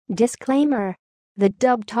Disclaimer: the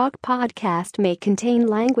Dub Talk podcast may contain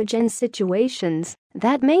language and situations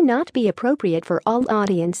that may not be appropriate for all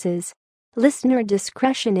audiences. Listener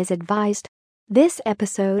discretion is advised. This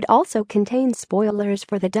episode also contains spoilers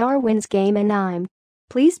for the Darwin's Game anime.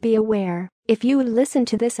 Please be aware, if you listen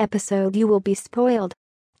to this episode you will be spoiled.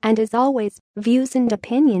 And as always, views and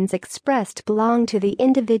opinions expressed belong to the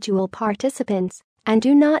individual participants and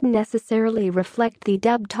do not necessarily reflect the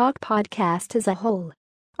Dub Talk podcast as a whole.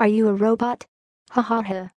 Are you a robot? Ha ha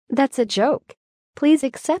ha, that's a joke. Please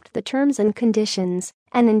accept the terms and conditions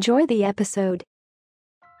and enjoy the episode.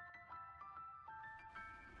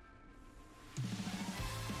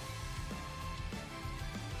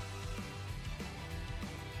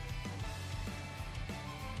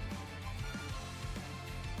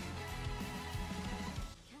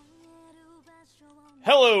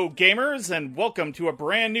 Hello, gamers, and welcome to a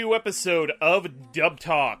brand new episode of Dub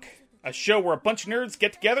Talk, a show where a bunch of nerds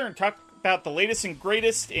get together and talk about the latest and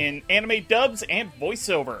greatest in anime dubs and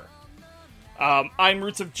voiceover. I'm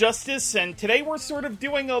Roots of Justice, and today we're sort of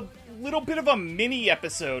doing a little bit of a mini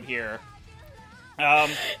episode here.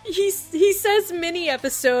 He says mini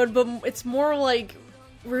episode, but it's more like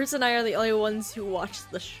Roots and I are the only ones who watch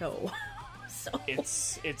the show. So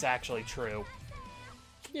It's actually true.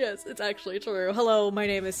 yes, it's actually true. Hello, my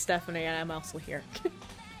name is Stephanie, and I'm also here.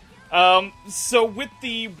 So with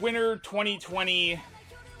the winter 2020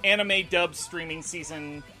 anime dub streaming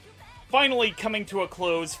season finally coming to a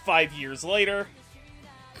close 5 years later.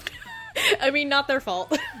 I mean, not their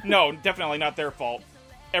fault. No, definitely not their fault.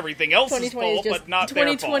 Everything else is fault, but not their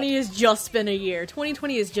fault. 2020 has just been a year.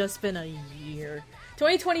 2020 has just been a year.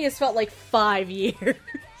 2020 has felt like 5 years.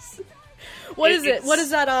 What is it? What is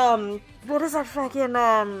that, what is that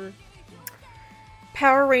fucking,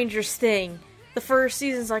 Power Rangers thing? The first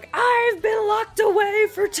season's like, I've been locked away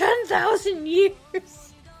for 10,000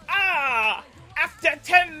 years. Ah! After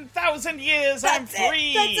 10,000 years, I'm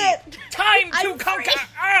free! That's it! Time to conquer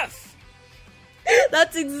Earth!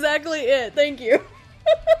 That's exactly it, thank you.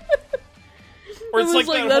 Or it's like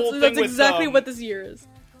that whole thing that's with, exactly what this year is.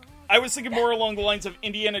 I was thinking more along the lines of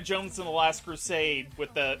Indiana Jones and the Last Crusade,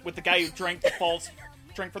 with the guy who drank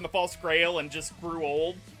from the false grail and just grew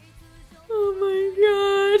old. Oh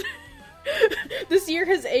my god. This year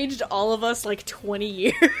has aged all of us like 20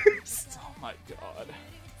 years. Oh my god.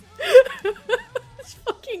 It's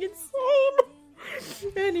fucking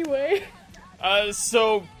insane. Anyway.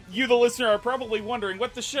 So, you the listener are probably wondering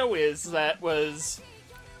what the show is that was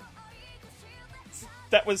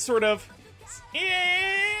sort of...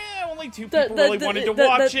 only two people really wanted to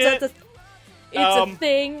watch it. It's a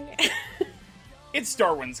thing. It's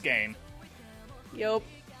Darwin's Game. Yup.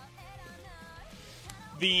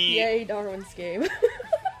 The Yay, Darwin's Game.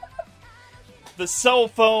 the cell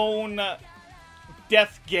phone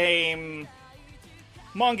death game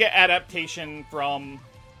manga adaptation from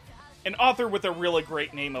an author with a really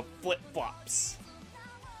great name of Flip Flops.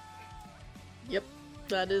 Yep.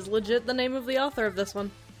 That is legit the name of the author of this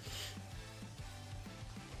one.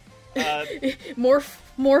 More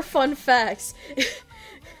fun facts.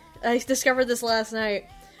 I discovered this last night.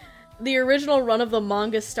 The original run of the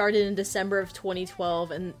manga started in December of 2012,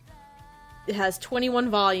 and it has 21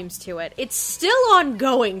 volumes to it. It's still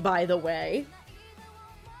ongoing, by the way.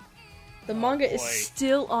 The manga is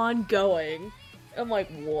still ongoing. I'm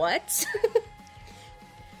like, what?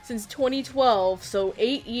 Since 2012, so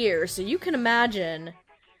 8 years. So you can imagine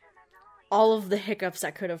all of the hiccups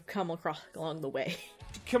that could have come across along the way.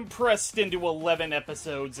 Compressed into 11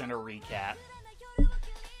 episodes and a recap.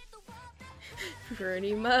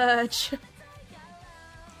 Pretty much.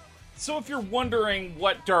 So if you're wondering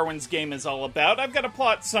what Darwin's Game is all about, I've got a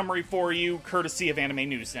plot summary for you, courtesy of Anime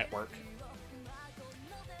News Network.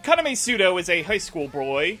 Kaname Sudo is a high school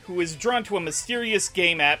boy who is drawn to a mysterious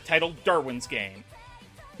game app titled Darwin's Game.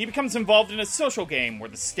 He becomes involved in a social game where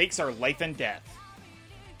the stakes are life and death.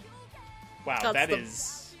 Wow, that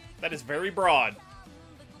is very broad.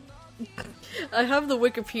 I have the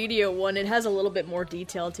Wikipedia one. It has a little bit more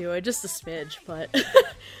detail to it, just a smidge, but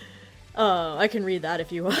I can read that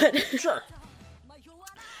if you want. Sure.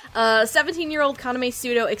 17-year-old Kaname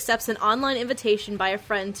Sudo accepts an online invitation by a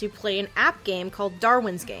friend to play an app game called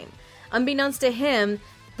Darwin's Game. Unbeknownst to him,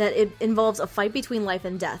 that it involves a fight between life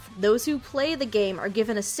and death. Those who play the game are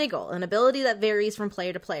given a sigil, an ability that varies from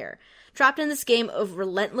player to player. Trapped in this game of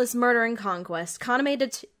relentless murder and conquest,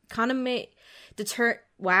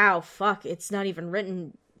 wow, fuck, it's not even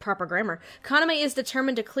written proper grammar. Kaname is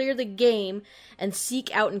determined to clear the game and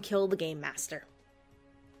seek out and kill the game master.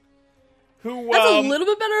 Who, That's a little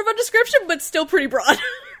bit better of a description, but still pretty broad.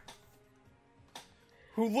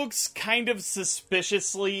 who looks kind of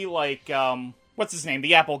suspiciously like, what's his name?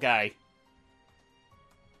 The Apple guy.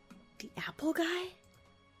 The Apple guy?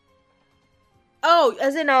 Oh,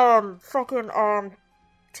 as in,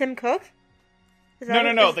 Tim Cook?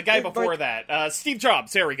 No, the guy before that. Steve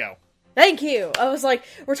Jobs, there we go. Thank you! I was like,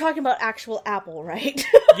 we're talking about actual Apple, right?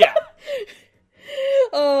 Yeah.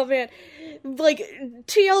 Oh, man. Like,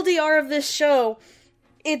 TLDR of this show,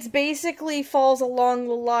 it's basically falls along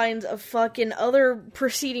the lines of fucking other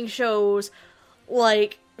preceding shows,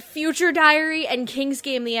 like Future Diary and King's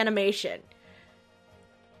Game the Animation.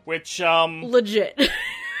 Which, Legit.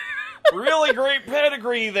 really great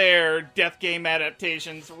pedigree there, Death Game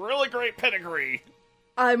adaptations. Really great pedigree.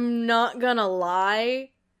 I'm not gonna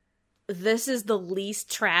lie, this is the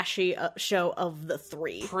least trashy show of the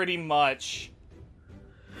three. Pretty much.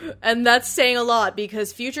 And that's saying a lot,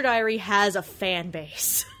 because Future Diary has a fan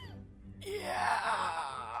base. Yeah.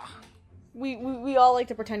 We all like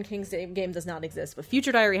to pretend King's Game does not exist, but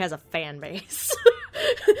Future Diary has a fan base.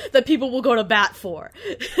 That people will go to bat for.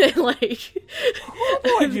 Like...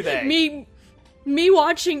 Boy, do they. Me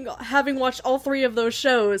having watched all three of those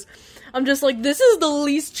shows, I'm just like, this is the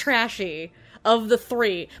least trashy of the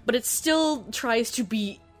three, but it still tries to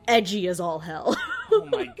be edgy as all hell. Oh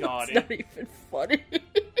my god. It's not even funny.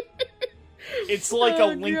 It's like a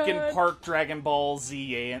Linkin Park Dragon Ball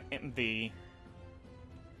Z AMV.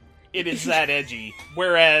 It is that edgy.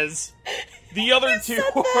 Whereas the other two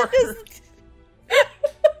are...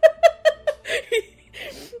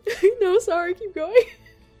 No, sorry, keep going.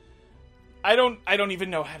 I don't even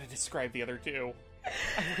know how to describe the other two.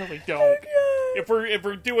 I really don't. If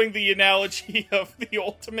we're doing the analogy of the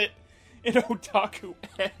ultimate in otaku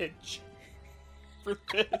edge for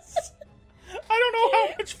this, I don't know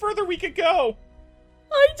how much further we could go.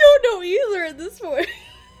 I don't know either at this point.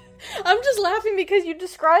 I'm just laughing because you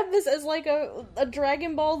described this as like a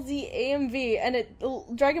Dragon Ball Z AMV, and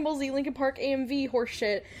Dragon Ball Z Linkin Park AMV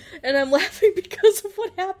horseshit, and I'm laughing because of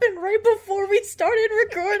what happened right before we started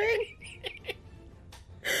recording.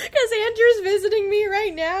 Because Andrew's visiting me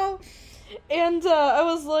right now, and I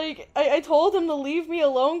was like, I told him to leave me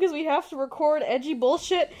alone because we have to record edgy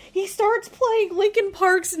bullshit. He starts playing Linkin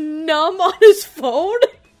Park's Numb on his phone.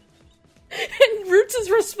 And Roots'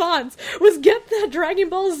 response was, get that Dragon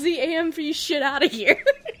Ball Z AMV shit out of here.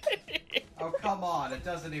 Oh, come on. It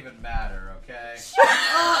doesn't even matter, okay? There's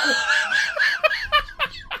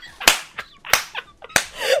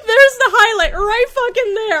the highlight right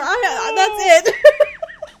fucking there. That's it.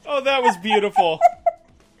 Oh, that was beautiful.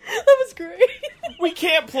 That was great. We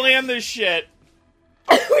can't plan this shit.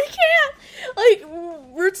 We can't. Like,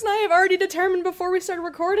 Roots and I have already determined before we started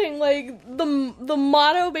recording, like, the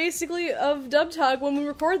motto, basically, of Dub Talk when we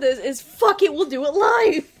record this is, fuck it, we'll do it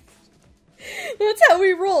live. That's how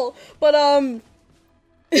we roll. But,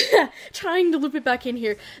 trying to loop it back in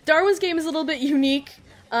here. Darwin's Game is a little bit unique,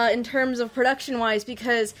 in terms of production-wise,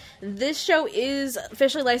 because this show is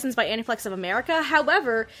officially licensed by Aniplex of America.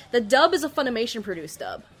 However, the dub is a Funimation-produced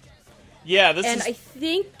dub. Yeah, And I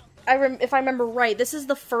think... if I remember right, this is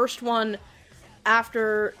the first one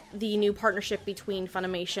after the new partnership between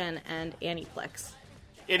Funimation and Aniplex.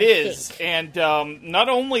 It is, and not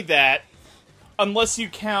only that, unless you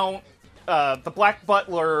count the Black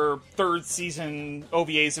Butler third season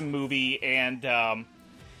OVAs and movie, and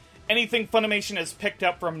anything Funimation has picked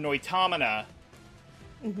up from Noitamina,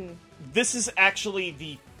 this is actually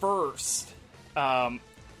the first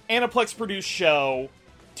Aniplex-produced show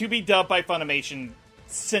to be dubbed by Funimation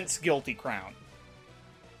since Guilty Crown.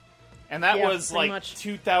 And that was, like, much.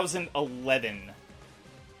 2011.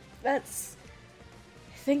 I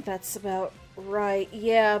think that's about right.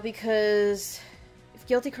 Yeah, because if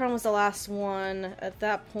Guilty Crown was the last one at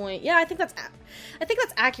that point, yeah, I think that's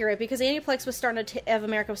accurate, because Aniplex was starting of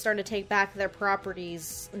America was starting to take back their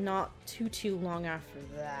properties not too long after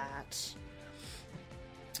that.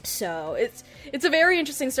 So, it's a very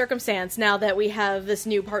interesting circumstance now that we have this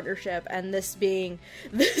new partnership, and this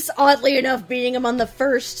oddly enough, being among the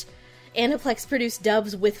first Aniplex-produced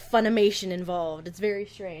dubs with Funimation involved. It's very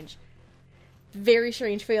strange. Very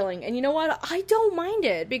strange feeling. And you know what? I don't mind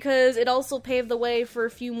it, because it also paved the way for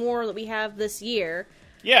a few more that we have this year.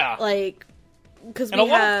 Yeah. Like, because we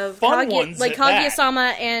have Kaguya-sama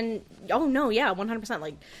that. and... Oh, no, yeah, 100%.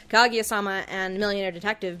 Like, Kaguya-sama and Millionaire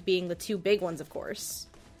Detective being the two big ones, of course.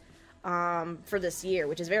 For this year,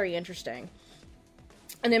 which is very interesting.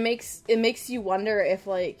 And it makes you wonder if,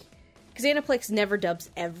 like, because Aniplex never dubs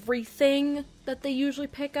everything that they usually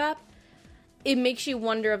pick up, it makes you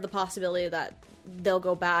wonder of the possibility that they'll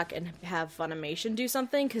go back and have Funimation do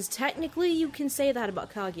something, because technically you can say that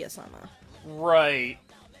about Kaguya-sama. Right.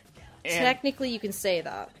 technically you can say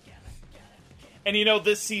that. And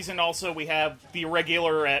this season also we have The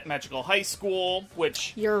Irregular at Magical High School,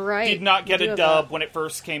 which You're right. did not get a dub when it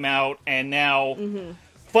first came out, and now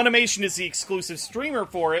Funimation is the exclusive streamer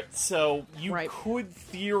for it, so you could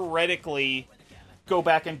theoretically go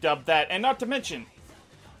back and dub that. And not to mention,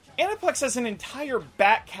 Aniplex has an entire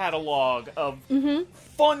back catalog of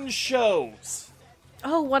fun shows.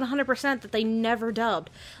 Oh, 100% that they never dubbed.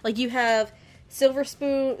 Like, you have Silver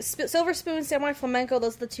Spoon, Samurai Flamenco,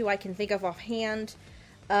 those are the two I can think of offhand.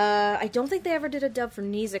 I don't think they ever did a dub for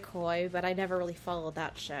Nisekoi, but I never really followed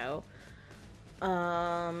that show.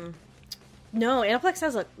 No, Aniplex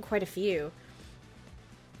has quite a few.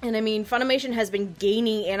 And I mean, Funimation has been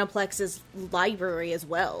gaining Aniplex's library as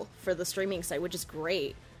well for the streaming site, which is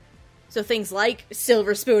great. So things like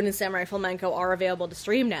Silver Spoon and Samurai Flamenco are available to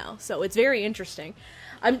stream now, so it's very interesting.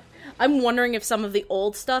 I'm wondering if some of the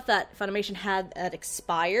old stuff that Funimation had that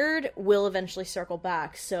expired will eventually circle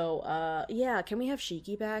back. So, yeah, can we have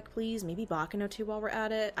Shiki back, please? Maybe Bakano too while we're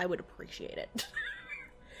at it? I would appreciate it.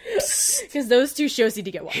 Because those two shows need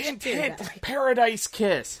to get watched. Hint, hint, Paradise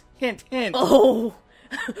Kiss. Hint, hint. Oh!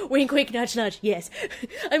 Wink, wink, nudge, nudge, yes.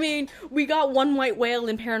 I mean, we got one white whale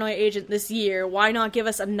in Paranoia Agent this year. Why not give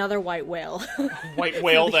us another white whale? White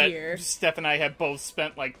whale that Steph and I had both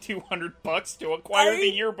spent like $200 to acquire the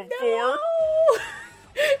year before.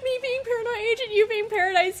 Me being Paranoia Agent, you being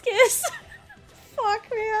Paradise Kiss. Fuck,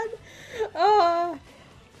 man. Oh,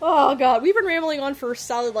 God. We've been rambling on for a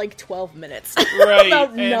solid, 12 minutes. Right.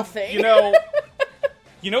 About nothing.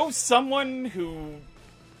 Someone who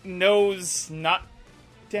knows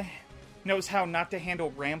how not to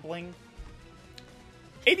handle rambling.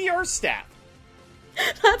 ADR staff.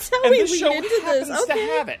 That's how and we this lead show into happens this. to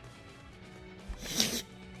have it.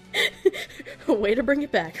 Way to bring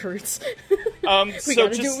it back, Hurts. We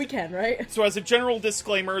gotta do what we can, right? So as a general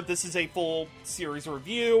disclaimer, this is a full series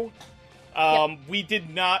review. We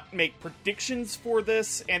did not make predictions for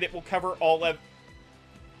this, and it will cover all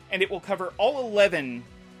 11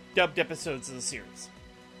 dubbed episodes of the series.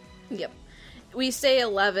 Yep. We say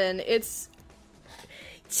 11. It's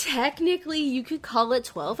technically, you could call it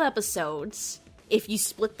 12 episodes if you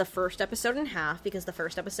split the first episode in half, because the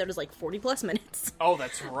first episode is 40 plus minutes. Oh,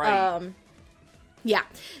 that's right. Yeah.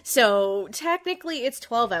 So technically it's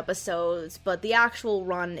 12 episodes, but the actual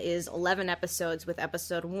run is 11 episodes, with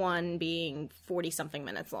episode 1 being 40 something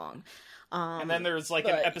minutes long. And then there's an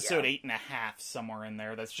episode 8.5 somewhere in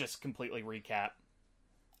there that's just completely recap.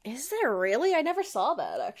 Is there really? I never saw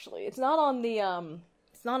that, actually. It's not on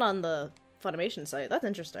the Funimation site. That's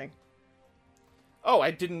interesting. Oh, I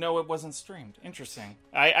didn't know it wasn't streamed. Interesting.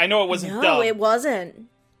 I know it wasn't dubbed. No, it wasn't.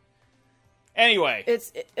 Anyway.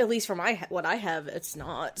 It's, at least for what I have, it's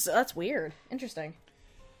not. So that's weird. Interesting.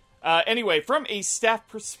 Anyway, from a staff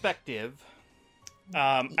perspective,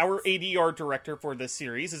 our ADR director for this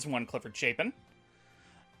series is one Clifford Chapin.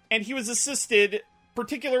 And he was assisted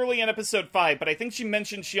particularly in episode 5, but I think she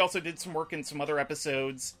mentioned she also did some work in some other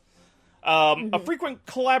episodes. A frequent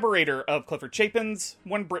collaborator of Clifford Chapin's,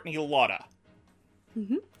 one Brittany Lotta.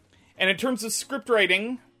 And in terms of script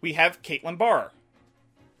writing, we have Caitlin Barr.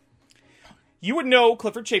 You would know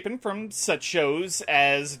Clifford Chapin from such shows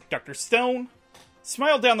as Dr. Stone,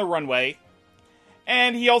 Smile Down the Runway,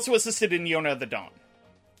 and he also assisted in Yona the Dawn.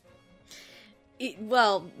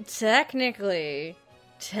 Well, technically,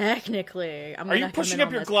 Are you pushing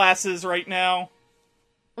up your glasses right now?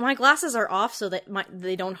 My glasses are off so that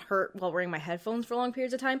they don't hurt while wearing my headphones for long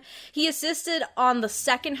periods of time. He assisted on the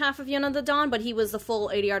second half of Yona the Dawn, but he was the full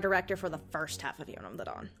ADR director for the first half of Yona the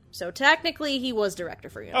Dawn. So technically, he was director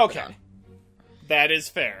for Yona the Dawn. That is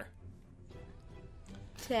fair.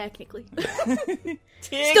 Technically.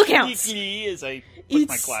 Still counts! As I put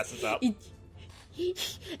my glasses up.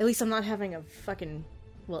 At least I'm not having a fucking,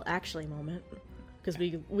 actually moment. Because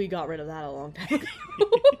we got rid of that a long time ago.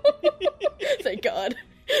 Thank God.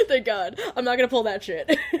 Thank God. I'm not gonna pull that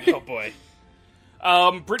shit. Oh boy.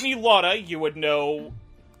 Brittany Lotta, you would know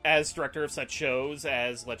as director of such shows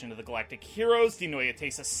as Legend of the Galactic Heroes, Dinoya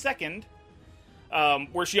Tesa II,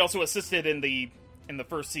 where she also assisted in the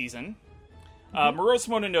first season, Morosu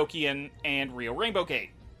Mononoke and Rio Rainbow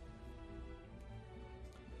Gate.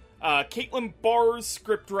 Caitlin Barr's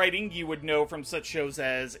script writing you would know from such shows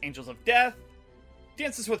as Angels of Death,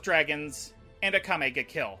 Dances with Dragons, and Akame ga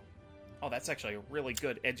Kill. Oh, that's actually a really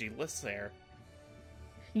good edgy list there.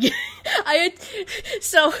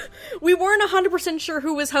 So, we weren't 100% sure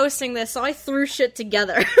who was hosting this, so I threw shit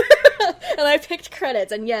together. And I picked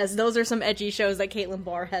credits, and yes, those are some edgy shows that Caitlin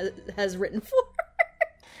Barr has written for.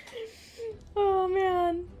 Oh,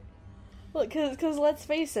 man. Well, because let's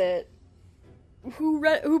face it,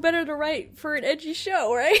 who better to write for an edgy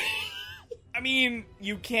show, right? I mean,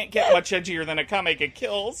 you can't get much edgier than Akame ga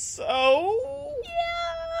Kill, so...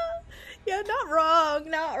 Yeah, not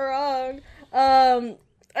wrong.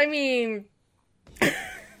 I mean...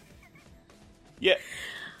 Yeah.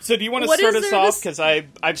 So do you want to start us off? Because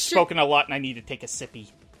I've spoken a lot and I need to take a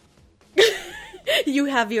sippy. You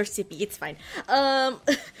have your sippy, it's fine.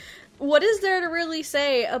 What is there to really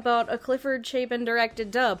say about a Clifford Chapin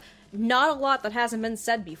directed dub? Not a lot that hasn't been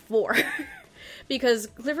said before. Because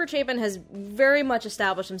Clifford Chapin has very much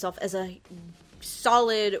established himself as a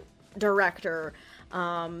solid director,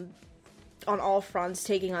 on all fronts,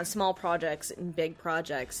 taking on small projects and big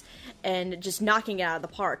projects, and just knocking it out of the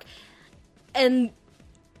park. And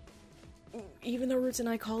even though Roots and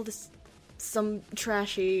I call this some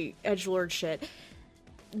trashy edgelord shit,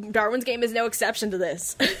 Darwin's Game is no exception to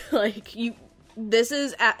this. This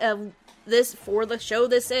is this for the show.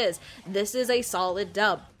 This is a solid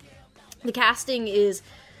dub. The casting is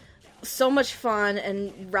so much fun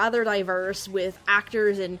and rather diverse, with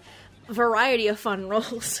actors in a variety of fun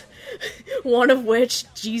roles. One of which,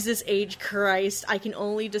 Jesus H. Christ, I can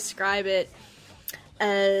only describe it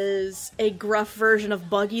as a gruff version of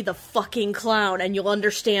Buggy the fucking Clown, and you'll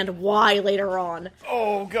understand why later on.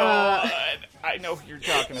 Oh, God. I know who you're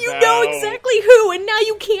talking about. You know exactly who, and now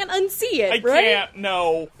you can't unsee it, right? I can't,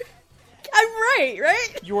 no. I'm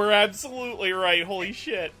right? You are absolutely right, holy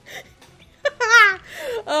shit.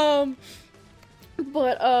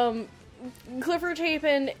 Clifford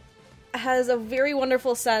Chapin has a very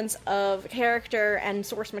wonderful sense of character and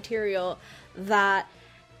source material that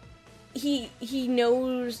he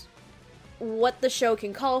knows what the show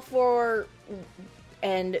can call for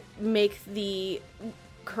and make the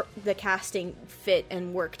casting fit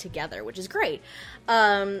and work together, which is great.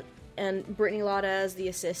 And Brittany Latta as the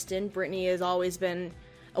assistant. Brittany has always been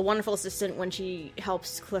a wonderful assistant when she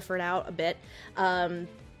helps Clifford out a bit.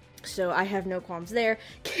 So I have no qualms there.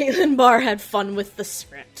 Caitlin Barr had fun with the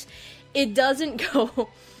script. It doesn't go...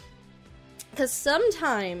 Because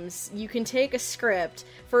sometimes you can take a script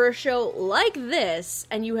for a show like this,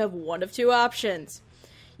 and you have one of two options.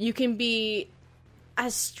 You can be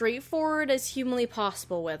as straightforward as humanly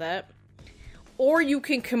possible with it, or you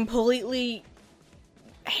can completely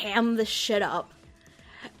ham the shit up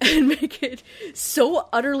and make it so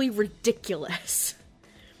utterly ridiculous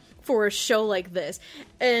for a show like this.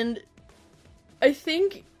 And I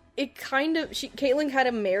think it Caitlin kind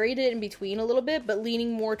of married it in between a little bit, but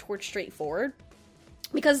leaning more towards straightforward.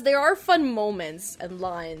 Because there are fun moments and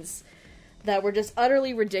lines that were just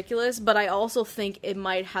utterly ridiculous, but I also think it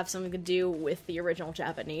might have something to do with the original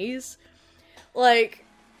Japanese. Like,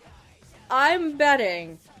 I'm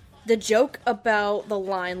betting the joke about the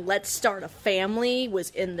line, "Let's start a family," was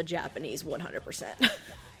in the Japanese 100%.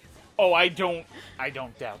 Oh, I don't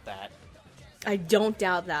doubt that. I don't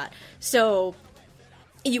doubt that. So,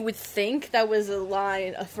 you would think that was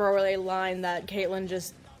a throwaway line that Caitlin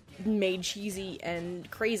just made cheesy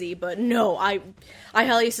and crazy, but no, I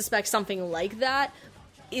highly suspect something like that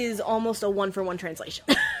is almost a one-for-one translation.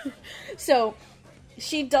 So,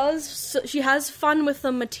 she has fun with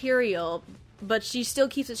the material, but she still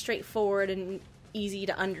keeps it straightforward and easy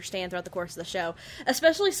to understand throughout the course of the show.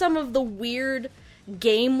 Especially some of the weird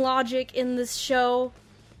game logic in this show.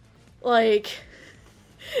 Like,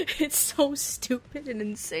 it's so stupid and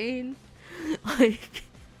insane. Like,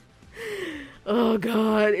 oh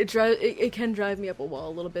god, it can drive me up a wall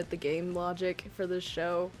a little bit, the game logic for this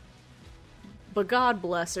show. But God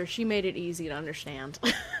bless her, she made it easy to understand.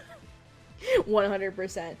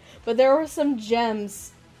 100%. But there were some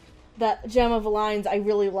gems, that gem of lines I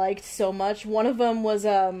really liked so much. One of them was,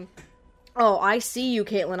 oh, I see you,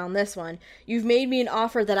 Caitlin, on this one. You've made me an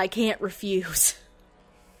offer that I can't refuse.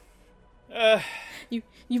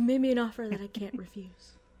 You've made me an offer that I can't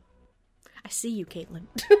refuse. I see you, Caitlin.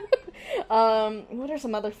 What are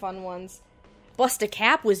some other fun ones? Bust a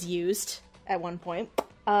Cap was used at one point.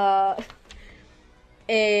 And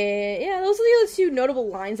yeah, those are the other two notable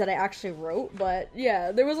lines that I actually wrote, but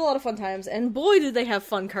yeah, there was a lot of fun times, and boy did they have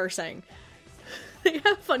fun cursing. They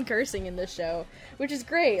have fun cursing in this show, which is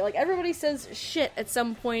great. Like, everybody says shit at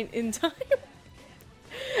some point in time.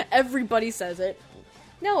 Everybody says it.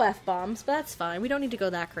 No F-bombs, but that's fine. We don't need to go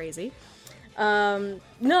that crazy.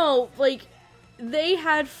 No, like, they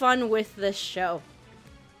had fun with this show.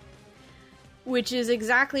 Which is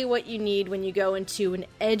exactly what you need when you go into an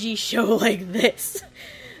edgy show like this.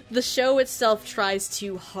 The show itself tries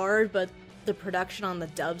too hard, but the production on the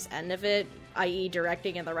dub's end of it, i.e.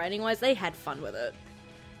 directing and the writing-wise, they had fun with it.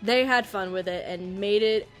 They had fun with it and made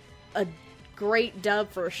it a great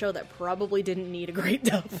dub for a show that probably didn't need a great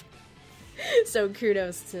dub. So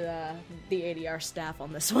kudos to the ADR staff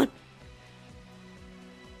on this one.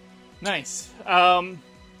 Nice. So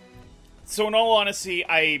in all honesty,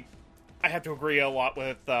 I have to agree a lot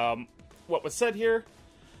with what was said here.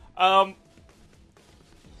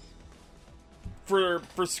 For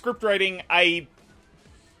script writing, I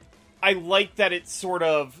like that it's one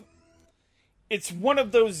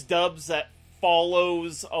of those dubs that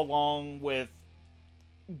follows along with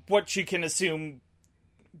what you can assume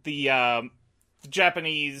the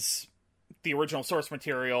Japanese, the original source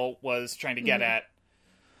material was trying to get at.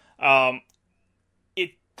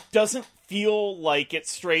 It doesn't feel like it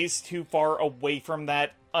strays too far away from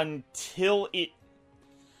that until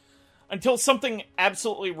something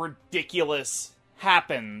absolutely ridiculous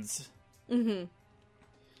happens. Mm-hmm.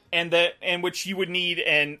 And which you would need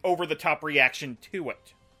an over-the-top reaction to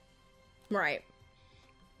it. Right.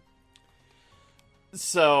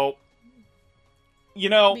 So,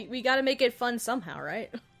 we gotta make it fun somehow, right?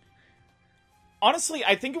 Honestly,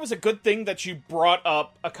 I think it was a good thing that you brought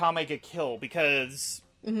up Akame ga Kill, because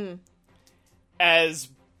as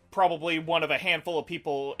probably one of a handful of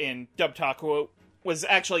people in Dub Talk who was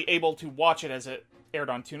actually able to watch it as it aired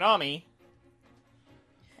on Toonami.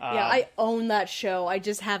 Yeah, I own that show. I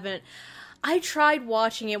just haven't... I tried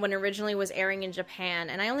watching it when it originally was airing in Japan,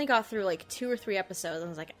 and I only got through, 2 or 3 episodes, and I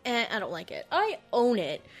was like, I don't like it. I own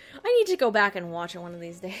it. I need to go back and watch it one of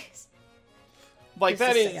these days. Like, just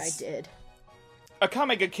that to is... say I did.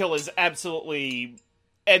 Akame ga Kill is absolutely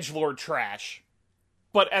edgelord trash.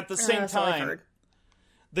 But at the same time,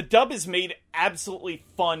 the dub is made absolutely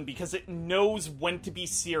fun because it knows when to be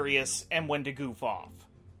serious and when to goof off.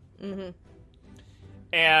 Mm-hmm.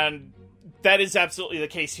 And that is absolutely the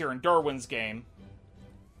case here in Darwin's Game.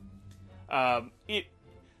 The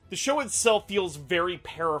show itself feels very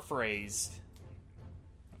paraphrased.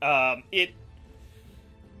 As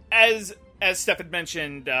Steph had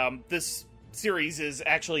mentioned, this series is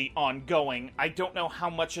actually ongoing. I don't know how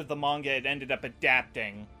much of the manga it ended up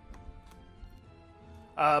adapting.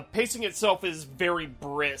 Pacing itself is very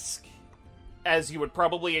brisk, as you would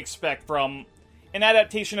probably expect from an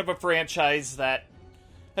adaptation of a franchise that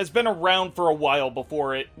has been around for a while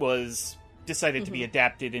before it was decided to be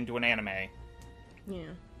adapted into an anime.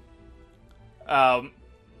 Yeah.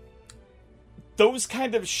 Those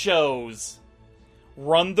kind of shows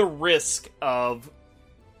run the risk of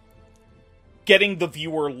getting the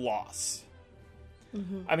viewer lost.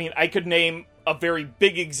 I mean, I could name a very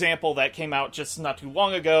big example that came out just not too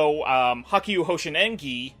long ago, Hakyu Hoshin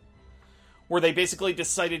Engi, where they basically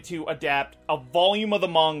decided to adapt a volume of the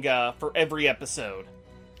manga for every episode.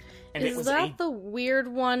 And Is that the weird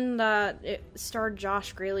one that it starred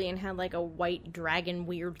Josh Graley and had a white dragon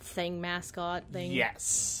weird thing mascot thing?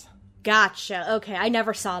 Yes. Gotcha. Okay, I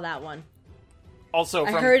never saw that one. Also,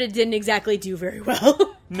 I heard it didn't exactly do very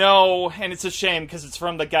well. No, and it's a shame because it's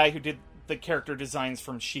from the guy who did the character designs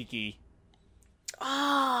from Shiki.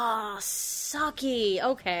 Ah, sucky.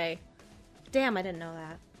 Okay. Damn, I didn't know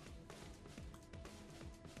that.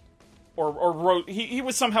 Or wrote... He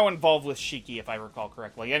was somehow involved with Shiki, if I recall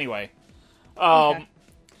correctly. Anyway. Okay.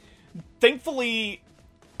 Thankfully,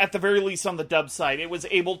 at the very least on the dub side, it was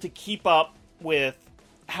able to keep up with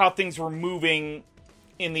how things were moving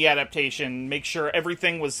in the adaptation, make sure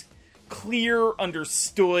everything was clear,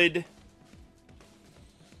 understood.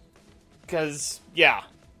 Because, yeah.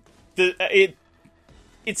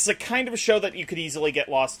 It's the kind of show that you could easily get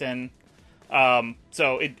lost in.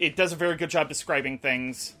 So it does a very good job describing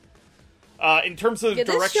things. In terms of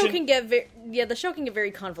direction... the show can get very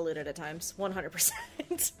convoluted at times.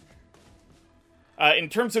 100%. In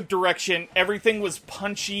terms of direction, everything was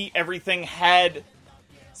punchy. Everything had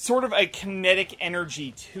sort of a kinetic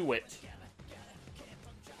energy to it.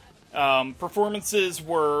 Performances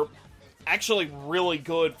were actually really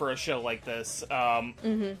good for a show like this.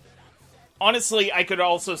 Honestly, I could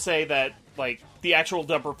also say that, the actual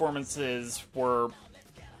dub performances were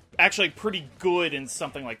actually pretty good in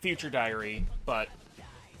something like Future Diary, but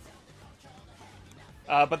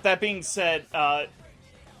that being said,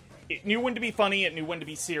 it knew when to be funny, it knew when to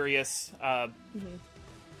be serious.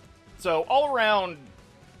 So all around,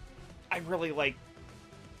 I really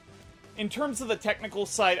in terms of the technical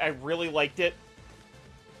side, I really liked it.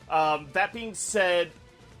 That being said,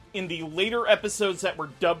 in the later episodes that were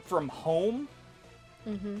dubbed from home,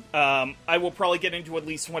 I will probably get into at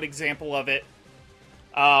least one example of it.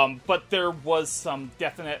 But there was some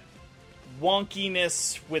definite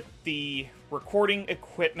wonkiness with the recording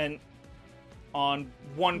equipment on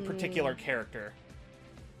one particular character.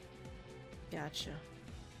 Gotcha.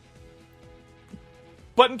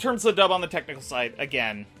 But in terms of the dub on the technical side,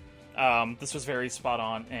 again, This was very spot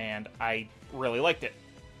on, and I really liked it.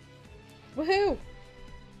 Woohoo!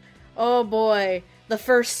 Oh boy, the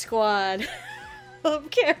first squad of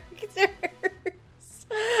characters.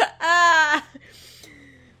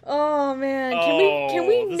 Oh man, can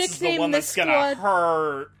we this is the nickname one this that's gonna squad?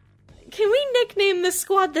 hurt. Can we nickname this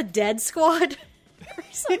squad the Dead Squad? Or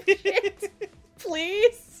some shit?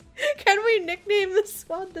 Please? Can we nickname this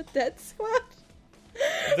squad the Dead Squad?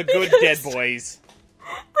 The good dead boys.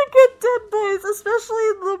 The good dead boys, especially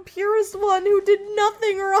the purest one who did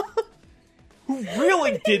nothing wrong. Who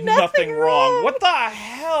really did Nothing nothing wrong. wrong. What the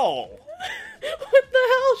hell? What the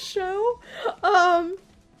hell, show? Oh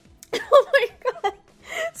my god.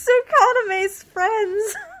 So Kaname's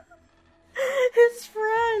friends. His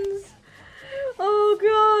friends. Oh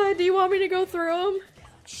god, do you want me to go through them?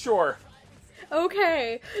 Sure.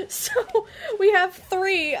 Okay, so we have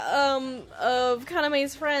three of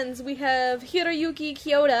Kaname's friends. We have Hiroyuki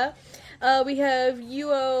Kyoda, we have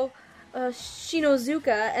Yuo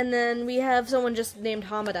Shinozuka, and then we have someone just named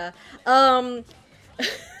Hamada.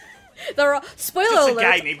 There are spoiler Just a alert.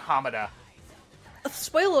 guy named Hamada.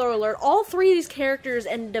 Spoiler alert, all three of these characters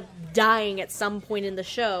end up dying at some point in the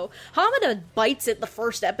show. Hamada bites it the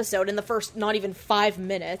first episode in the first not even 5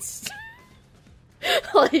 minutes.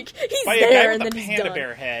 Like, he's By a there guy and with then a he's panda done.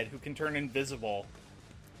 bear head who can turn invisible.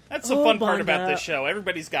 That's the Oh, fun part about Banda. this show.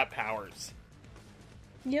 Everybody's got powers.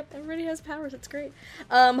 Yep, everybody has powers, it's great.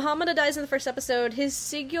 Hamada dies in the first episode. His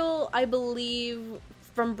sigil, I believe,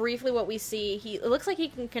 from briefly what we see, it looks like he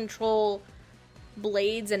can control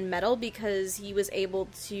blades and metal because he was able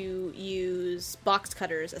to use box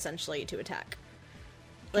cutters, essentially, to attack.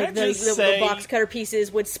 Can I Like, the just say- box cutter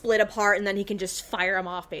pieces would split apart and then he can just fire them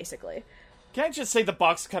off, basically. Can I just say the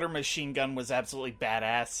box cutter machine gun was absolutely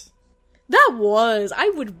badass?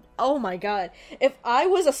 I would, oh my god. If I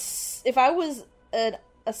was a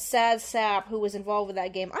sad sap who was involved with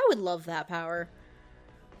that game, I would love that power.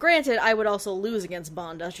 Granted, I would also lose against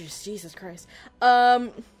Banda. Jesus Christ.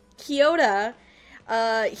 Kyoda,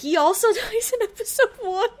 he also dies in episode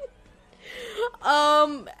 1.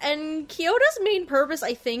 And Kyoda's main purpose,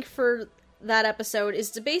 I think, for that episode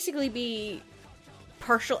is to basically be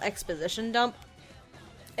partial exposition dump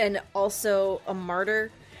and also a martyr,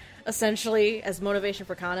 essentially, as motivation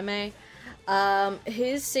for Kaname.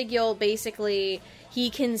 His sigil, basically, he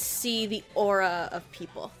can see the aura of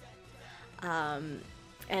people. And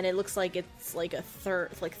it looks like it's like a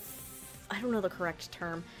I don't know the correct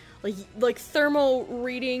term. Like thermal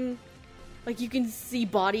reading. Like, you can see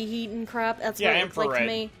body heat and crap. That's what it looks like to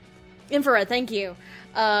me. Infrared, thank you.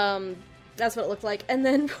 That's what it looked like. And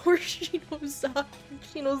then poor Shinozuka.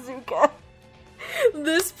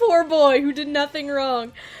 This poor boy who did nothing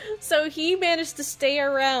wrong. So he managed to stay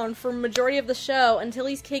around for majority of the show until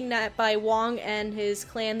he's kidnapped by Wong and his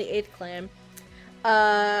clan, the 8th clan.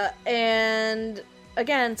 And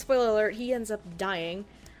again, spoiler alert, he ends up dying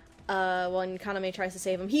when Kaname tries to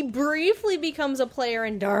save him. He briefly becomes a player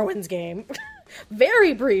in Darwin's game.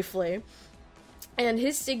 Very briefly. And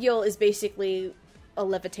his sigil is basically a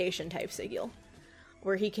levitation type sigil,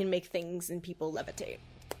 where he can make things and people levitate.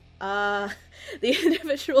 The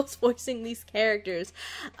individuals voicing these characters.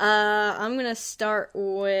 I'm gonna start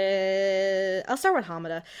with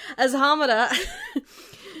Hamada. As Hamada,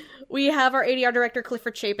 we have our ADR director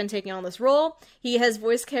Clifford Chapin taking on this role. He has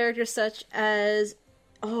voiced characters such as,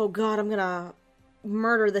 oh god, I'm gonna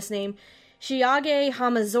murder this name, Shiage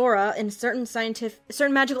Hamazora in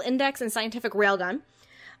certain magical index and scientific railgun.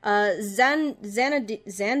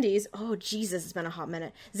 Zandes, oh Jesus, it's been a hot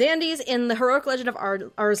minute. Zandes in The Heroic Legend of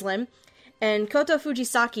Arslan, and Koto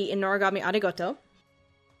Fujisaki in Noragami Arigoto.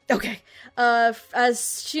 Okay, as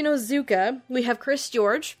Shinozuka, we have Chris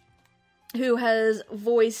George, who has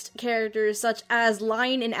voiced characters such as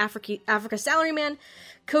Lion in Africa Salaryman,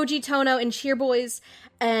 Koji Tono in Cheerboys,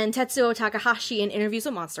 and Tetsuo Takahashi in Interviews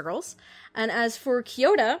with Monster Girls. And as for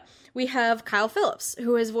Kyoda, we have Kyle Phillips,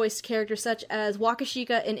 who has voiced characters such as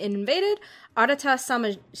Wakashika in Invaded, Arata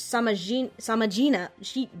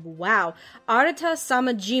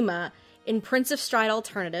Samajima in Prince of Stride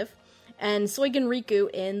Alternative, and Soigen Riku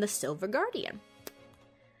in The Silver Guardian.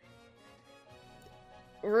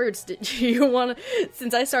 Roots, do you want to,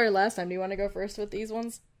 since I started last time, do you want to go first with these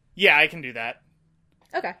ones? Yeah, I can do that.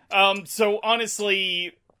 Okay. So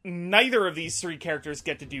honestly, neither of these three characters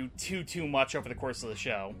get to do too much over the course of the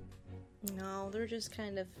show. No, they're just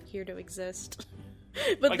kind of here to exist.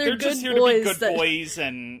 But Like, they're they're good just here boys. to be good boys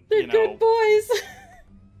and, They're you know, good boys.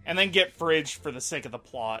 and then get fridged for the sake of the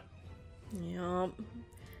plot. Yup.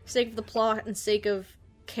 Sake of the plot and sake of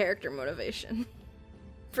character motivation.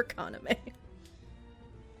 For Kaname.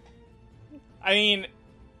 I mean,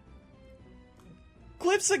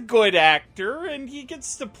 Cliff's a good actor, and he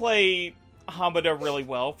gets to play Hamada really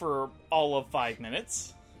well for all of 5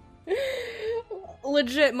 minutes.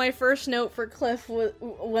 Legit, my first note for Cliff was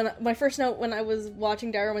when I was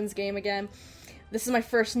watching Darwin's Game again. This is my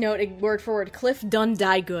first note, word for word. Cliff done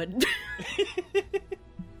die good.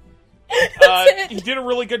 He did a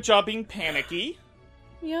really good job being panicky.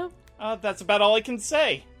 Yeah. That's about all I can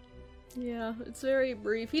say. Yeah, it's very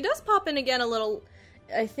brief. He does pop in again a little,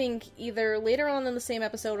 I think, either later on in the same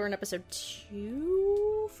episode or in episode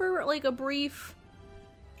 2 for, like, a brief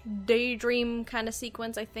daydream kind of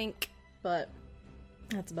sequence, I think. But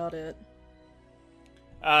that's about it.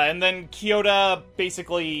 And then Kyoto,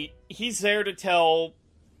 basically, he's there to tell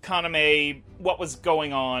Kaname what was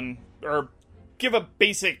going on, or give a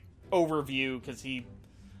basic overview, because he,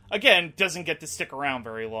 again, doesn't get to stick around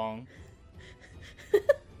very long.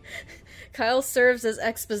 Kyle serves as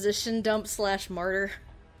exposition dump / martyr.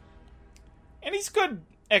 And he's good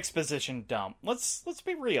exposition dump. Let's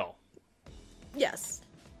be real. Yes.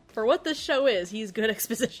 For what this show is, he's good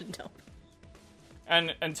exposition dump.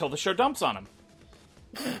 And until the show dumps on him.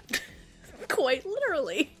 Quite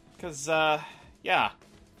literally. Because, yeah.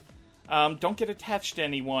 Don't get attached to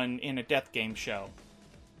anyone in a death game show.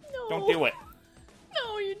 No. Don't do it.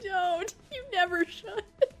 No, you don't. You never should.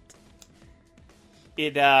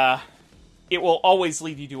 It will always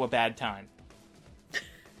lead you to a bad time.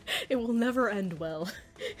 It will never end well.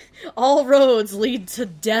 All roads lead to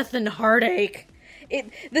death and heartache.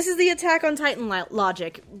 This is the Attack on Titan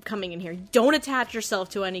logic coming in here. Don't attach yourself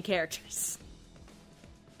to any characters.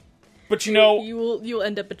 But you know, you'll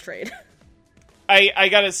end up betrayed. I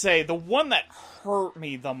gotta say, the one that hurt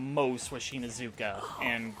me the most was Shinazuka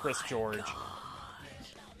and Chris George.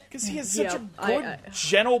 Because he is such a good,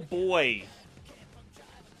 gentle boy.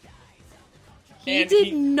 He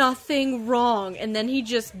did nothing wrong, and then he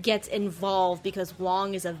just gets involved because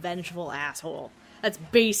Wong is a vengeful asshole. That's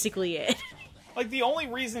basically it. Like, the only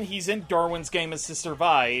reason he's in Darwin's Game is to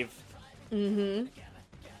survive. Mm-hmm.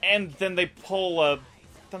 And then they pull a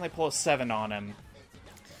 7 on him.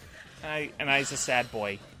 And he's a sad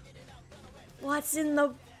boy. What's in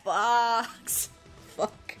the box?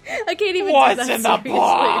 Fuck. I can't even What's do that in the seriously.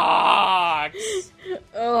 box?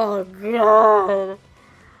 Oh, God.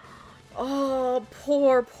 Oh,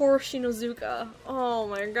 poor Shinozuka. Oh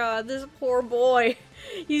my god, this poor boy.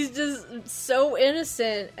 He's just so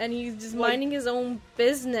innocent, and he's just minding his own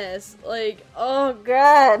business. Like, oh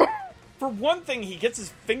god. For one thing, he gets his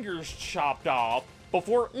fingers chopped off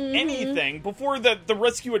before anything, before the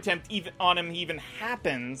rescue attempt on him even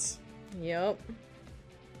happens. Yep.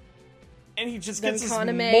 And he just Then gets this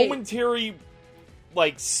Kaname... momentary,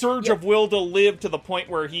 like, surge of will to live to the point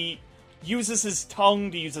where he uses his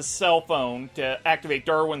tongue to use a cell phone to activate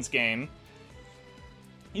Darwin's Game.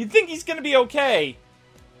 You'd think he's gonna be okay.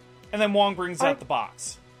 And then Wong brings out the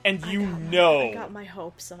box. And I got my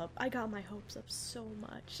hopes up. I got my hopes up so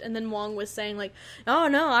much. And then Wong was saying, like, oh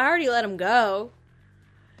no, I already let him go.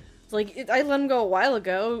 It's like, I let him go a while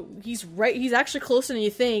ago. He's actually closer than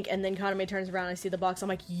you think. And then Kaname turns around and I see the box. I'm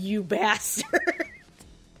like, you bastard.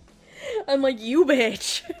 I'm like, you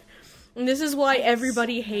bitch. And this is why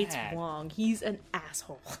everybody hates Wong. He's an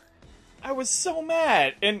asshole. I was so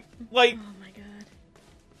mad. And, like... Oh my god.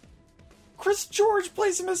 Chris George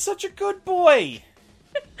plays him as such a good boy.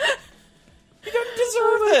 He doesn't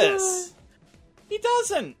deserve this. God. He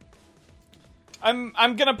doesn't. I'm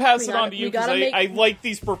gonna pass it on to you because I like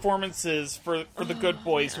these performances for the good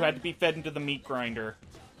boys who had to be fed into the meat grinder.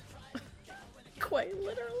 Quite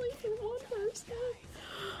literally in one person.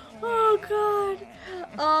 Oh god.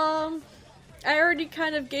 I already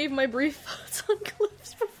kind of gave my brief thoughts on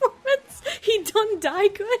Cliff's performance. He done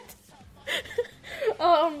died good.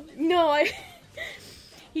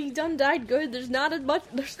 He done died good. There's not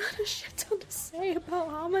a shit ton to say about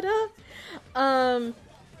Hamada.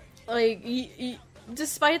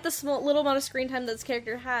 Despite the little amount of screen time that this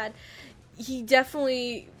character had, he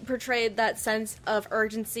definitely portrayed that sense of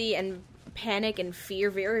urgency and panic and fear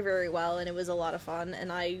very, very well, and it was a lot of fun,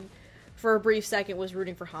 and I, for a brief second, was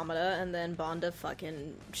rooting for Hamada, and then Banda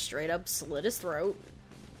fucking straight up slit his throat,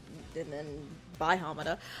 and then bye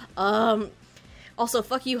Hamada. Also,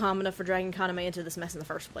 fuck you, Hamada, for dragging Kaname into this mess in the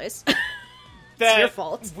first place. It's your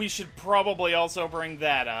fault. We should probably also bring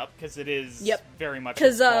that up, because it is very much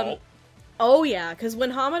his fault. Oh yeah, because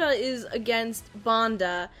when Hamada is against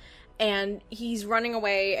Banda, and he's running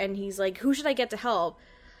away, and he's like, who should I get to help?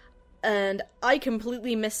 And I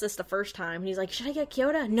completely missed this the first time. And he's like, should I get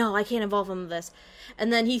Kyoto? No, I can't involve him in this.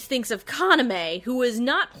 And then he thinks of Kaname, who is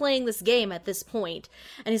not playing this game at this point.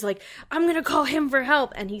 And he's like, I'm gonna call him for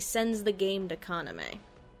help. And he sends the game to Kaname.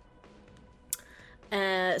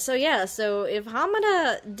 So if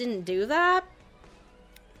Hamada didn't do that,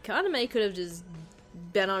 Kaname could have just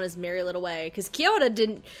been on his merry little way, because Kyoto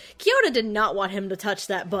did not want him to touch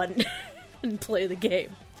that button and play the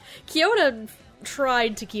game. Kyoto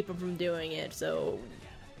tried to keep him from doing it, so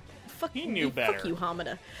He knew better. Fuck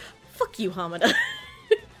you, Hamada.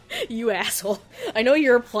 You asshole. I know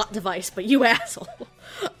you're a plot device, but you asshole.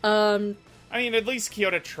 I mean, at least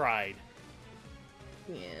Kyoto tried.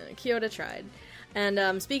 Yeah, Kyoto tried.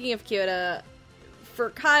 And speaking of Kyoto, for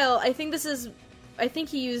Kyle, I think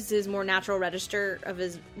he used his more natural register of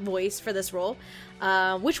his voice for this role,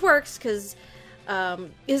 which works because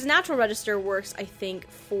his natural register works, I think,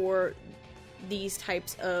 for these type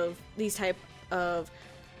of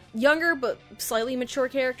younger but slightly mature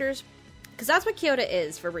characters, because that's what Kyoto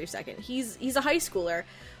is for a brief second. He's a high schooler,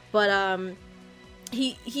 but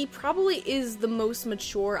he probably is the most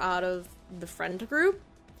mature out of the friend group,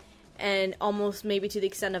 and almost maybe to the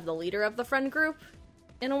extent of the leader of the friend group,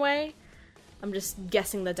 in a way. I'm just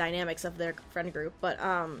guessing the dynamics of their friend group, but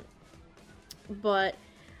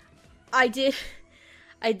I did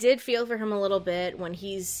feel for him a little bit when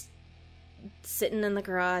he's sitting in the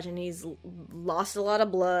garage and he's lost a lot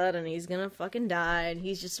of blood and he's gonna fucking die, and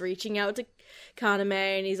he's just reaching out to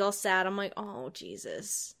Kaname and he's all sad. I'm like, oh,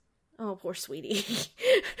 Jesus. Oh, poor sweetie.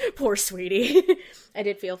 Poor sweetie. I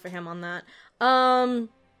did feel for him on that.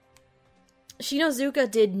 Shinozuka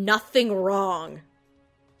did nothing wrong.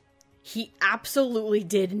 He absolutely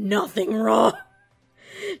did nothing wrong.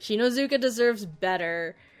 Shinozuka deserves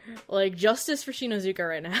better. Like, justice for Shinozuka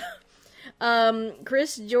right now.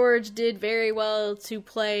 Chris George did very well to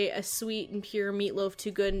play a sweet and pure meatloaf, too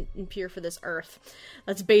good and pure for this earth.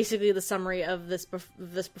 That's basically the summary of this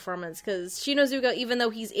performance, because Shinozuka, even though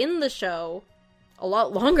he's in the show a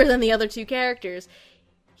lot longer than the other two characters,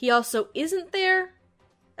 he also isn't there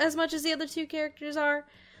as much as the other two characters are.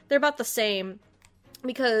 They're about the same,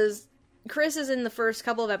 because Chris is in the first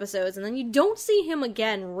couple of episodes, and then you don't see him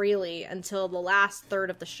again, really, until the last third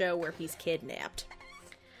of the show where he's kidnapped.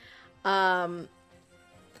 But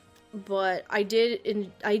I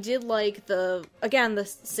did like the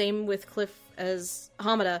same with Cliff as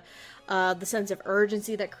Hamada, the sense of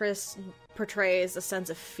urgency that Chris portrays, the sense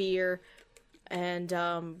of fear, and,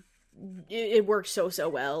 it worked so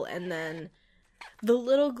well, and then the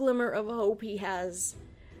little glimmer of hope he has,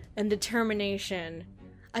 and determination,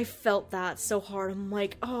 I felt that so hard. I'm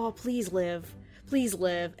like, oh, please live,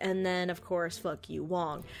 and then, of course, fuck you,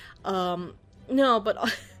 Wong. No, but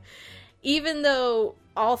even though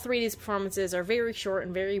all three of these performances are very short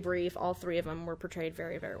and very brief, all three of them were portrayed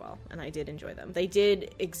very, very well, and I did enjoy them. They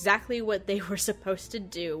did exactly what they were supposed to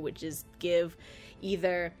do, which is give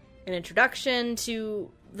either an introduction to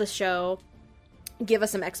the show, give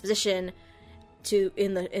us some exposition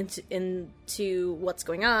into what's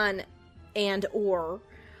going on, and or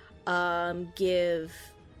give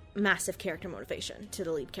massive character motivation to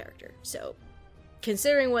the lead character. So,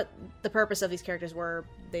 considering what the purpose of these characters were,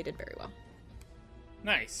 they did very well.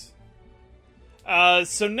 Nice.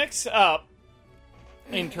 So next up,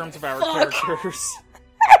 in terms of our characters...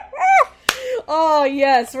 Oh,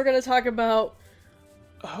 yes, we're gonna talk about...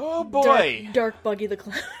 Oh, boy! Dark Buggy the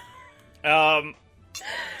Clown.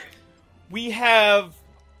 We have...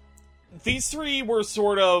 These three were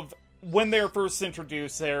sort of, when they were first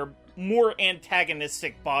introduced, they're more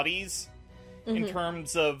antagonistic bodies in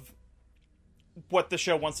terms of what the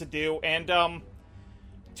show wants to do, and,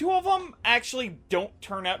 two of them actually don't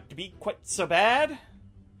turn out to be quite so bad.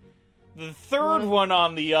 The third one,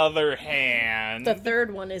 on the other hand... The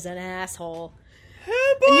third one is an asshole.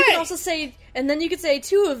 Oh, boy! And you can also say... And then you could say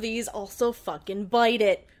two of these also fucking bite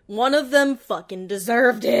it. One of them fucking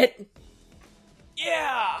deserved it.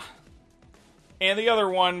 Yeah! And the other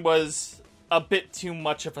one was a bit too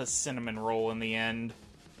much of a cinnamon roll in the end.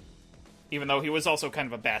 Even though he was also kind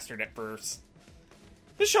of a bastard at first.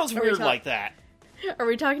 This show's weird like that. Are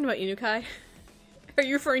we talking about Inukai? Are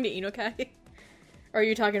you referring to Inukai? Or are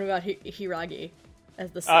you talking about Hiragi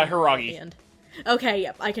as the Hiragi. At the end? Okay,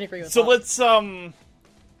 yep, I can agree with so that. So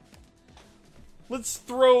let's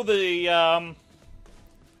throw the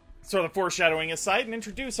sort of foreshadowing aside and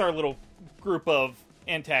introduce our little group of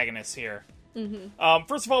antagonists here.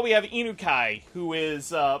 First of all, we have Inukai, who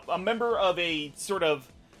is a member of a sort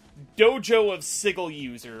of dojo of sigil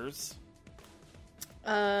users.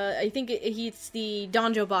 I think it's the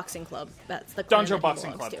Donjo Boxing Club. That's the clan Donjo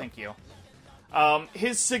Boxing Club, thank you.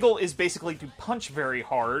 His sigil is basically to punch very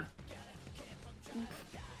hard.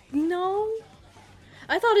 No.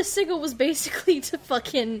 I thought his sigil was basically to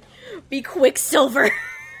fucking be Quicksilver.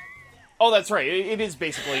 Oh, that's right. It is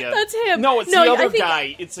basically a... That's him. No, it's the other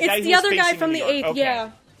guy. It's the guy who's the other guy facing from New the York. 8th, Okay.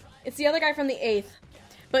 yeah. It's the other guy from the 8th.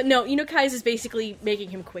 But no, Kai's is basically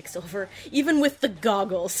making him Quicksilver, even with the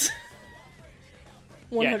goggles.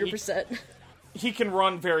 100%. He can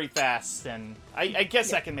run very fast, and I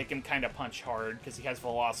guess that can make him kind of punch hard, because he has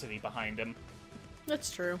velocity behind him.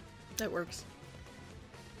 That's true. That works.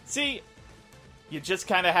 See, you just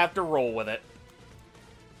kind of have to roll with it.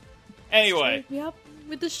 Anyway. Yep.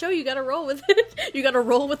 With the show, you gotta roll with it. You gotta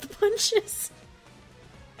roll with the punches.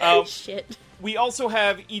 Shit. We also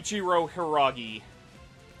have Ichiro Hiragi.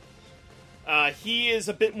 He is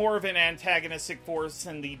a bit more of an antagonistic force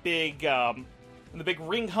in the big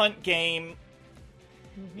Ring Hunt game.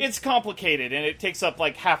 Mm-hmm. It's complicated, and it takes up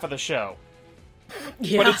like half of the show.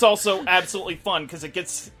 Yeah. But it's also absolutely fun, because it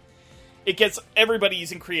gets everybody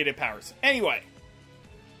using creative powers. Anyway.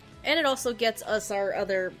 And it also gets us our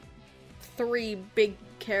other 3 big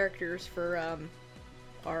characters for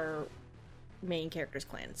our main character's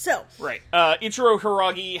clan. So Right. Ichiro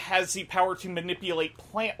Hiragi has the power to manipulate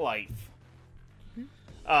plant life.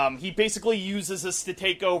 He basically uses this to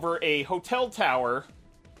take over a hotel tower.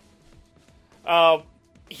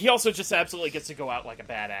 He also just absolutely gets to go out like a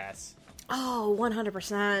badass. Oh,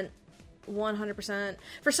 100%. 100%.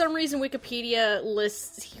 For some reason, Wikipedia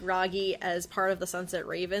lists Hiragi as part of the Sunset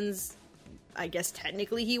Ravens. I guess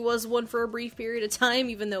technically he was one for a brief period of time,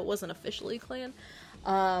 even though it wasn't officially clan.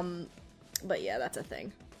 But yeah, that's a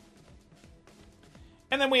thing.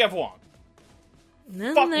 And then we have Wong.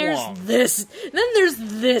 Then Fuck there's Wong. this. Then there's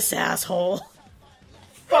this asshole.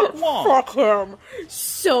 Fuck Wong. Fuck him.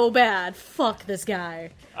 So bad. Fuck this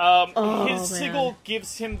guy. His sigil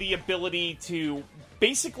gives him the ability to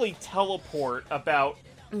basically teleport about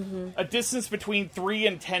a distance between 3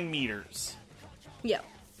 and 10 meters. Yeah.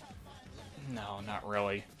 No, not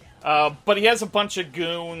really. But he has a bunch of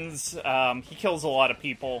goons. He kills a lot of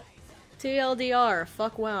people. TLDR.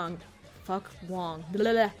 Fuck Wong. Fuck Wong.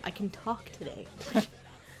 Blah, blah. I can talk today.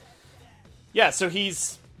 Yeah, so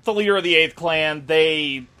he's the leader of the 8th clan.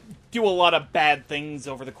 They do a lot of bad things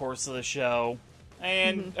over the course of the show.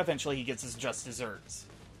 And eventually he gets his just desserts.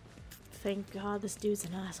 Thank God this dude's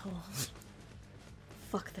an asshole.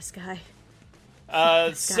 Fuck this guy.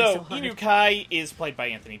 So hard. Inukai is played by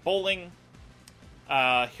Anthony Bowling.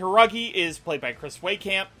 Hiragi is played by Chris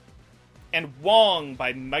Waycamp. And Wong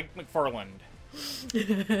by Mike McFarland.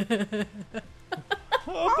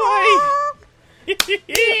 Oh boy!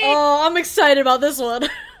 Oh, I'm excited about this one.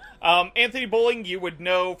 Anthony Bowling you would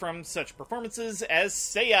know from such performances as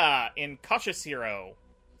Seiya in Cautious Hero.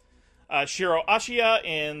 Shiro Ashiya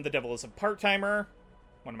in The Devil is a Part-Timer,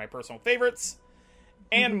 one of my personal favorites.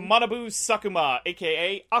 And Manabu Sakuma,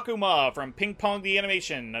 aka Akuma from Ping Pong the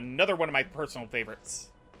Animation, another one of my personal favorites.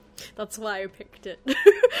 That's why I picked it.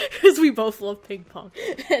 Because we both love ping pong.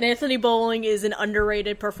 And Anthony Bowling is an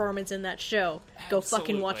underrated performance in that show. Go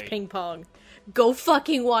fucking watch Absolutely. Ping Pong. Go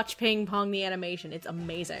fucking watch Ping Pong the Animation. It's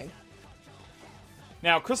amazing.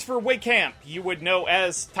 Now, Christopher Waycamp, you would know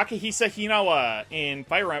as Takehisa Hinawa in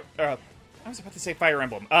Fire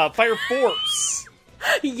Emblem. Fire Force.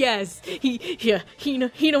 Yes.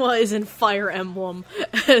 Hinawa is in Fire Emblem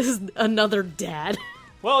as another dad.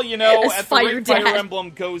 Well, you know, As at the Fire rate Fire Dad.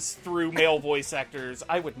 Emblem goes through male voice actors,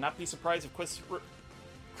 I would not be surprised if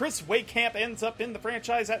Chris Waycamp ends up in the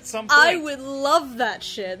franchise at some point. I would love that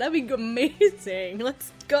shit. That'd be amazing.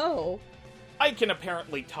 Let's go. I can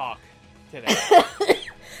apparently talk today.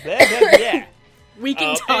 Yeah. We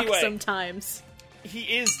can talk anyway. sometimes. He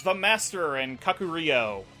is the master in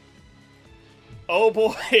Kakuryou. Oh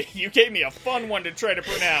boy, you gave me a fun one to try to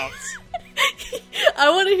pronounce. I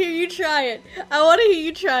want to hear you try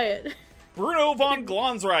it. Bruno von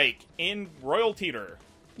Glonsreich in Royal Teeter.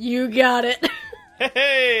 You got it.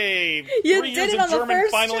 Hey! You 3 did years it of on the German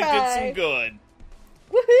first finally try. did some good.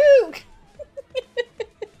 Woohoo!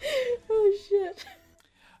 Oh shit.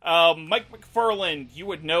 Mike McFarland, you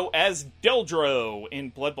would know as Deldro in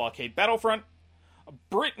Blood Blockade Battlefront.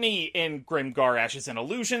 Brittany in Grimgar Ashes and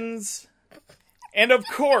Illusions. And of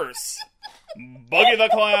course, Buggy the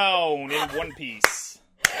Clown in One Piece.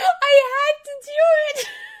 I had to do it.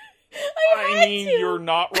 I mean, you're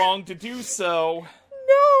not wrong to do so.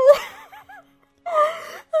 No.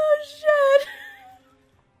 Oh shit.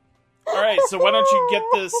 Alright, so why don't you get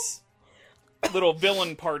this little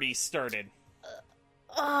villain party started?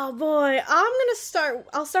 Oh boy, I'll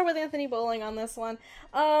start with Anthony Bowling on this one.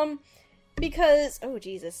 Because, oh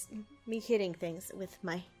Jesus, me hitting things with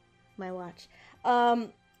my watch.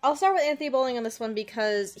 I'll start with Anthony Bowling on this one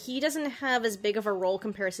because he doesn't have as big of a role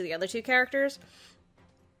compared to the other 2 characters.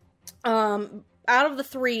 Out of the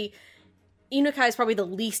 3, Inukai is probably the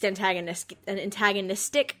least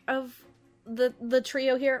antagonistic of the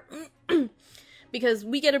trio here. Because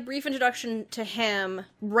we get a brief introduction to him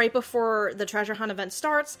right before the treasure hunt event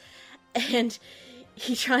starts, and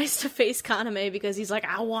he tries to face Kaname because he's like,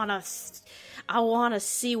 I wanna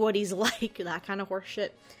see what he's like, that kind of horse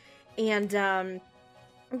shit. And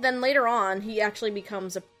then later on, he actually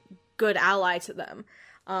becomes a good ally to them,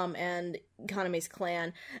 and Kaname's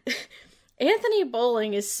clan. Anthony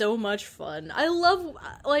Bowling is so much fun. I love,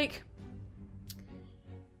 like,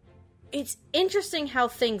 it's interesting how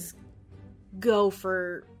things go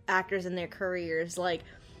for actors in their careers. Like,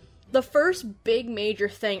 the first big major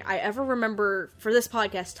thing I ever remember for this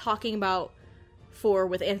podcast talking about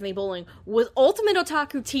with Anthony Bowling was Ultimate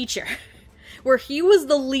Otaku Teacher, where he was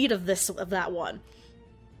the lead of that one.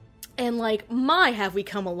 And, like, have we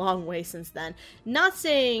come a long way since then. Not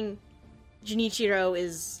saying Junichiro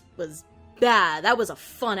was bad. That was a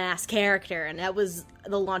fun-ass character, and that was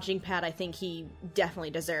the launching pad I think he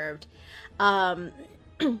definitely deserved.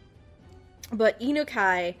 But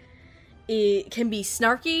Inukai, it can be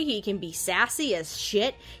snarky, he can be sassy as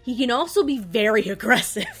shit, he can also be very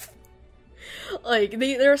aggressive. Like,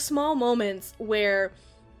 there are small moments where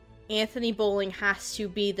Anthony Bowling has to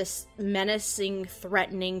be this menacing,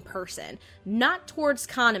 threatening person. Not towards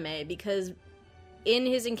Kaname, because in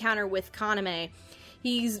his encounter with Kaname,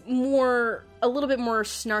 he's a little bit more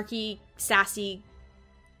snarky, sassy,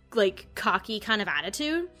 like, cocky kind of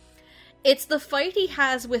attitude. It's the fight he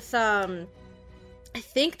has with, I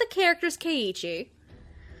think the character's Keiichi.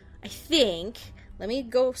 Let me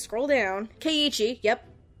go scroll down. Keiichi, yep.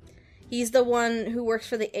 He's the one who works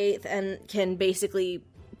for the 8th and can basically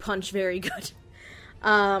punch very good.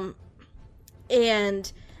 And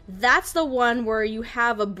that's the one where you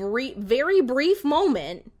have a very brief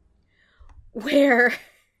moment where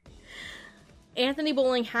Anthony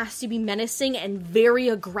Bowling has to be menacing and very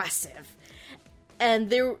aggressive. And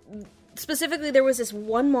there was this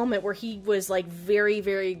one moment where he was, like, very,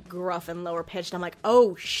 very gruff and lower pitched. I'm like,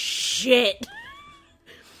 oh shit.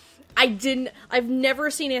 I've never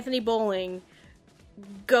seen Anthony Bowling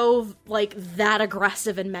go, like, that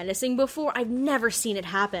aggressive and menacing before. I've never seen it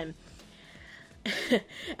happen.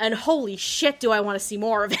 And holy shit, do I want to see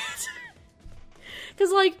more of it.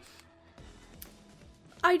 Because, like,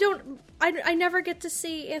 I never get to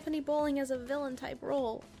see Anthony Bowling as a villain type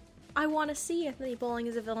role. I want to see Anthony Bowling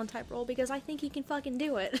as a villain type role because I think he can fucking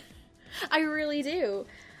do it. I really do.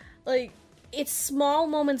 Like, it's small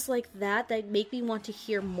moments like that make me want to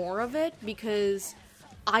hear more of it, because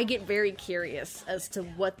I get very curious as to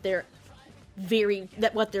what they're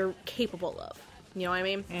capable of. You know what I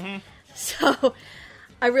mean? Mm-hmm. So,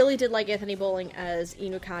 I really did like Anthony Bowling as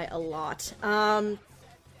Inukai a lot.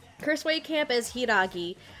 Chris Waitkamp as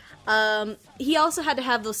Hiragi. He also had to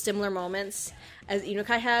have those similar moments as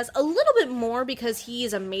Inukai has. A little bit more because he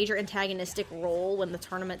is a major antagonistic role when the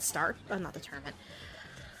tournament starts. Not the tournament.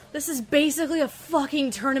 This is basically a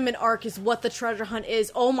fucking tournament arc is what the treasure hunt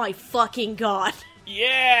is. Oh my fucking god.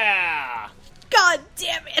 Yeah! God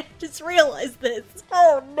damn it! I just realized this.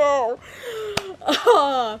 Oh no.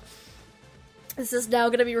 This is now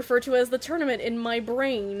going to be referred to as the tournament in my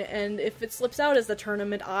brain, and if it slips out as the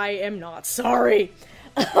tournament, I am not sorry.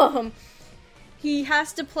 He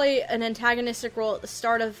has to play an antagonistic role at the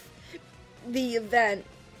start of the event.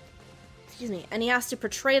 Excuse me. And he has to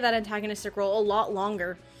portray that antagonistic role a lot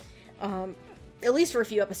longer. At least for a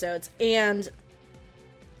few episodes. And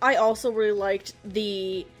I also really liked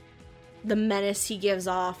the menace he gives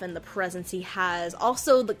off and the presence he has.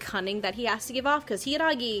 Also the cunning that he has to give off, because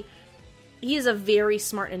Hiragi, he is a very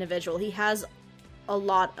smart individual. He has a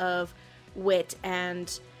lot of wit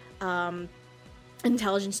and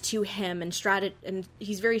intelligence to him, and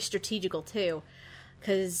he's very strategical too,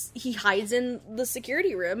 because he hides in the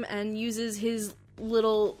security room and uses his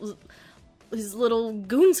little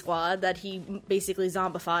goon squad that he basically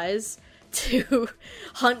zombifies to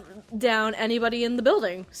hunt down anybody in the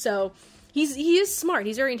building. So he is smart.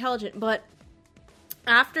 He's very intelligent. But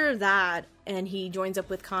after that, and he joins up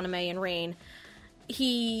with Kaname and Rain,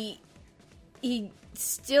 he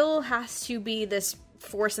still has to be this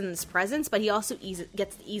force in this presence, but he also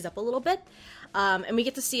gets to ease up a little bit. And we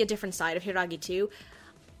get to see a different side of Hiragi too.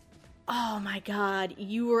 Oh my god,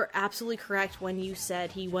 you were absolutely correct when you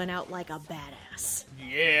said he went out like a badass.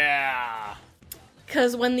 Yeah!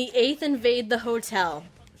 Because when the 8th invade the hotel,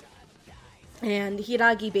 and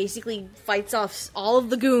Hiragi basically fights off all of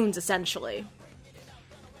the goons, essentially,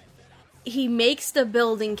 he makes the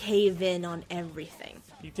building cave in on everything.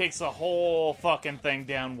 He takes the whole fucking thing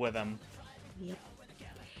down with him. Yep.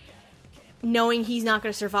 knowing he's not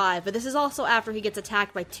going to survive. But this is also after he gets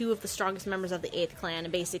attacked by two of the strongest members of the 8th clan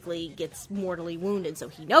and basically gets mortally wounded, so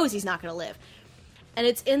he knows he's not going to live. And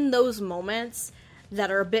it's in those moments that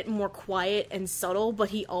are a bit more quiet and subtle, but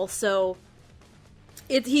he's also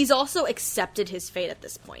accepted his fate at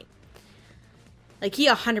this point. Like, he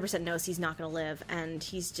 100% knows he's not going to live, and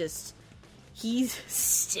he's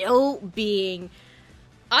still being,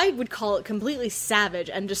 I would call it completely savage,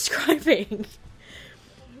 and describing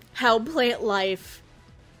how plant life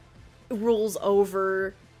rules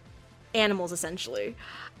over animals, essentially.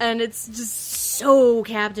 And it's just so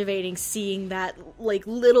captivating seeing that, like,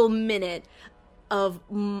 little minute of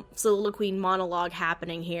soliloquy monologue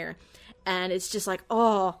happening here. And it's just like,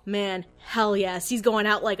 oh, man, hell yes. He's going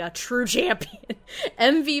out like a true champion.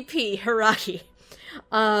 MVP, Hiraki.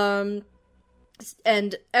 And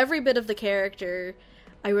every bit of the character,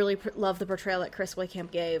 I really love the portrayal that Chris Wickham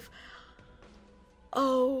gave.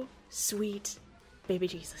 Oh, sweet baby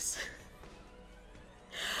Jesus.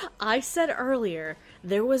 I said earlier,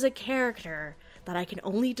 there was a character that I can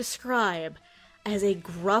only describe as a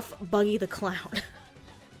gruff Buggy the Clown.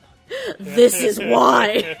 This is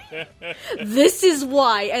why. This is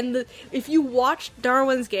why. And if you watch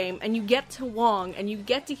Darwin's Game and you get to Wong and you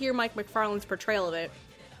get to hear Mike McFarlane's portrayal of it,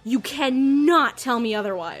 you cannot tell me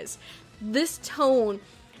otherwise. This tone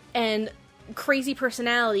and crazy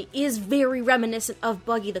personality is very reminiscent of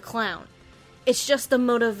Buggy the Clown. It's just the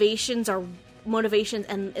motivations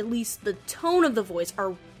and at least the tone of the voice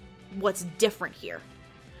are what's different here.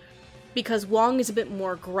 Because Wong is a bit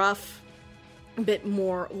more gruff, a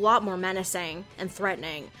lot more menacing and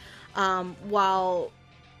threatening. While,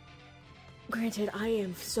 granted, I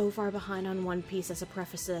am so far behind on One Piece as a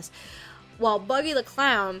preface to this. While Buggy the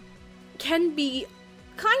Clown can be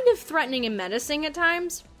kind of threatening and menacing at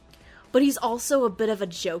times, but he's also a bit of a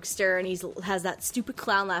jokester and he has that stupid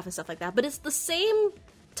clown laugh and stuff like that. But it's the same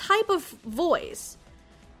type of voice,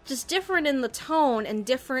 just different in the tone and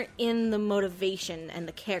different in the motivation and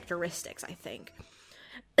the characteristics, I think.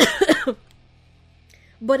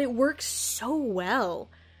 But it works so well.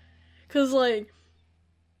 Because, like,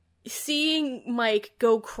 seeing Mike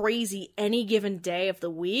go crazy any given day of the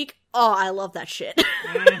week, oh, I love that shit.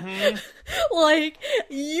 Mm-hmm. Like,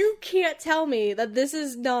 you can't tell me that this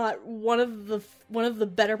is not one of the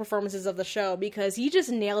better performances of the show, because he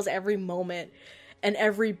just nails every moment and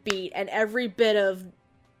every beat and every bit of,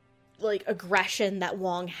 like, aggression that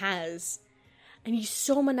Wong has. And he's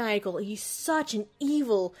so maniacal. He's such an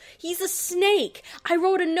evil. He's a snake. I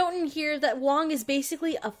wrote a note in here that Wong is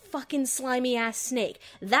basically a fucking slimy ass snake.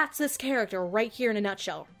 That's this character right here in a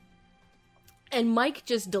nutshell. And Mike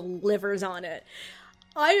just delivers on it.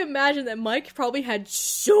 I imagine that Mike probably had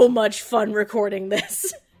so much fun recording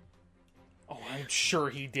this. Oh, I'm sure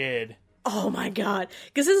he did. Oh my god.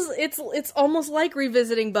 Because it's almost like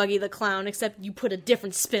revisiting Buggy the Clown, except you put a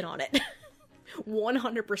different spin on it.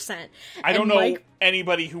 100%. I don't know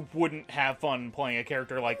anybody who wouldn't have fun playing a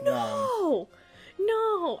character like Wong.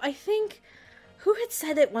 No, I think, who had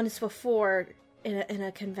said it once before in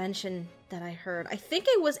a convention that I heard? I think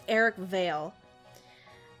it was Eric Vale.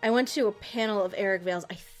 I went to a panel of Eric Vale's,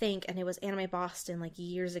 I think, and it was Anime Boston, like,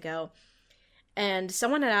 years ago. And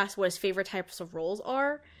someone had asked what his favorite types of roles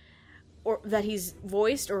are, or that he's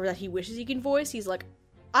voiced, or that he wishes he can voice. He's like,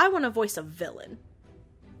 I want to voice a villain.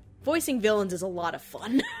 Voicing villains is a lot of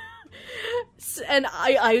fun. And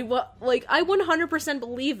I 100%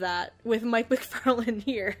 believe that with Mike McFarlane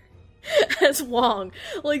here as Wong.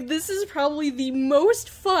 Like, this is probably the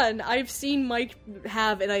most fun I've seen Mike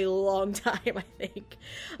have in a long time, I think.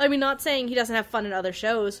 I mean, not saying he doesn't have fun in other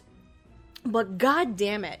shows, but god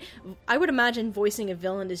damn it. I would imagine voicing a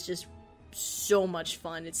villain is just so much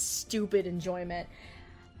fun. It's stupid enjoyment.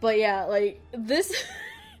 But yeah, like, this...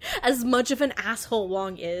 As much of an asshole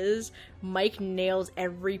Wong is, Mike nails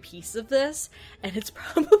every piece of this, and it's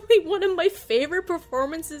probably one of my favorite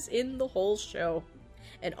performances in the whole show.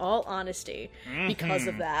 In all honesty, because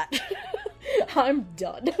of that. I'm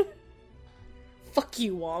done. Fuck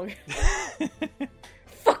you, Wong.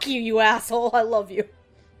 Fuck you, you asshole. I love you.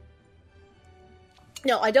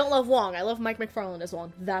 No, I don't love Wong. I love Mike McFarlane as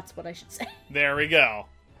Wong. That's what I should say. There we go.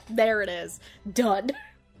 There it is. Done.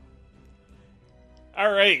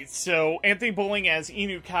 Alright, so Anthony Bowling as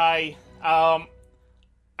Inukai. I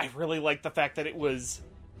really like the fact that it was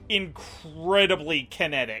incredibly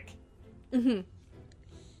kinetic. Mm-hmm.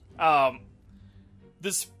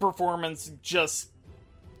 This performance just...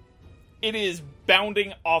 It is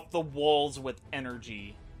bounding off the walls with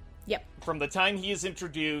energy. Yep. From the time he is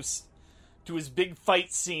introduced to his big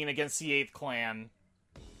fight scene against the 8th Clan.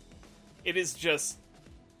 It is just...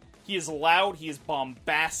 He is loud, he is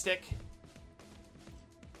bombastic.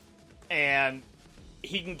 and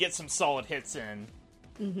he can get some solid hits in.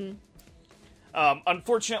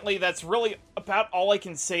 Unfortunately, that's really about all I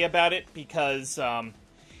can say about it, because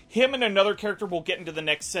him and another character we'll get into the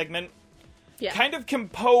next segment kind of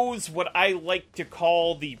compose what I like to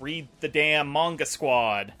call the Read the Damn Manga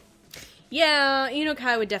Squad. Yeah,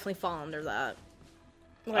 Inokai would definitely fall under that.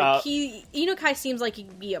 Like, Inokai seems like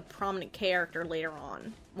he'd be a prominent character later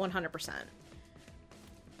on, 100%.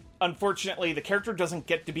 Unfortunately, the character doesn't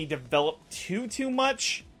get to be developed too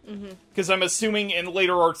much, because I'm assuming in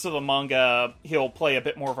later arcs of the manga, he'll play a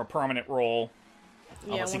bit more of a prominent role,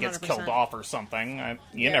 unless he gets 100%. killed off or something.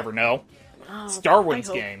 You never know. Oh, It's Darwin's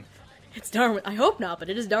game. It's Darwin. I hope not, but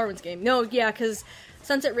it is Darwin's game. No, yeah, because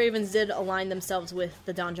Sunset Ravens did align themselves with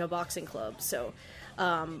the Danjo Boxing Club, so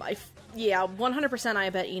 100% I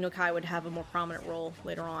bet Inokai would have a more prominent role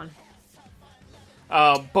later on.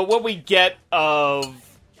 But what we get of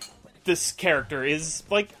this character is,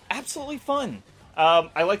 like, absolutely fun.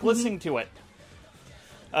 I like listening to it.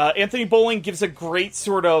 Anthony Bowling gives a great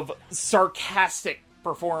sort of sarcastic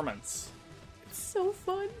performance. It's so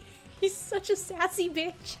fun. He's such a sassy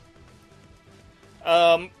bitch.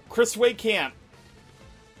 Chris Waycamp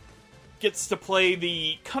gets to play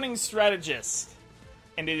the cunning strategist,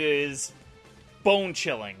 and it is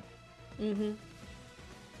bone-chilling.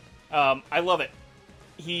 I love it.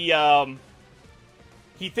 He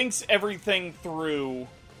thinks everything through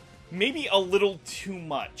maybe a little too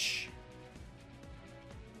much.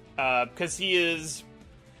 Because he is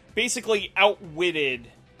basically outwitted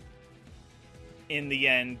in the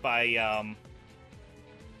end by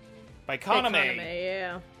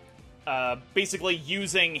Kaname. Yeah. Basically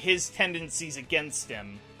using his tendencies against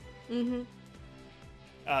him.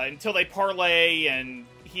 Until they parlay, and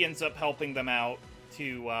he ends up helping them out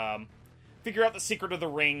to figure out the secret of the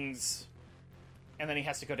rings, and then he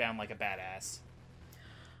has to go down like a badass.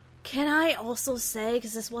 Can I also say,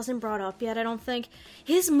 because this wasn't brought up yet, I don't think,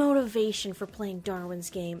 his motivation for playing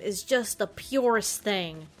Darwin's game is just the purest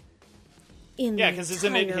thing in the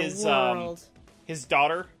entire world. His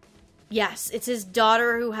daughter? Yes, it's his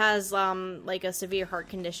daughter who has, like, a severe heart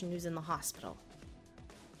condition who's in the hospital.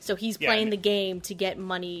 So he's playing the game to get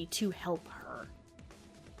money to help her.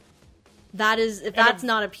 If that's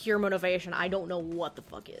not a pure motivation, I don't know what the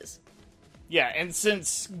fuck is. Yeah, and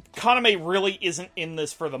since Kaname really isn't in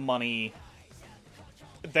this for the money,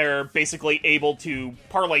 they're basically able to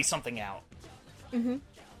parlay something out.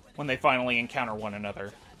 When they finally encounter one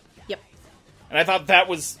another. Yep. And I thought that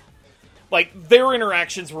was... like, their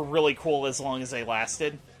interactions were really cool as long as they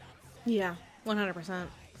lasted. Yeah, 100%.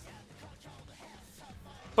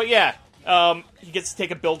 But yeah, he gets to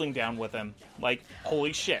take a building down with him. Like,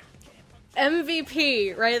 holy shit.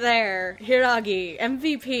 MVP right there, Hiragi.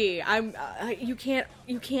 MVP.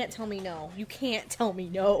 You can't tell me no. You can't tell me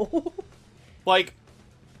no. Like,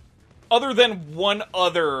 other than one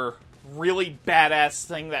other really badass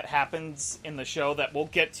thing that happens in the show that we'll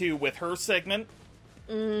get to with her segment,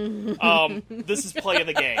 this is play of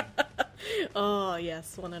the game. Oh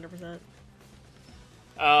yes, 100%.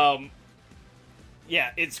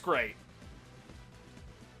 Yeah, it's great.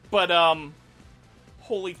 But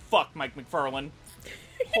holy fuck, Mike McFarlane.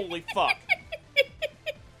 Holy fuck.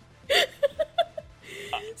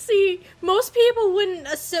 See, most people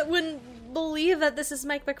wouldn't believe that this is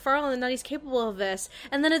Mike McFarlane and that he's capable of this.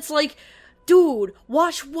 And then it's like, dude,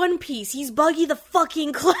 watch One Piece. He's Buggy the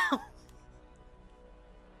fucking Clown.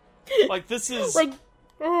 Like, this is... like,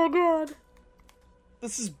 oh god.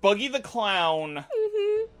 This is Buggy the Clown.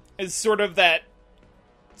 Is sort of that...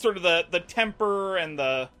 sort of the temper and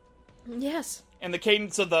the... yes. And the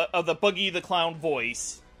cadence of the Buggy the Clown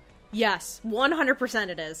voice. Yes, 100%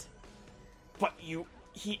 it is. But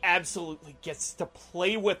he absolutely gets to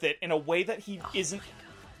play with it in a way that he isn't...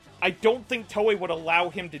 I don't think Toei would allow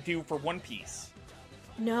him to do for One Piece.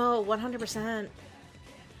 No, 100%.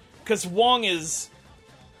 Because Wong is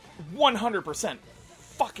 100%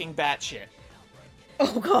 fucking batshit.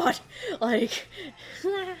 Oh god, like...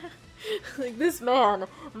 like, this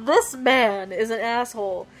man is an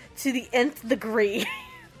asshole to the nth degree.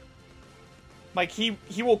 Like, he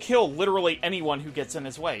will kill literally anyone who gets in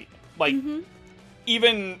his way. Like,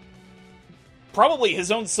 even probably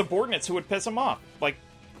his own subordinates who would piss him off. Like,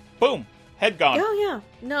 boom, head gone. Oh yeah,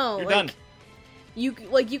 no, You're like, done.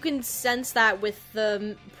 You can sense that with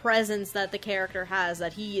the presence that the character has,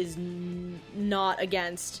 that he is not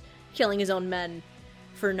against killing his own men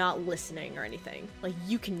for not listening or anything. Like,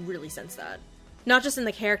 you can really sense that. Not just in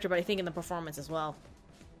the character, but I think in the performance as well.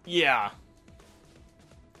 Yeah.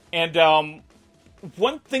 And,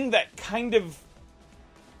 one thing that kind of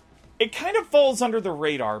falls under the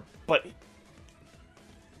radar, but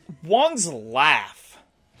Wong's laugh.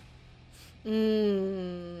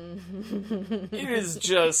 Mm. It is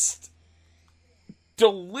just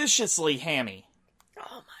deliciously hammy.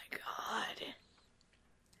 Oh my god.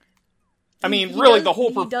 I mean, He really, does- the whole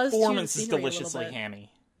he does chew the performance is scenery a little deliciously bit.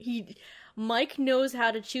 hammy. Mike knows how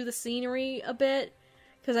to chew the scenery a bit,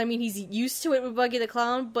 because I mean he's used to it with Buggy the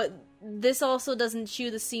Clown, but this also doesn't chew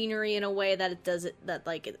the scenery in a way that it does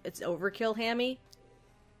it's overkill hammy.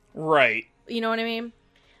 Right. You know what I mean?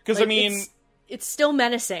 Because, Like, I mean, it's still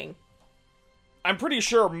menacing. I'm pretty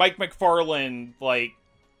sure Mike McFarlane, like,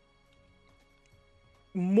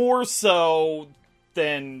 more so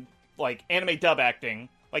than, like, anime dub acting,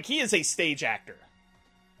 like, he is a stage actor.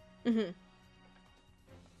 Mm-hmm.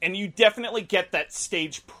 And you definitely get that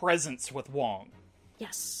stage presence with Wong.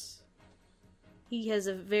 Yes. He has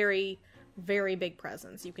a very, very big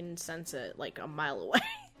presence. You can sense it, like, a mile away.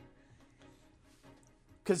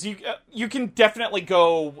 Because you can definitely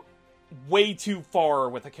go way too far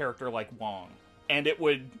with a character like Wong. And it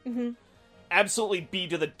would absolutely be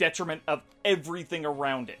to the detriment of everything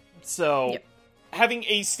around it. So, Yep. having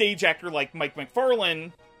a stage actor like Mike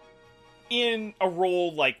McFarlane in a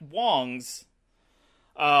role like Wong's,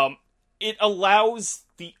 it allows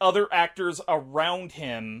the other actors around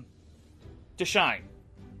him to shine.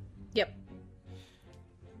 Yep.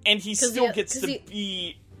 And he 'Cause still the- gets 'cause to the-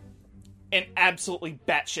 be an absolutely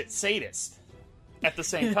batshit sadist at the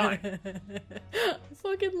same time. I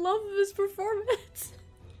fucking love his performance.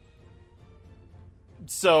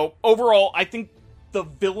 So, overall, I think the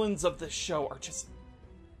villains of this show are just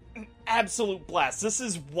an absolute blast. This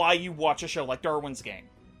is why you watch a show like Darwin's Game.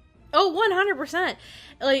 Oh, 100%.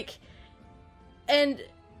 Like, and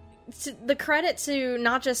the credit to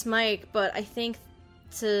not just Mike, but I think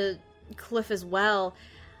to Cliff as well,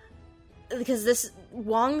 because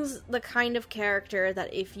Wong's the kind of character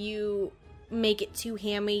that if you make it too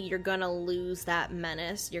hammy, you're gonna lose that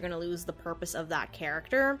menace. You're gonna lose the purpose of that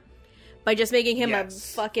character by just making him a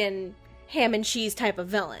Yes. fucking ham and cheese type of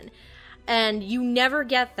villain. And you never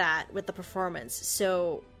get that with the performance.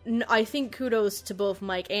 So I think kudos to both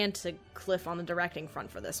Mike and to Cliff on the directing front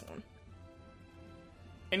for this one.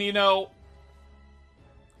 And you know,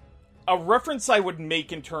 a reference I would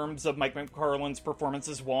make in terms of Mike McFarlane's performance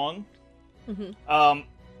as Wong,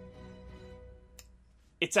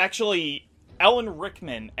 it's actually Alan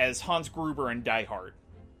Rickman as Hans Gruber in Die Hard.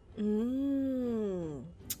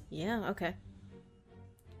 Yeah, okay.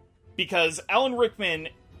 Because Alan Rickman,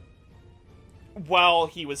 while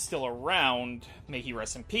he was still around, may he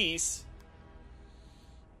rest in peace,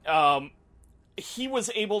 he was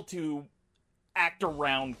able to act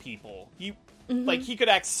around people. He could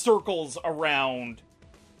act circles around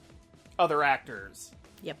other actors.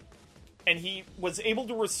 Yep. And he was able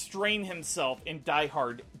to restrain himself in Die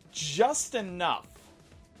Hard just enough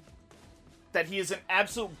that he is an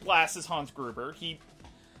absolute blast as Hans Gruber. He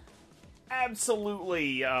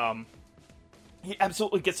absolutely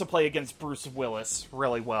gets to play against Bruce Willis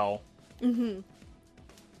really well.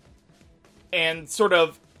 And sort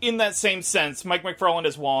of in that same sense, Mike McFarlane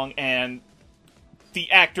as Wong and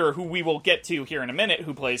the actor who we will get to here in a minute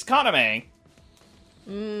who plays Kaname,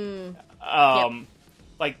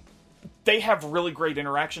 like, they have really great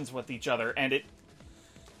interactions with each other, and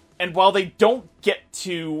while they don't get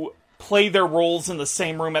to play their roles in the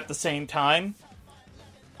same room at the same time,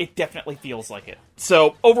 it definitely feels like it.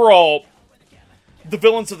 So, overall, the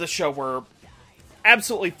villains of the show were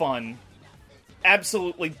absolutely fun,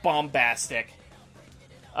 absolutely bombastic.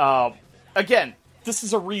 Again, this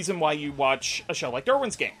is a reason why you watch a show like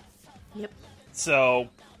Darwin's Game. Yep. So,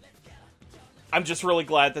 I'm just really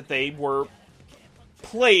glad that they were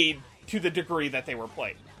played to the degree that they were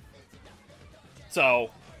played. So,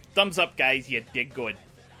 thumbs up, guys, you did good.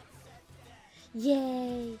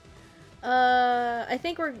 Yay. I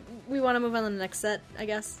think we want to move on to the next set, I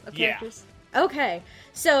guess, of Yeah. characters. Okay,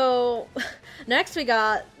 so next we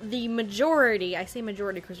got the majority. I say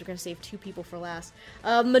majority because we're going to save two people for last.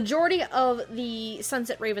 Majority of the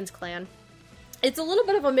Sunset Ravens clan. It's a little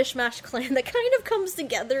bit of a mishmash clan that kind of comes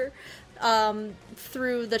together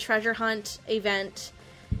through the treasure hunt event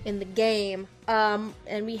in the game.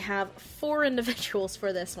 And we have 4 individuals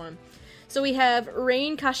for this one. So we have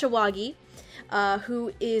Rain Kashiwagi,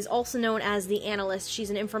 who is also known as the Analyst. She's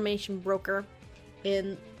an information broker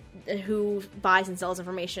who buys and sells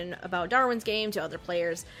information about Darwin's Game to other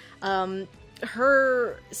players.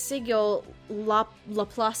 Her sigil,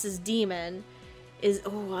 Laplace's Demon,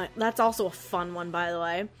 that's also a fun one, by the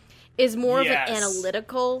way, is more Yes. of an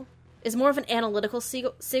analytical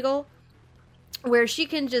sigil, where she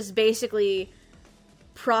can just basically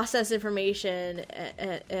process information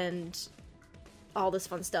and all this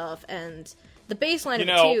fun stuff. And the baseline You of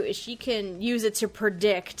know- it, too, is she can use it to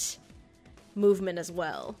predict movement as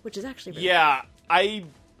well, which is actually really Yeah, I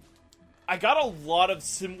got a lot of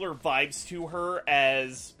similar vibes to her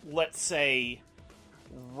as, let's say,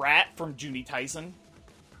 Rat from Juni Tyson.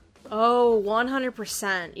 Oh,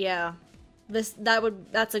 100%, yeah.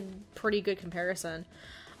 That's a pretty good comparison.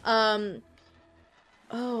 Oh,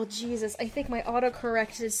 Jesus, I think my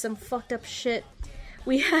autocorrect is some fucked up shit.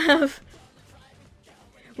 We have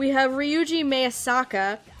Ryuji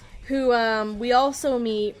Miyasaka, who, we also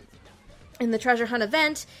meet in the treasure hunt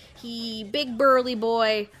event. He, big burly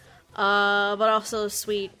boy, but also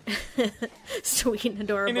sweet. Sweet and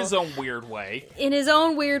adorable. In his own weird way. In his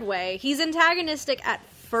own weird way. He's antagonistic at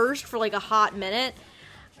first for like a hot minute,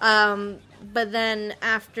 but then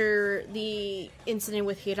after the incident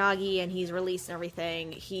with Hiragi and he's released and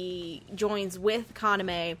everything, he joins with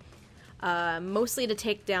Kaname, mostly to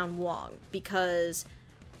take down Wong, because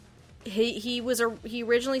he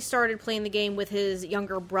originally started playing the game with his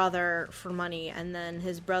younger brother for money, and then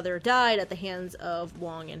his brother died at the hands of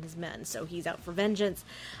Wong and his men, so he's out for vengeance.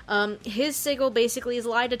 His sigil basically is a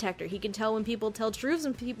lie detector. He can tell when people tell truths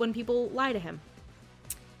and when people lie to him.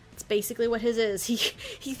 It's basically what his is.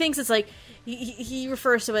 He thinks it's like, he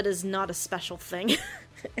refers to it as not a special thing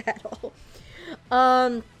at all.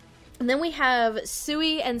 And then we have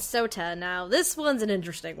Sui and Sota. Now, this one's an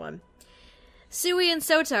interesting one. Sui and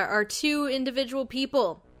Sota are two individual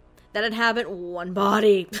people that inhabit one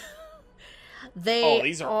body.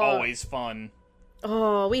 These are always fun.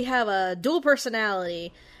 Oh, we have a dual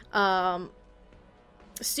personality.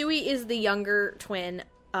 Sui is the younger twin.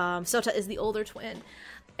 Sota is the older twin.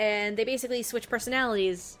 And they basically switch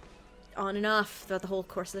personalities on and off throughout the whole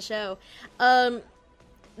course of the show.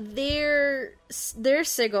 Their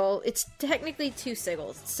sigil, it's technically two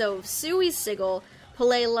sigils. So Sui's sigil,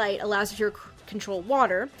 Palais Light, allows you to control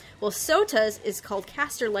water, while Sota's is called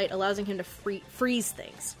Caster Light, allowing him to freeze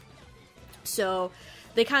things. So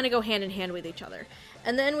they kind of go hand in hand with each other.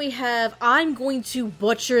 And then we have, I'm going to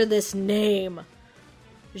butcher this name,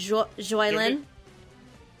 Joylin.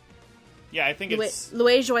 Yeah, I think it's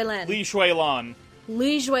Louis Joylin. Li Shuilan.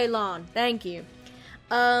 Li Juelan, thank you.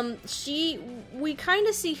 We kind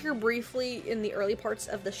of see her briefly in the early parts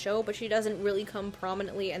of the show, but she doesn't really come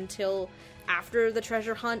prominently until after the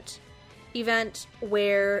treasure hunt event,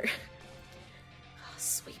 where... Oh,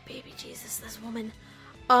 sweet baby Jesus, this woman.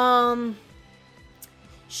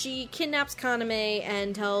 She kidnaps Kaname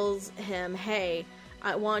and tells him, hey,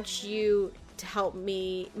 I want you to help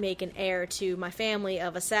me make an heir to my family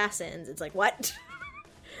of assassins. It's like, what?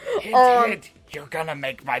 Hint, you're gonna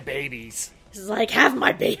make my babies. He's like, have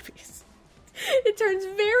my babies. It turns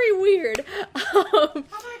very weird. Oh my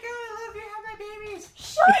god, I love you, have my babies!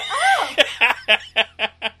 Shut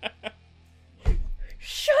up!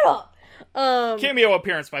 Shut up! Cameo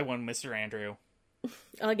appearance by one Mr. Andrew.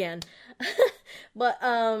 Again. But,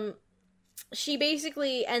 she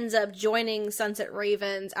basically ends up joining Sunset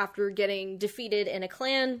Ravens after getting defeated in a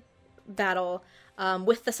clan battle,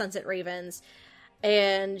 with the Sunset Ravens.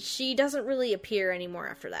 And she doesn't really appear anymore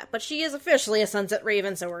after that. But she is officially a Sunset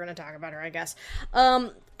Raven, so we're going to talk about her, I guess.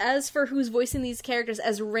 As for who's voicing these characters,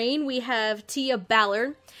 as Rain, we have Tia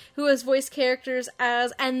Ballard, who has voiced characters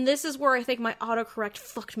as, and this is where I think my autocorrect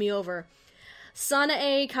fucked me over,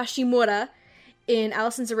 Sanae Kashimura in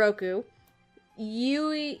Alice in Zoroku,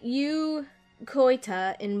 Yu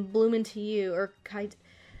Koita in Bloomin' to You, or Kaito.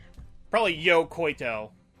 Probably Yo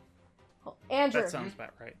Koito. Andrew. That sounds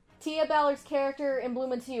about right. Tia Ballard's character in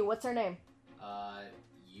Bloomin' to You, what's her name?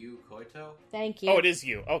 Yu Koito? Thank you. Oh, it is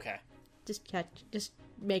you. Okay. Just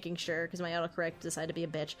making sure, because my autocorrect decided to be a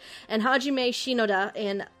bitch. And Hajime Shinoda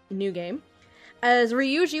in New Game. As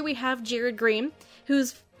Ryuji, we have Jared Green,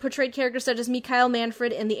 who's portrayed characters such as Mikhail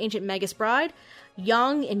Manfred in The Ancient Magus Bride,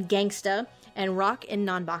 Yang in Gangsta, and Rock in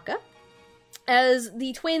Nanbaka. As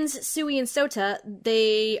the twins Sui and Sota,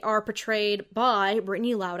 they are portrayed by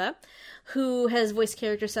Brittany Lauda, who has voiced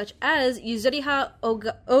characters such as Yuzuriha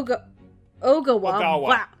Ogawa.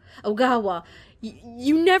 Wow. Ogawa.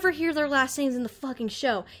 You never hear their last names in the fucking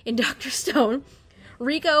show. In Dr. Stone,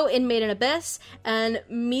 Riko in Made in Abyss, and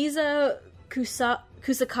Miza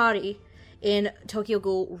Kusakari in Tokyo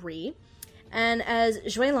Ghoul Re. And as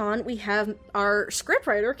Juelon, we have our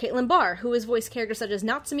scriptwriter, Caitlin Barr, who has voiced characters such as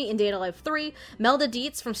Natsumi in Data Life 3, Melda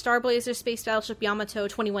Dietz from Star Blazer Space Battleship Yamato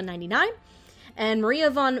 2199, and Maria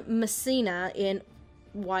von Messina in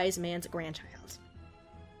Wise Man's Grandchild.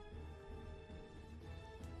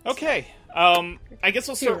 Okay. I guess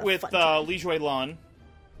I'll start You're a with fun time. Li Juelan.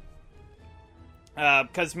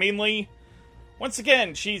 Because mainly, once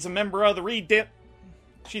again, she's a member of the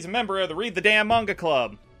She's a member of the Read the Damn Manga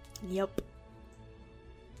Club. Yep.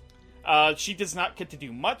 She does not get to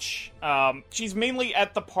do much. She's mainly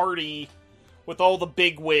at the party with all the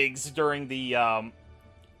big wigs during the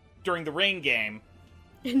rain game.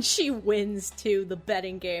 And she wins, too, the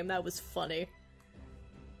betting game. That was funny.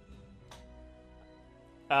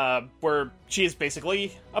 Where she is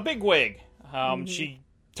basically a bigwig. She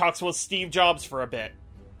talks with Steve Jobs for a bit.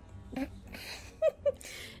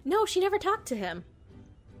 No, she never talked to him.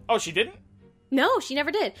 Oh, she didn't? No, she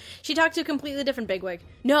never did. She talked to a completely different bigwig.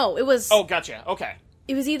 No, it was... Oh, gotcha. Okay.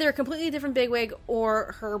 It was either a completely different bigwig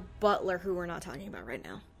or her butler, who we're not talking about right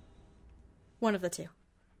now. One of the two.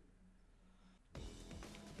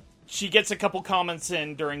 She gets a couple comments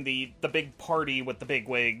in during the big party with the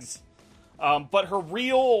bigwigs. But her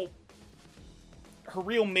real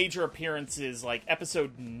major appearance is like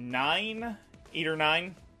episode 9? 8 or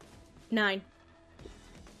 9? 9.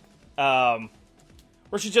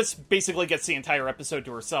 Where she just basically gets the entire episode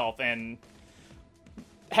to herself and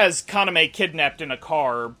has Kaname kidnapped in a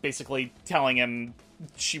car, basically telling him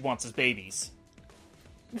she wants his babies.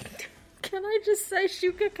 Can I just say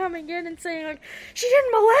Shuka coming in and saying, like, she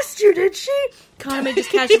didn't molest you, did she? Kaname just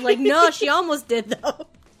casually like, no, she almost did, though.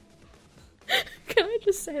 Can I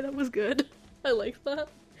just say that was good? I like that.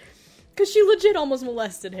 Because she legit almost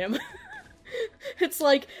molested him. It's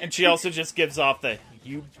like... And she also just gives off the,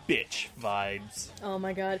 you bitch vibes. Oh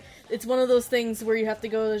my god. It's one of those things where you have to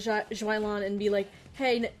go to Joylan and be like,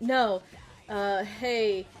 hey, no.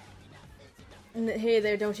 Hey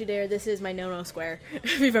there, don't you dare. This is my no-no square.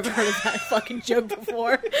 If you've ever heard of that fucking joke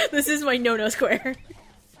before. This is my no-no square.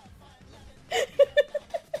 If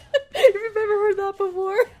you've ever heard that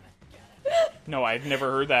before. No, I've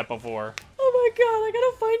never heard that before. Oh my god, I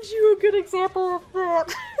gotta find you a good example of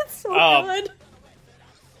that. It's so good.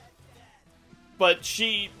 But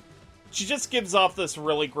she just gives off this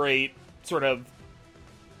really great sort of...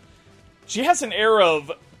 She has an air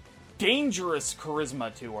of dangerous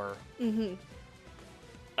charisma to her.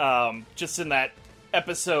 Just in that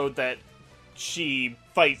episode that she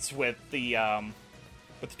fights with the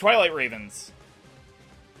Twilight Ravens.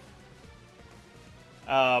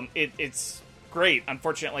 It's great.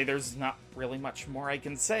 Unfortunately, there's not really much more I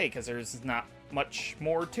can say, because there's not much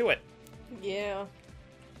more to it. Yeah.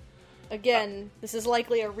 Again, this is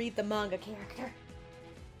likely a read the manga character.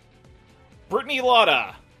 Brittany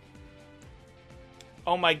Lotta.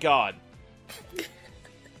 Oh my god.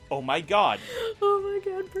 Oh my god. Oh my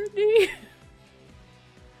god, Brittany.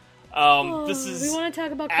 This is we want to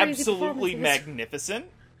talk about crazy absolutely performances. magnificent.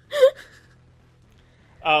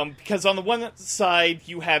 Because on the one side,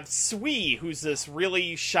 you have Sui, who's this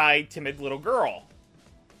really shy, timid little girl.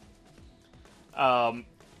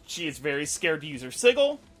 She is very scared to use her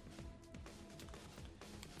sigil.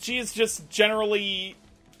 She is just generally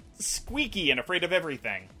squeaky and afraid of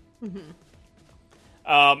everything.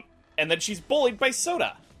 And then she's bullied by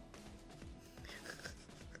Soda.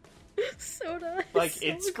 Soda Like, is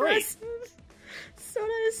it's so great. aggressive.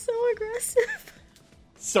 Soda is so aggressive.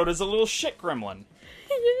 Soda's a little shit gremlin.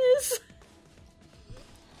 He is.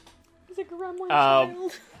 He's a gremlin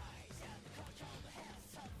child.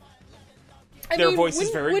 Their voice is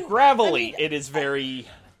very gravelly. It is very... I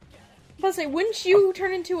was about to say, wouldn't you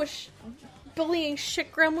turn into a bullying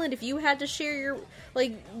shit gremlin if you had to share your,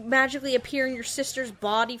 like, magically appear in your sister's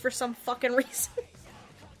body for some fucking reason?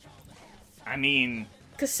 I mean...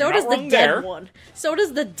 Because Soda's the dead one.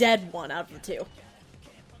 Soda's the dead one out of the two.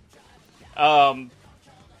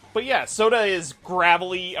 But yeah, Soda is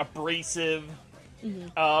gravelly, abrasive,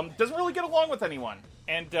 doesn't really get along with anyone.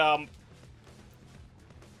 And,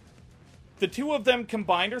 the two of them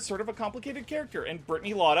combined are sort of a complicated character, and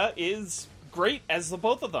Brittany Lotta is great as the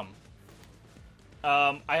both of them.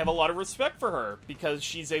 I have a lot of respect for her, because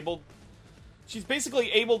she's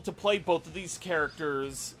basically able to play both of these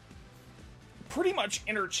characters pretty much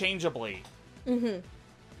interchangeably.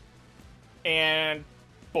 And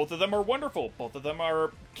both of them are wonderful. Both of them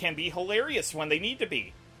can be hilarious when they need to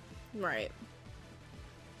be. Right.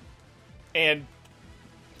 And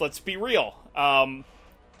let's be real.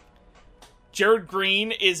 Jared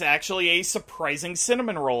Green is actually a surprising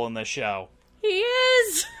cinnamon roll in this show. He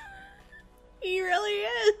is! He really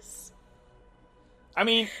is! I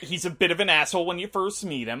mean, he's a bit of an asshole when you first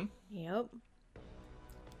meet him. Yep.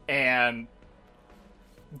 And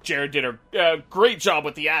Jared did a great job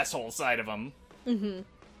with the asshole side of him.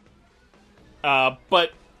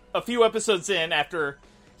 But a few episodes in, after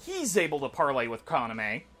he's able to parlay with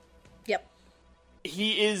Kaname... Yep.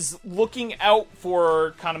 He is looking out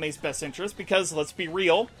for Kaname's best interest because, let's be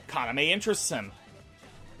real, Kaname interests him.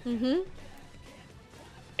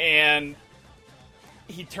 And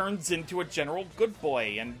he turns into a general good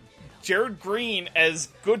boy, and Jared Green as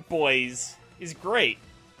Good Boys is great.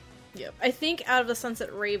 Yep. I think out of the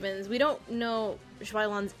Sunset Ravens, we don't know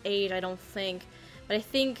Shuailan's age, I don't think, but I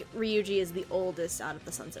think Ryuji is the oldest out of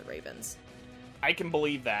the Sunset Ravens. I can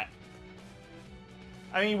believe that.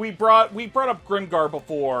 I mean, we brought up Grimgar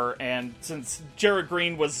before, and since Jared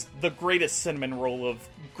Green was the greatest cinnamon roll of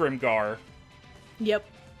Grimgar, Yep.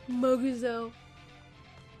 Moguzo.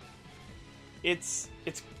 it's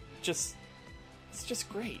just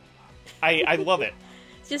great. I love it.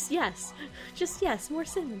 Just yes, more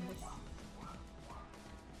cinnamon roll.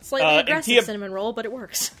 Slightly aggressive Tia, cinnamon roll, but it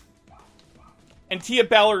works. And Tia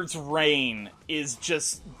Ballard's reign is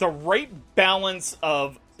just the right balance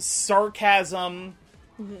of sarcasm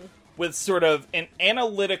with sort of an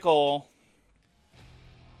analytical,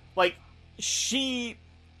 like, she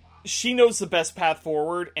knows the best path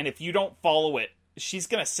forward, and if you don't follow it, she's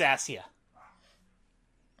gonna sass you.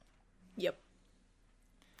 Yep.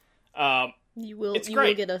 It's You will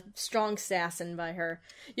great. get a strong assassin by her.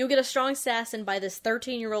 You'll get a strong assassin by this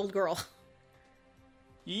 13-year-old girl.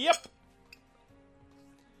 Yep.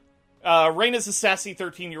 Rain is a sassy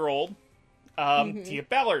 13-year-old. Tia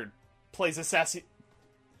Ballard plays a sassy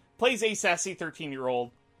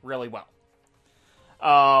 13-year-old really well.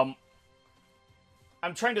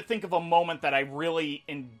 I'm trying to think of a moment that I really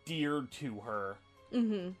endeared to her.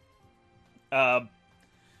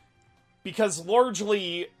 Because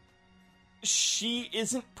largely, she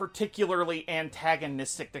isn't particularly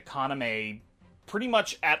antagonistic to Kaname pretty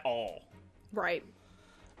much at all. Right.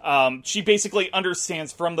 She basically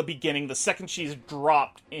understands from the beginning, the second she's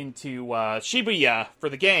dropped into Shibuya for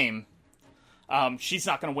the game, she's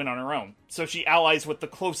not going to win on her own. So she allies with the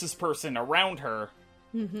closest person around her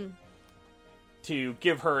to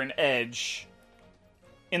give her an edge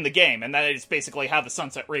in the game. And that is basically how the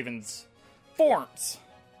Sunset Ravens forms.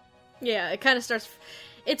 Yeah, it kind of starts...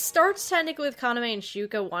 It starts technically with Kaname and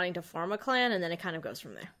Shuka wanting to form a clan, and then it kind of goes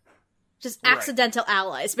from there. Just accidental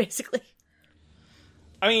allies, basically.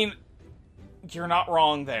 I mean, you're not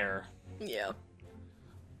wrong there. Yeah.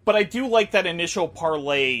 But I do like that initial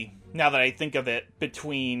parlay, now that I think of it,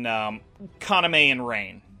 between Kaname and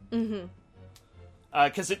Rain.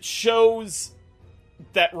 Because it shows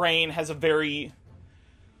that Rain has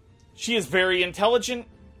she is very intelligent,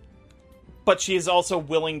 but she is also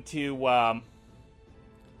willing to...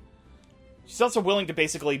 she's also willing to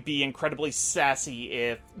basically be incredibly sassy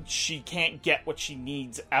if she can't get what she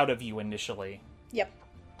needs out of you initially. Yep.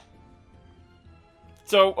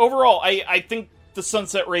 So, overall, I think the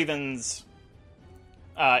Sunset Ravens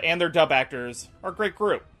and their dub actors are a great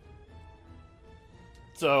group.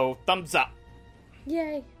 So, thumbs up.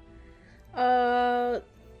 Yay. A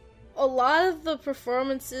lot of the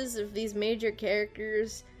performances of these major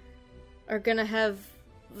characters are gonna have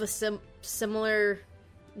the similar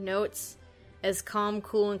notes as calm,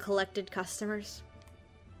 cool, and collected customers.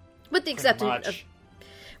 With the exception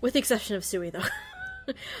of Sui, though.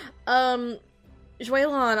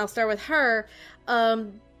 Shuailan, I'll start with her.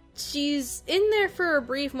 She's in there for a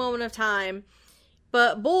brief moment of time,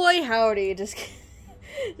 but boy howdy, does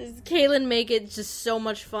Kaylin make it just so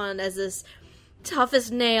much fun as this tough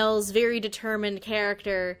as nails, very determined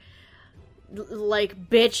character. Like,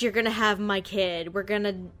 bitch, you're gonna have my kid.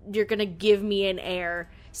 You're gonna give me an heir,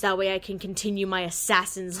 so that way I can continue my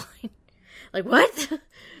assassin's line. Like, what?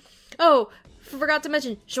 Oh, forgot to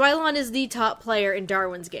mention, Shuailan is the top player in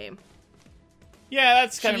Darwin's game. Yeah,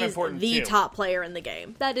 that's kind of important, She's too. the top player in the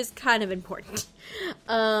game. That is kind of important.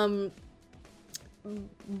 But,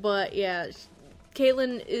 yeah,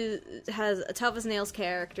 Caitlyn has a tough-as-nails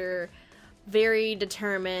character, very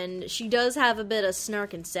determined. She does have a bit of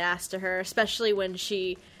snark and sass to her, especially when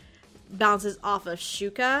she bounces off of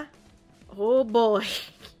Shuka. Oh, boy.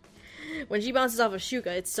 When she bounces off of Shuka,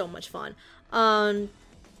 it's so much fun. But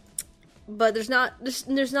there's not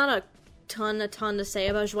a ton to say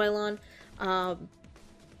about Shuailan,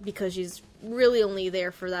 because she's really only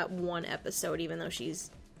there for that one episode, even though she's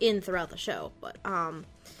in throughout the show. But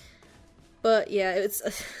yeah, it's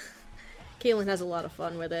Caitlin has a lot of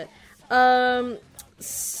fun with it.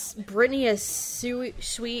 Brittany is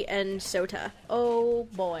Sui and Sota. Oh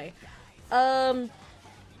boy.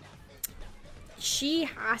 She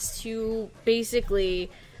has to basically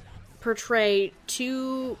portray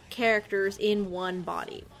two characters in one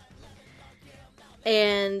body.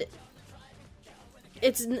 And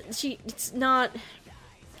it's not...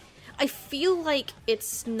 I feel like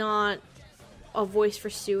it's not a voice for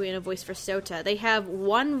Sui and a voice for Sota. They have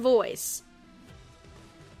one voice,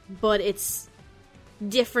 but it's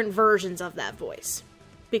different versions of that voice.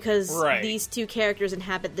 Because these two characters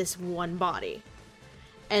inhabit this one body.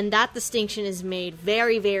 And that distinction is made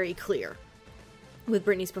very, very clear with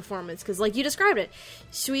Brittany's performance, because like you described it,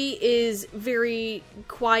 Sui is very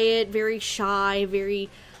quiet, very shy, very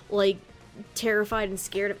like terrified and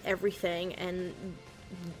scared of everything, and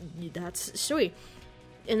that's Sui.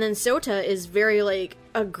 And then Sota is very like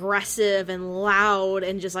aggressive and loud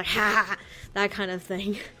and just like ha, that kind of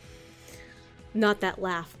thing. Not that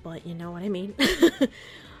laugh, but you know what I mean.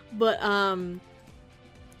 But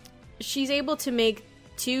she's able to make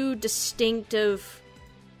two distinctive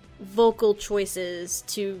vocal choices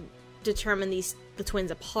to determine the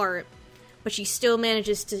twins apart, but she still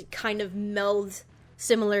manages to kind of meld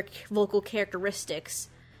similar vocal characteristics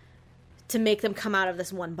to make them come out of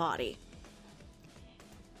this one body.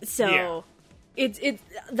 So it's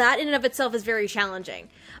that in and of itself is very challenging,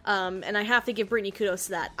 and I have to give Brittany kudos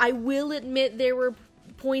to that. I will admit there were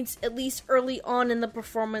points, at least early on in the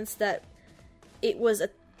performance, that it was a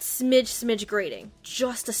smidge grating.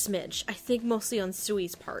 Just a smidge. I think mostly on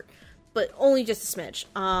Sui's part, but only just a smidge.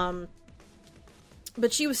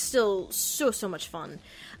 But she was still so much fun.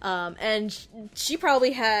 And she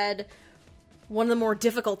probably had one of the more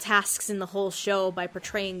difficult tasks in the whole show by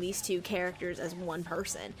portraying these two characters as one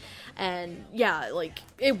person. And yeah, like,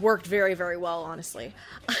 it worked very, very well, honestly.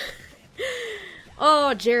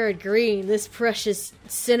 Oh, Jared Green, this precious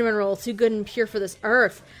cinnamon roll, too good and pure for this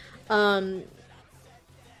earth.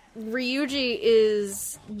 Ryuji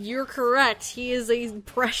is, you're correct, he is a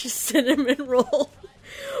precious cinnamon roll,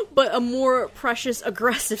 but a more precious,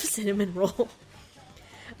 aggressive cinnamon roll.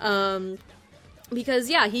 Because,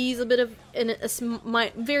 yeah, he's a bit of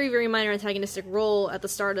a very, very minor antagonistic role at the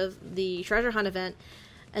start of the treasure hunt event,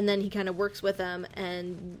 and then he kind of works with them,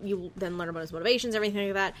 and you then learn about his motivations, everything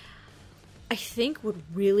like that. I think what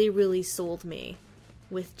really, really sold me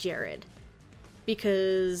with Jared,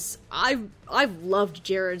 because I've loved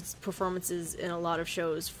Jared's performances in a lot of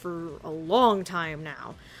shows for a long time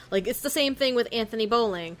now. Like, it's the same thing with Anthony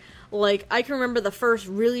Bowling. Like, I can remember the first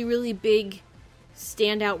really, really big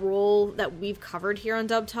standout role that we've covered here on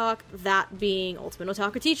Dub Talk, that being Ultimate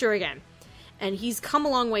Otaku Teacher again. And he's come a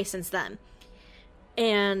long way since then.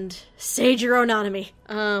 And Seijiro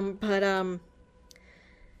Nanami.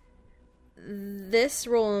 This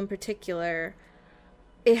role in particular,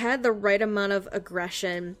 it had the right amount of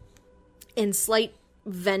aggression and slight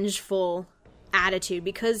vengeful attitude,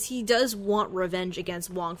 because he does want revenge against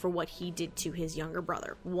Wong for what he did to his younger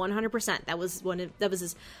brother. 100%. That was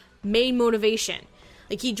his main motivation.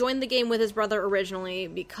 Like, he joined the game with his brother originally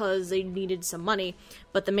because they needed some money,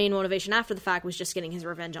 but the main motivation after the fact was just getting his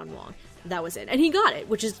revenge on Wong. That was it. And he got it,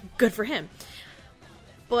 which is good for him.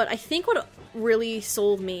 But I think what really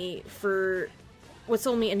sold me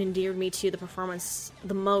and endeared me to the performance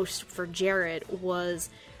the most for Jared was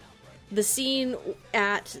the scene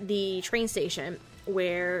at the train station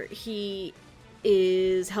where he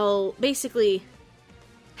is basically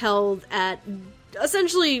held at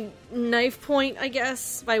essentially knife point, I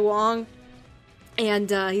guess, by Wong, and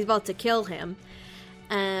he's about to kill him,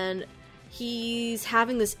 and he's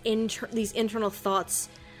having these internal thoughts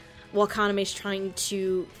while Kaname's trying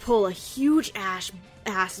to pull a huge ass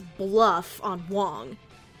bluff on Wong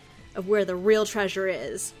of where the real treasure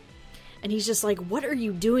is. And he's just like, what are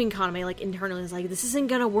you doing, Kaname? Like, internally, he's like, this isn't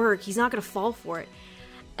gonna work. He's not gonna fall for it.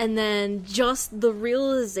 And then just the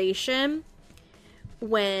realization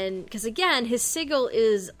because again, his sigil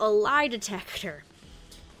is a lie detector.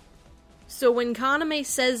 So when Kaname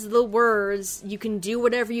says the words, you can do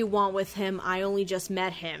whatever you want with him, I only just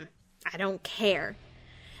met him, I don't care.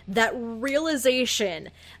 That realization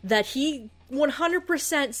that he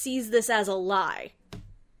 100% sees this as a lie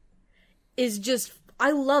is just, I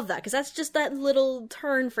love that, because that's just that little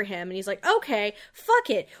turn for him, and he's like, okay, fuck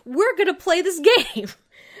it, we're gonna play this game.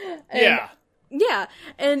 Yeah,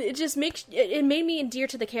 and it just it made me endear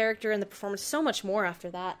to the character and the performance so much more after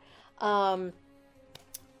that.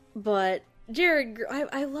 But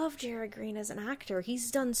I love Jared Green as an actor. He's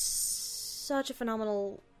done such a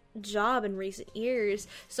phenomenal job in recent years,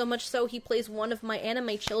 so much so he plays one of my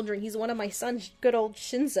anime children. He's one of my sons, good old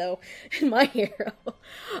Shinzo, in My Hero.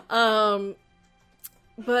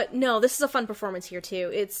 But no, this is a fun performance here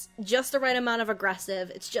too. It's just the right amount of aggressive,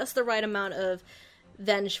 it's just the right amount of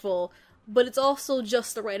vengeful, but it's also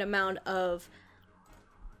just the right amount of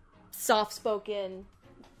soft-spoken,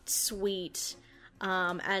 sweet,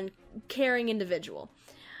 and caring individual.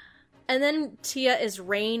 And then Tia as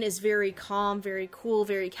Rain is very calm, very cool,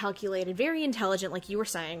 very calculated, very intelligent, like you were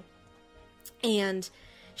saying. And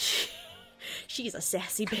she's a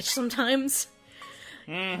sassy bitch sometimes.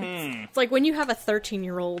 Mm-hmm. It's like when you have a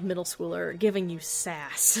 13-year-old middle schooler giving you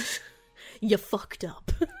sass. You fucked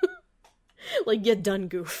up. Like, you done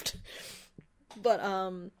goofed. But,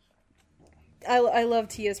 I love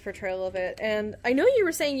Tia's portrayal of it, and I know you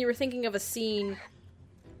were saying you were thinking of a scene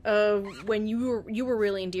of when you were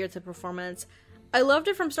really endeared to the performance. I loved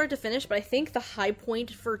it from start to finish, but I think the high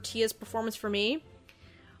point for Tia's performance for me,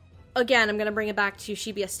 again, I'm gonna bring it back to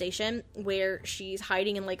Shibuya Station, where she's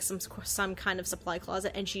hiding in, like, some kind of supply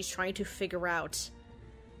closet, and she's trying to figure out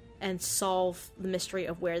and solve the mystery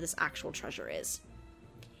of where this actual treasure is.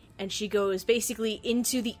 And she goes basically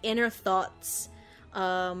into the inner thoughts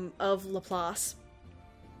of Laplace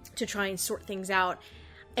to try and sort things out.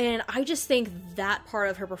 And I just think that part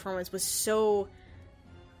of her performance was so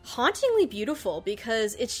hauntingly beautiful,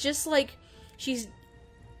 because it's just like she's,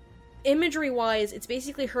 imagery-wise, it's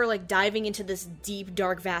basically her, like, diving into this deep,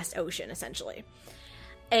 dark, vast ocean, essentially.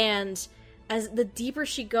 And as the deeper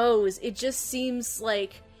she goes, it just seems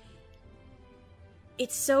like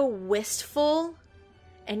it's so wistful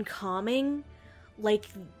and calming, like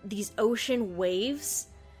these ocean waves,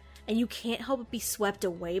 and you can't help but be swept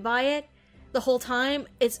away by it the whole time.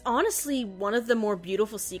 It's honestly one of the more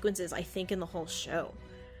beautiful sequences, I think, in the whole show.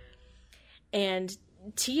 And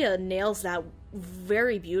Tia nails that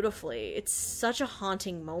very beautifully. It's such a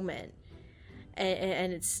haunting moment.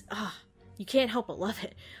 And it's, you can't help but love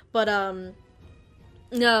it. But,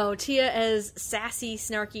 no, Tia as sassy,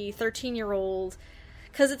 snarky, 13-year-old,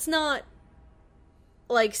 because it's not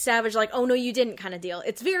like savage, like, oh no you didn't kind of deal.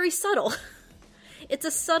 It's very subtle. It's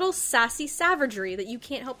a subtle, sassy savagery that you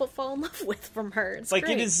can't help but fall in love with from her. It's like,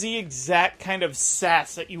 great. it is the exact kind of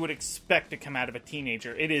sass that you would expect to come out of a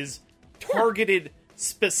teenager. It is targeted,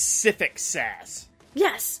 specific sass.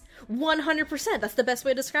 Yes, 100%. That's the best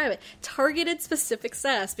way to describe it. Targeted, specific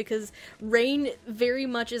sass, because Rain very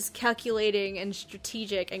much is calculating and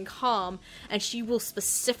strategic and calm, and she will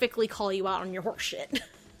specifically call you out on your horseshit.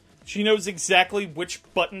 She knows exactly which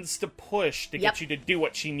buttons to push to get you to do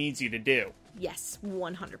what she needs you to do. Yes,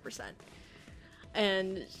 100%.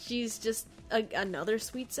 And she's just another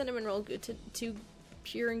sweet cinnamon roll, good to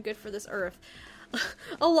pure and good for this earth.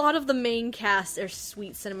 A lot of the main cast are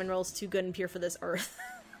sweet cinnamon rolls, too good and pure for this earth.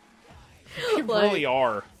 They really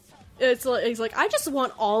are. It's like, I just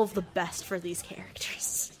want all of the best for these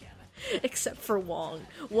characters. Except for Wong.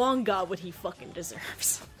 Wong got what he fucking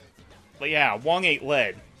deserves. But yeah, Wong ate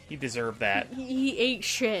lead. He deserved that. He ate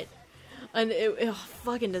shit. And it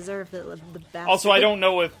fucking deserved the best. Also, I don't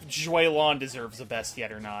know if Joy-Lan deserves the best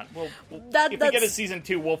yet or not. If we get a season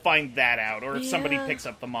 2, we'll find that out. Or if somebody picks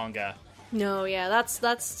up the manga. No, yeah, that's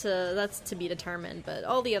to be determined. But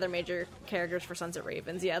all the other major characters for Sunset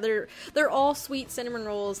Ravens, yeah, they're all sweet cinnamon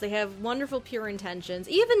rolls. They have wonderful, pure intentions.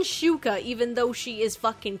 Even Shuka, even though she is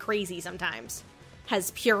fucking crazy sometimes,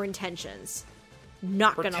 has pure intentions.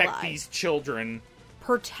 Not gonna lie. Protect these children.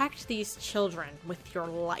 Protect these children with your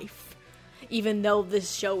life. Even though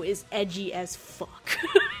this show is edgy as fuck.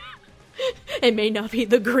 It may not be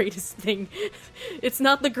the greatest thing. It's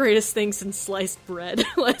not the greatest thing since sliced bread,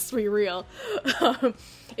 let's be real.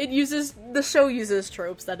 The show uses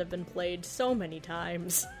tropes that have been played so many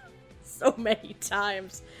times. So many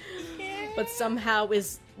times. But somehow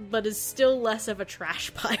is still less of a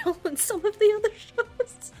trash pile than some of the other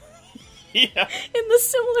shows. Yeah. In the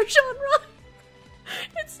similar genre.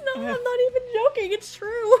 It's not, I'm not even joking, it's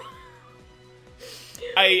true.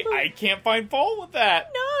 I can't find fault with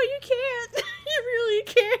that. No, you can't. You really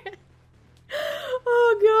can't.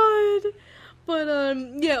 Oh, God. But,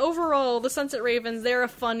 yeah, overall, the Sunset Ravens, they're a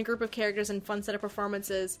fun group of characters and fun set of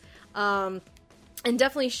performances. And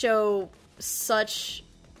definitely show such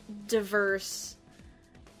diverse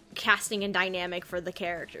casting and dynamic for the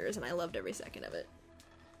characters, and I loved every second of it.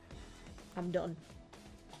 I'm done.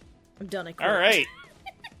 I quit. All right.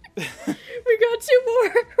 We got 2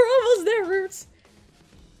 more. We're almost there, Roots.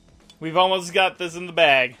 We've almost got this in the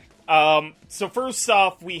bag. So first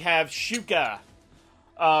off, we have Shuka.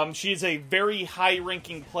 She's a very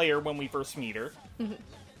high-ranking player when we first meet her.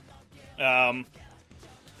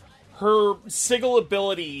 Her sigil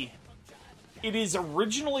ability, it is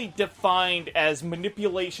originally defined as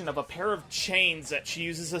manipulation of a pair of chains that she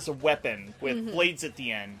uses as a weapon with blades at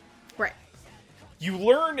the end. Right. You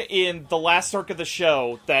learn in the last arc of the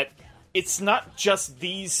show that it's not just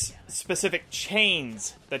these specific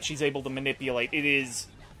chains that she's able to manipulate. It is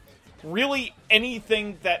really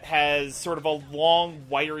anything that has sort of a long,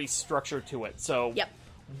 wiry structure to it. So,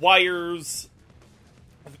 wires.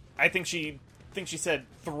 I think she said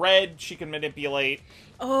thread she can manipulate.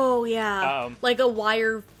 Oh, yeah. Like a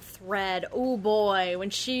wire thread. Oh, boy.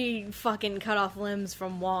 When she fucking cut off limbs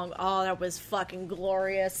from Wong, oh, that was fucking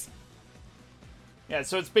glorious. Yeah,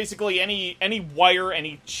 so it's basically any wire,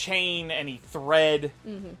 any chain, any thread.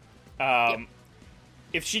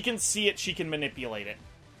 If she can see it, she can manipulate it.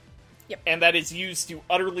 Yep. And that is used to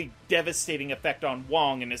utterly devastating effect on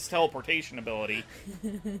Wong and his teleportation ability.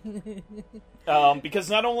 Because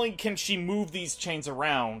not only can she move these chains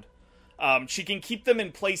around, she can keep them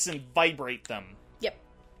in place and vibrate them. Yep.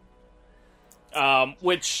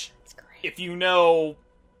 Which, if you know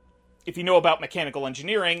about mechanical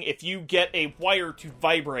engineering, if you get a wire to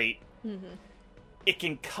vibrate, it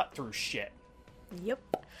can cut through shit. Yep.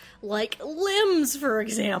 Like limbs, for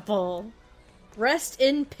example. Rest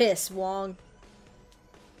in piss, Wong.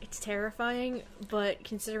 It's terrifying, but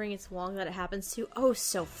considering it's Wong that it happens to, oh,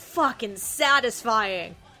 so fucking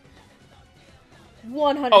satisfying.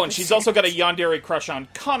 100%. Oh, and she's also got a yandere crush on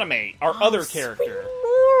Kaname, our other character.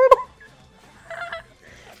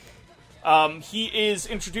 He is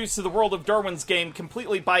introduced to the world of Darwin's game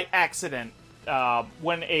completely by accident,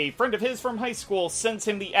 when a friend of his from high school sends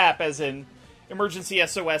him the app as an emergency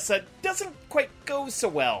SOS that doesn't quite go so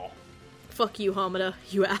well. Fuck you, Hamada,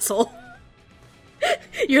 you asshole.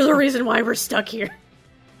 You're the reason why we're stuck here.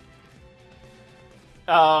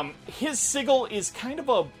 His sigil is kind of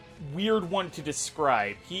a weird one to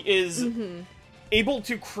describe. He is able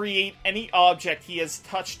to create any object he has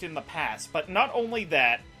touched in the past, but not only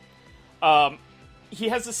that, he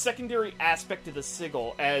has a secondary aspect to the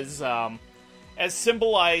sigil as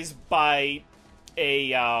symbolized by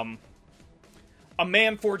a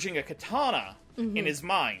man forging a katana in his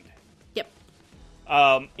mind. Yep.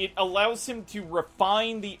 It allows him to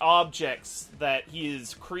refine the objects that he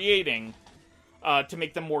is creating to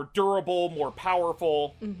make them more durable, more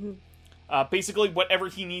powerful. Basically, whatever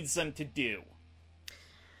he needs them to do.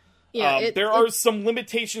 Yeah, there are some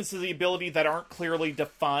limitations to the ability that aren't clearly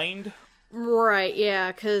defined. Right,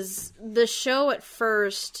 yeah, because the show at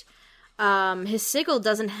first, his sigil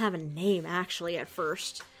doesn't have a name, actually, at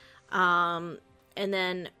first. And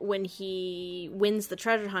then when he wins the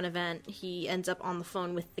treasure hunt event, he ends up on the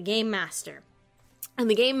phone with the Game Master. And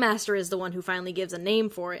the Game Master is the one who finally gives a name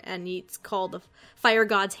for it, and it's called the Fire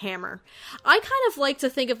God's Hammer. I kind of like to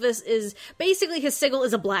think of this as, basically his sigil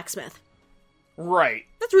is a blacksmith. Right.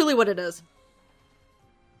 That's really what it is.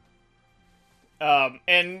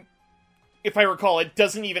 And if I recall, it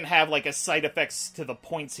doesn't even have, like, a side effects to the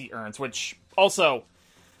points he earns, which, also,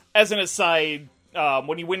 as an aside,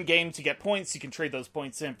 when you win games, you get points, you can trade those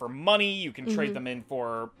points in for money, you can trade them in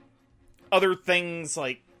for other things,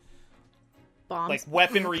 like Bombs. Like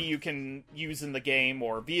weaponry you can use in the game,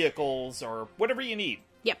 or vehicles, or whatever you need.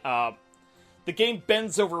 Yep. The game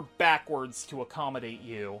bends over backwards to accommodate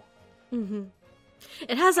you.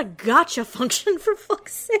 It has a gotcha function, for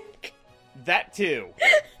fuck's sake. That too.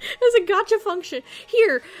 There's a gotcha function.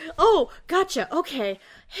 Here. Oh, gotcha. Okay.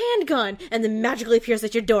 Handgun. And then magically appears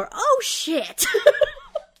at your door. Oh, shit.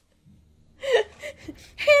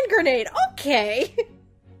 Hand grenade. Okay. Here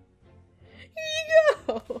you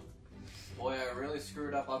go. Boy, I really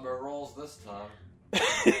screwed up on my rolls this time.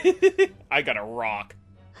 I got a rock.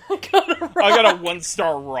 I got I got a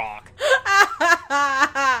 1-star rock.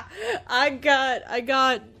 I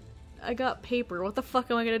got paper. What the fuck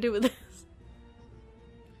am I gonna do with this?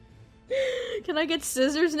 Can I get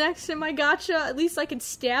scissors next to my gotcha? At least I can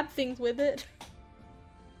stab things with it.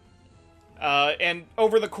 And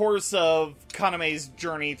over the course of Kaname's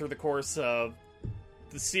journey through the course of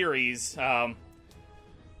the series,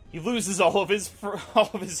 he loses all of his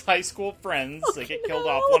high school friends. They get killed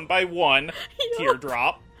off one by one. Yup.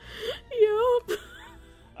 Teardrop. Yup.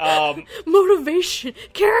 Motivation.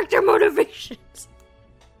 Character motivations.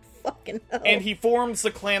 Fucking hell. And he forms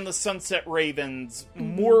the clan the Sunset Ravens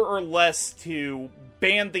more or less to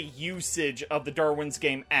ban the usage of the Darwin's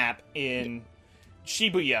Game app in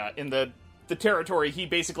Shibuya, in the territory he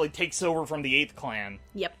basically takes over from the 8th clan.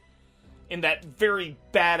 Yep. In that very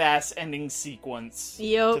badass ending sequence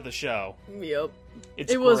to the show. Yep.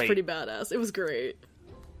 It was pretty badass. It was great.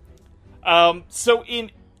 So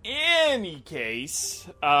in any case,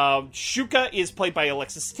 Shuka is played by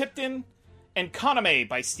Alexis Tipton, and Kaname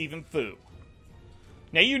by Stephen Fu.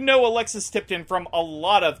 Now, you know Alexis Tipton from a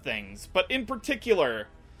lot of things, but in particular,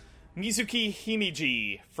 Mizuki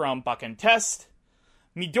Himeji from Bakken Test,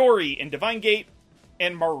 Midori in Divine Gate,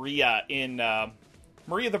 and Maria in,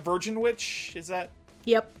 Maria the Virgin Witch, is that?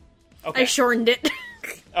 Yep. Okay. I shortened it.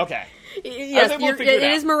 Okay. Yes, it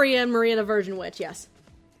is Maria and Maria the Virgin Witch, yes.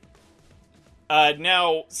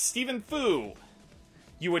 Now, Stephen Fu,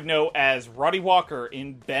 you would know as Roddy Walker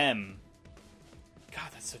in BEM. God,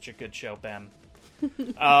 that's such a good show, BEM.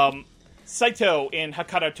 Saito in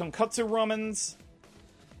Hakata Tonkatsu Ramens,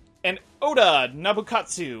 and Oda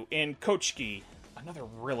Nabukatsu in Kochiki. Another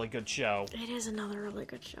really good show. It is another really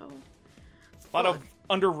good show. A lot of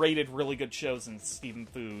underrated, really good shows in Stephen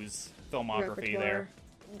Fu's filmography there.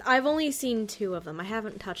 I've only seen 2 of them. I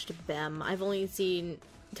haven't touched BEM. I've only seen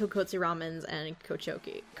Tokotsu Ramens and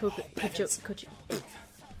Kochoki.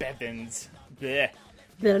 Bevins. Bleh.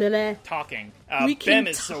 Blah, blah, blah. Talking. We can BEM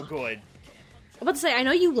is so good. I'm about to say, I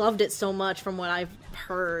know you loved it so much from what I've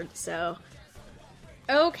heard, so...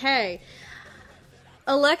 Okay.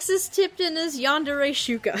 Alexis Tipton is Yandere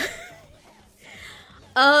Shuka.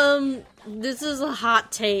 This is a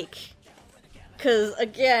hot take. Because,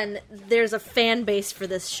 again, there's a fan base for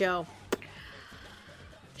this show.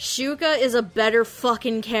 Shuka is a better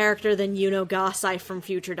fucking character than Yuno Gasai from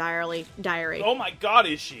Future Diary. Oh my god,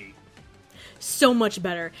 is she? So much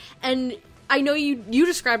better. And I know you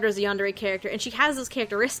described her as a yandere character, and she has those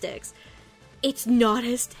characteristics. It's not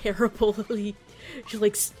as terribly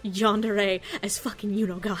like yandere as fucking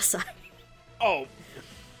Yuno Gasai. Oh.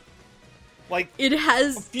 Like, it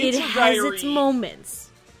has its moments.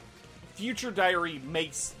 Future Diary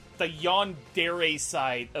makes the yandere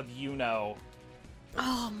side of Yuno.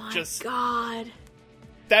 Oh my god.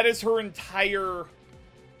 That is her entire...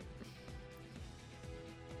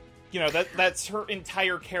 You know, that's her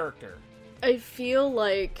entire character. I feel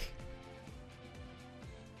like...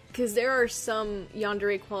 Because there are some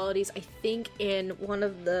yandere qualities, I think, in one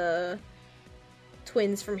of the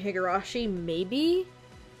twins from Higurashi, maybe?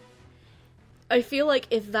 I feel like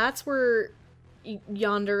if that's where the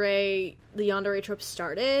yandere trope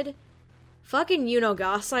started, fucking Yuno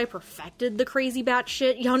Gasai perfected the crazy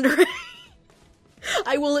batshit yandere.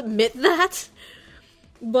 I will admit that.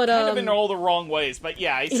 But kind of in all the wrong ways, but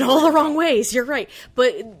yeah, I see in all the wrong ways. You're right.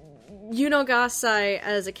 But Yuno Gasai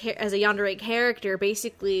as a yandere character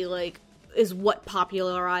basically like is what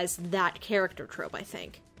popularized that character trope, I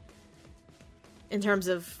think, in terms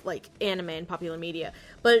of like anime and popular media.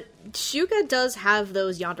 But Shuka does have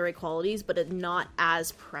those yandere qualities, but it's not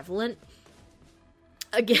as prevalent.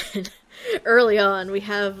 Again, early on, we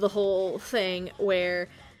have the whole thing where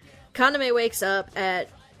Kaname wakes up at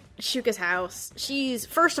Shuka's house. She's,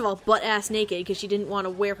 first of all, butt-ass naked because she didn't want to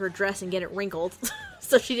wear her dress and get it wrinkled.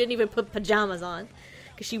 So she didn't even put pajamas on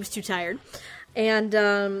because she was too tired.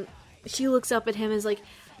 And she looks up at him and is like,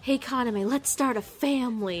 "Hey, Kaname, let's start a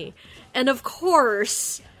family." And of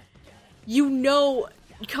course, you know,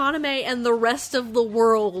 Kaname and the rest of the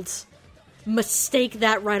world mistake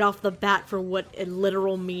that right off the bat for what a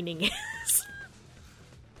literal meaning is.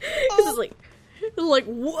 It's like,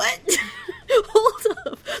 what? Hold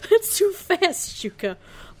up. That's too fast, Shuka.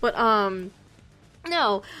 But,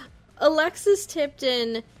 no. Alexis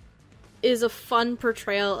Tipton is a fun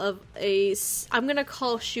portrayal of I'm gonna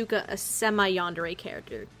call Shuka a semi-yandere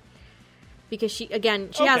character. Because she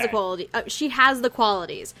has the quality. She has the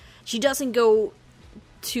qualities. She doesn't go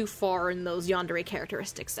too far in those yandere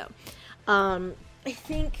characteristics, though. I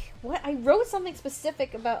think, I wrote something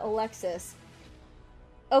specific about Alexis.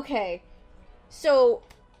 Okay. So,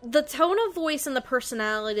 the tone of voice and the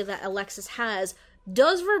personality that Alexis has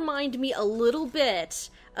does remind me a little bit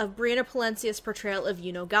of Brianna Palencia's portrayal of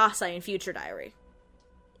Yuno Gasai in Future Diary.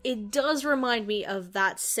 It does remind me of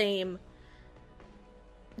that same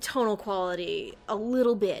tonal quality a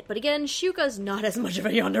little bit. But again, Shuka's not as much of a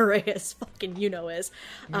yandere as fucking Yuno is.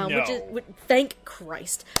 No. Which is, thank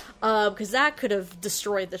Christ. Because that could have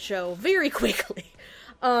destroyed the show very quickly.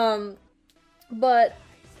 But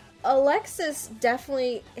Alexis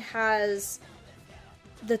definitely has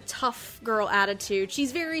the tough girl attitude.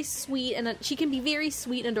 She's very sweet, and she can be very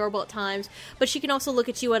sweet and adorable at times, but she can also look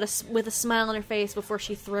at you with a smile on her face before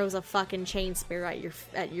she throws a fucking chain spear at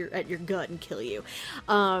your gut and kill you.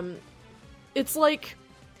 It's like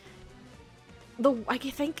I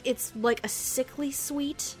think it's like a sickly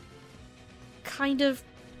sweet kind of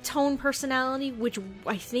tone personality, which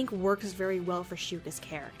I think works very well for Shuka's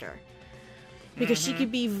character. Because she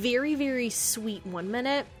could be very, very sweet one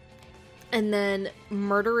minute, and then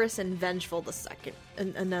murderous and vengeful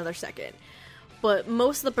another second. But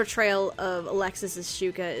most of the portrayal of Alexis as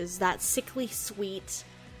Shuka is that sickly sweet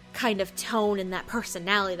kind of tone and that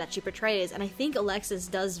personality that she portrays, and I think Alexis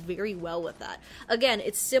does very well with that. Again,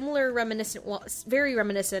 it's very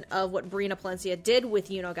reminiscent of what Brianna Palencia did with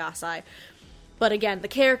Yuno Gasai, but again, the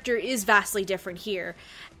character is vastly different here,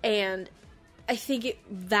 and I think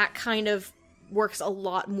that kind of works a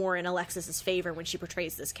lot more in Alexis's favor when she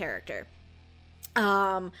portrays this character.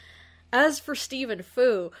 As for Stephen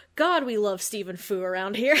Fu, God, we love Stephen Fu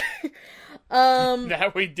around here.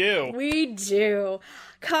 That we do. We do.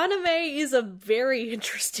 Kaname is a very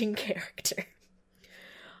interesting character.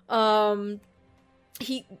 Kaname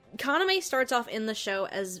starts off in the show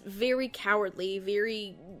as very cowardly,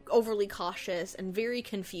 very overly cautious and very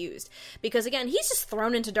confused. Because, again, he's just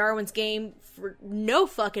thrown into Darwin's game for no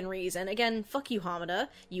fucking reason. Again, fuck you, Hamada,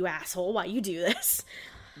 you asshole, why you do this?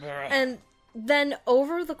 And then,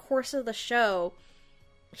 over the course of the show,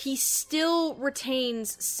 he still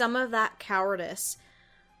retains some of that cowardice,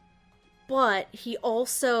 but he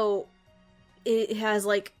also has,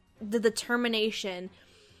 like, the determination,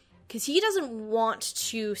 because he doesn't want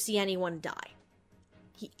to see anyone die.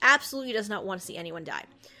 He absolutely does not want to see anyone die.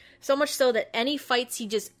 So much so that any fights he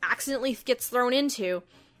just accidentally gets thrown into,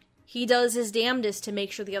 he does his damnedest to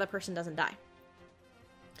make sure the other person doesn't die.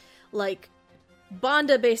 Like,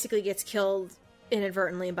 Banda basically gets killed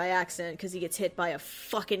inadvertently by accident because he gets hit by a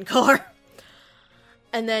fucking car.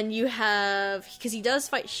 And then you have, because he does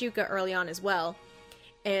fight Shuka early on as well,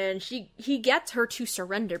 and he gets her to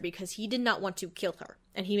surrender because he did not want to kill her,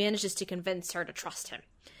 and he manages to convince her to trust him.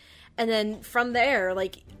 And then from there,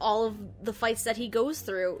 like, all of the fights that he goes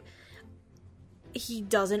through, he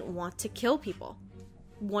doesn't want to kill people.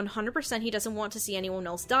 100% he doesn't want to see anyone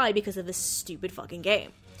else die because of this stupid fucking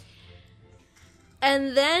game.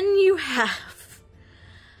 And then you have,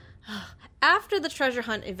 after the treasure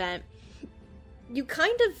hunt event, you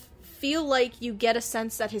kind of feel like you get a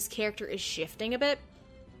sense that his character is shifting a bit,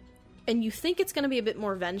 and you think it's going to be a bit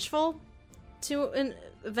more vengeful,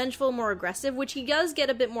 more aggressive, which he does get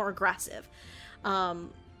a bit more aggressive.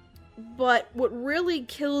 But what really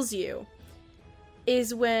kills you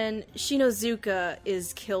is when Shinozuka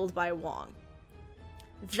is killed by Wong.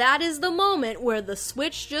 That is the moment where the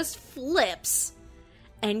switch just flips,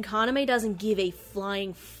 and Kaname doesn't give a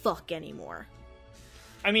flying fuck anymore.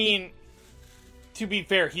 I mean, to be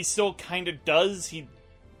fair, he still kind of does. He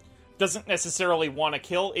doesn't necessarily want to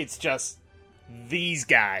kill, it's just these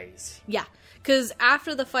guys. Yeah, because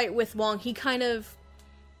after the fight with Wong, he kind of,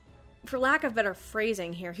 for lack of better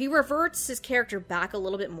phrasing here, he reverts his character back a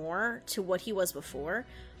little bit more to what he was before,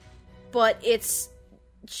 but it's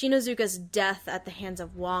Shinozuka's death at the hands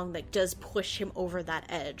of Wong that does push him over that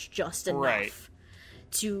edge just enough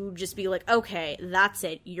to just be like, okay, that's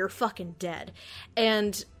it, you're fucking dead.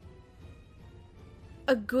 And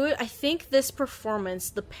I think this performance,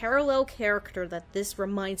 the parallel character that this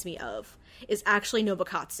reminds me of, is actually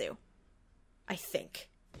Nobukatsu. I think.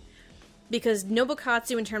 Because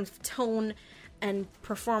Nobukatsu, in terms of tone and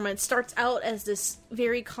performance, starts out as this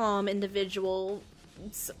very calm individual,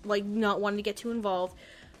 like, not wanting to get too involved.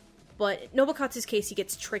 But Nobukatsu's case, he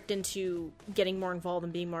gets tricked into getting more involved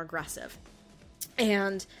and being more aggressive.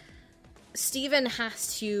 And Steven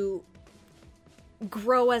has to have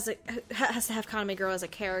Kaname grow as a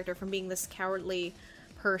character from being this cowardly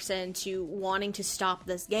person to wanting to stop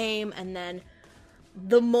this game, and then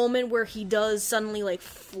the moment where he does suddenly, like,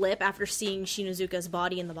 flip after seeing Shinozuka's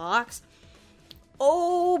body in the box,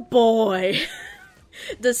 oh boy,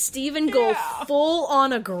 does Steven go full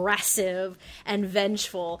on aggressive and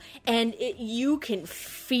vengeful, and you can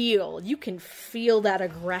feel that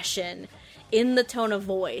aggression in the tone of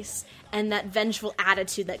voice and that vengeful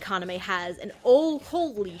attitude that Kaname has, and oh,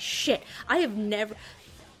 holy shit, I've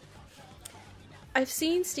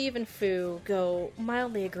seen Stephen Fu go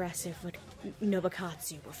mildly aggressive with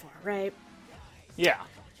Nobukatsu before, right? Yeah.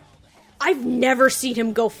 I've never seen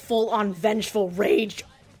him go full-on vengeful, rage,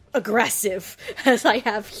 aggressive as I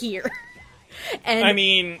have here. And I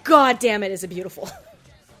mean, god damn it, is it beautiful.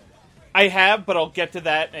 I have, but I'll get to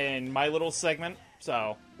that in my little segment,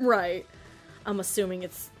 so. Right. I'm assuming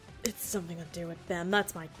it's something to do with them.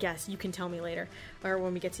 That's my guess. You can tell me later, or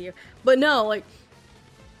when we get to you. But no, like,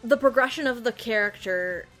 the progression of the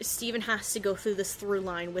character, Steven has to go through this through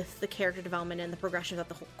line with the character development and the progression throughout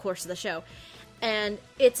the whole course of the show. And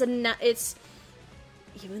it's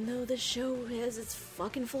even though the show has its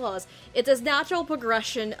fucking flaws, it's as natural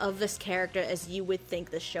progression of this character as you would think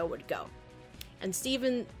the show would go. And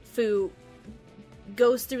Stephen Fu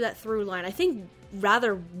goes through that through line, I think,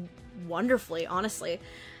 rather wonderfully, honestly.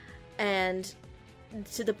 And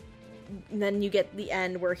then you get the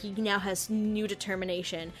end where he now has new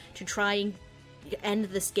determination to try and end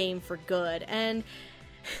this game for good. And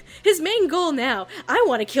his main goal now, I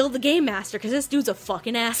want to kill the game master because this dude's a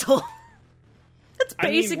fucking asshole. That's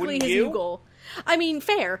basically his new goal. I mean,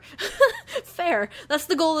 fair. Fair. That's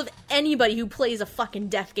the goal of anybody who plays a fucking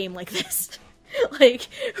death game like this. Like,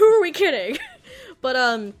 who are we kidding?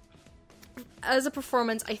 But, as a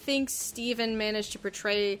performance, I think Steven managed to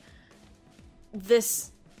portray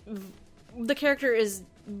this. The character is,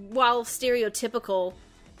 while stereotypical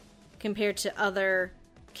compared to other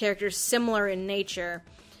characters similar in nature,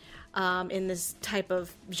 in this type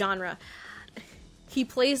of genre, he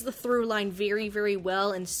plays the through line very, very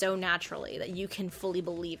well and so naturally that you can fully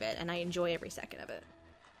believe it, and I enjoy every second of it.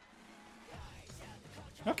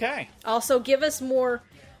 Okay. Also, give us more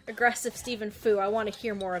aggressive Stephen Fu. I want to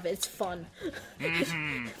hear more of it. It's fun.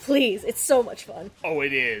 Please, it's so much fun. Oh,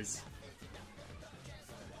 it is.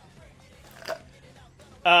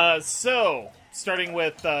 So, starting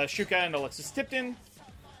with Shuka and Alexis Tipton,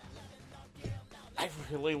 I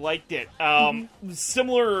really liked it.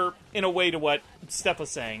 Similar in a way to what Steph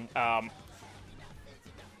was saying.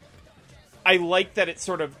 I like that it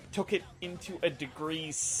sort of took it into a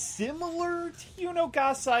degree similar to Yuno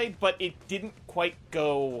Gasai, but it didn't quite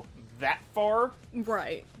go that far.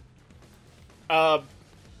 Right.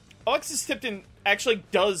 Alexis Tipton actually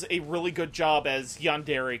does a really good job as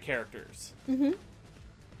yandere characters. Mm-hmm.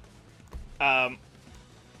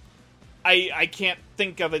 I can't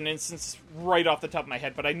think of an instance right off the top of my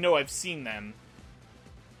head, but I know I've seen them.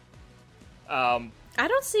 I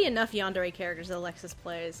don't see enough yandere characters that Alexis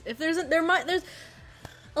plays. If there's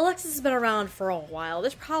Alexis has been around for a while.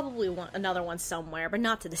 There's probably another one somewhere, but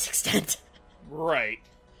not to this extent. Right.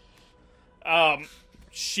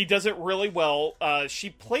 She does it really well. She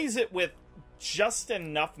plays it with just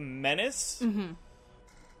enough menace. Mm-hmm.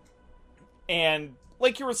 And,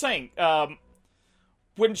 like you were saying,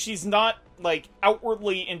 when she's not, like,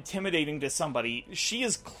 outwardly intimidating to somebody, she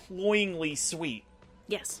is cloyingly sweet.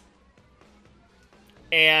 Yes.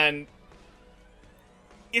 And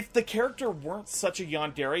if the character weren't such a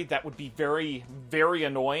yandere, that would be very, very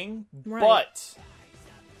annoying. Right.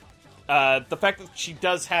 But the fact that she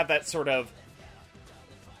does have that sort of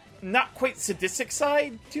not quite sadistic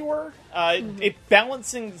side to her, it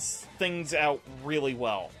balances things out really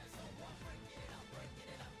well.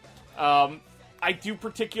 I do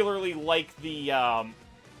particularly like the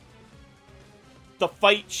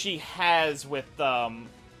fight she has with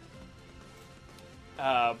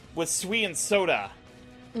Sui and Soda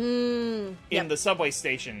in the subway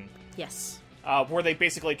station. Yes. Where they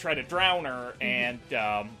basically try to drown her, and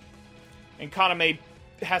Kaname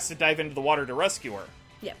has to dive into the water to rescue her.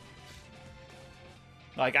 Yep.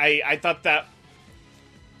 Like, I thought that,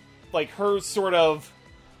 like, her sort of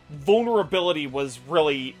vulnerability was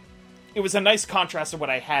really... It was a nice contrast to what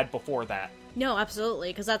I had before that. No, absolutely,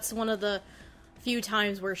 because that's one of the few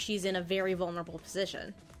times where she's in a very vulnerable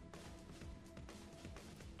position.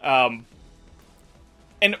 And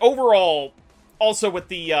overall, also with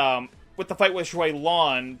the fight with Shui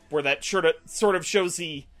Lan, where that sort of shows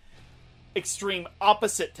the extreme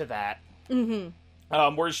opposite to that.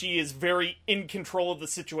 Mm-hmm. Where she is very in control of the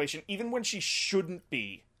situation, even when she shouldn't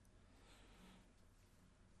be.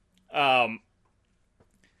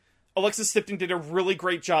 Alexis Tipton did a really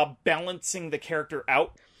great job balancing the character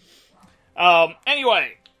out.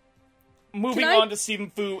 Anyway, moving on to Stephen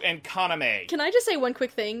Fu and Kaname. Can I just say one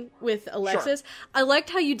quick thing with Alexis? Sure. I liked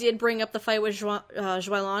how you did bring up the fight with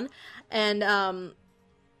Joylan, and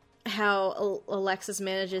how Alexis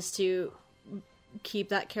manages to keep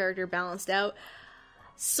that character balanced out.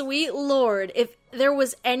 Sweet lord, if there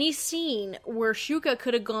was any scene where Shuka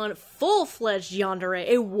could have gone full-fledged yandere,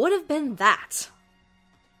 it would have been that.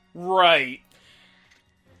 Right.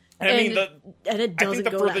 I mean, and it doesn't I think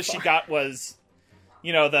the go furthest she got was,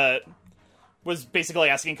 was basically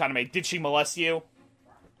asking Kaname, did she molest you?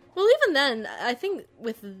 Well, even then, I think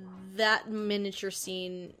with that miniature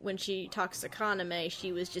scene, when she talks to Kaname,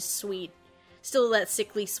 she was just sweet. Still that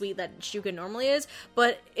sickly sweet that Shuka normally is,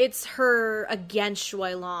 but it's her against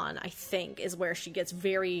Shuailan, I think, is where she gets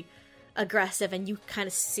very aggressive, and you kind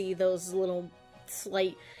of see those little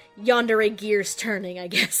slight yandere gears turning, I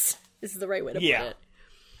guess. This is the right way to put it.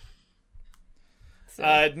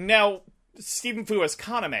 So. Now, Stephen Fu as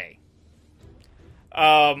Kaname.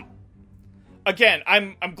 Again,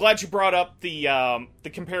 I'm glad you brought up the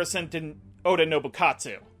comparison to Oda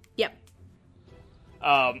Nobukatsu. Yep.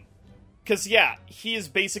 Because, he is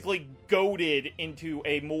basically goaded into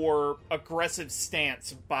a more aggressive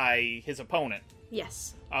stance by his opponent.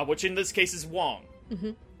 Yes. Which in this case is Wong.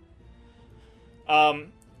 Mm-hmm.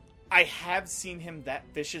 I have seen him that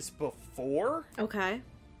vicious before. Okay.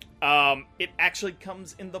 It actually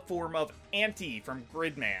comes in the form of Auntie from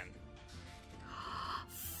Gridman.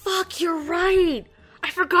 Fuck, you're right! I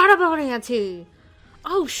forgot about Auntie!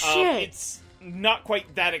 Oh, shit! It's not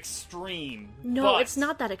quite that extreme. No, it's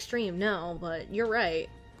not that extreme, no, but you're right.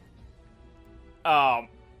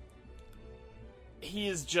 He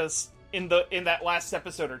is just, in that last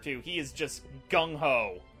episode or two, he is just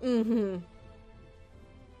gung-ho. Mm-hmm.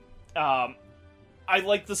 I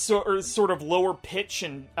like the sort of lower pitch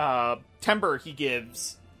and timbre he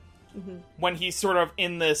gives when he's sort of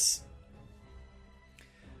in this...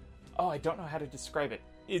 Oh, I don't know how to describe it.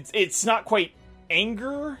 It's not quite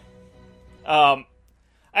anger. I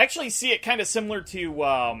actually see it kind of similar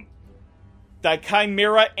to the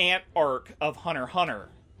Chimera Ant arc of Hunter x Hunter.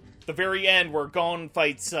 The very end where Gon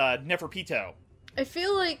fights Neferpito. I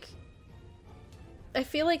feel like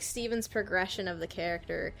Steven's progression of the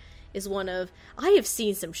character is one of, I have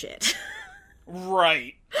seen some shit.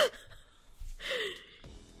 Right.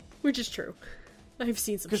 Which is true. I've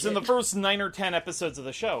seen some shit. Because in the first 9 or 10 episodes of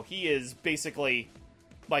the show, he is basically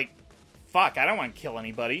like, fuck, I don't want to kill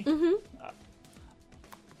anybody. Mm-hmm.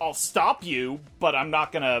 I'll stop you, but I'm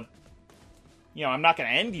not gonna, I'm not gonna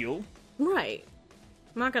end you. Right.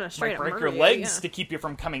 I'm not gonna straight Might up break murder your you, legs yeah. to keep you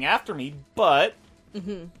from coming after me, but...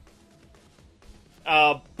 Mm-hmm.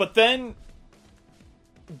 But then,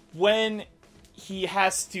 when he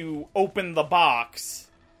has to open the box,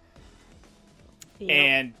 Yeah.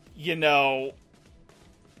 and,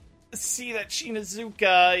 see that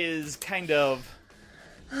Shinazuka is kind of...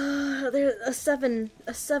 There a seven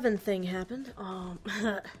thing happened.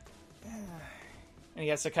 And he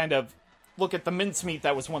has to kind of look at the mincemeat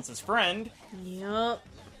that was once his friend, Yup.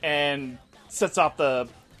 and sets off the...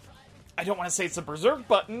 I don't want to say it's a berserk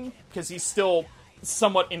button, because he's still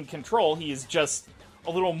somewhat in control. He is just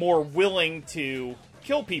a little more willing to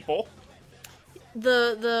kill people.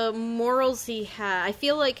 The morals he had, I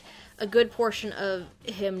feel like a good portion of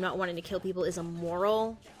him not wanting to kill people is a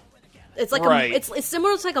moral. It's like Right. it's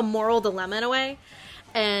similar to like a moral dilemma in a way,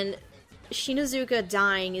 and Shinazuka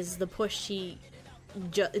dying is the push he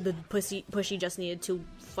just needed to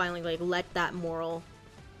finally like let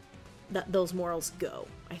those morals go.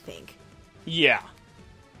 I think. Yeah.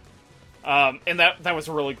 And that was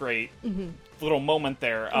a really great little moment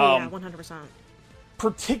there. Yeah, 100%.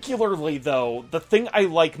 Particularly, though, the thing I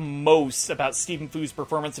like most about Stephen Fu's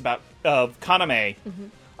performance of Kaname,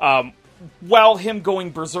 while him going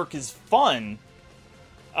berserk is fun,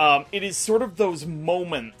 it is sort of those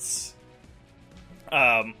moments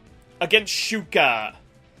against Shuka,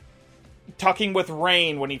 talking with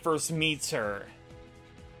Rain when he first meets her.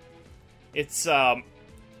 It's, parlaying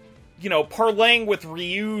with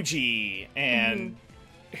Ryuji and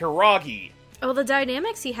Hiragi. Oh, the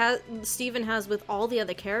dynamics Steven has with all the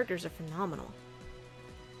other characters are phenomenal.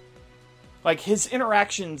 Like, his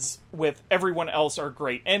interactions with everyone else are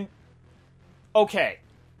great. And, okay,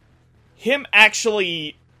 him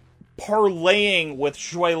actually parlaying with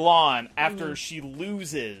Shuilan after she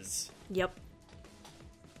loses, Yep.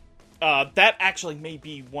 that actually may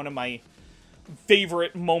be one of my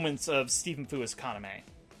favorite moments of Stephen Fu as Kaname.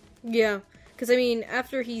 Yeah, because I mean,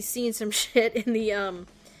 after he's seen some shit in the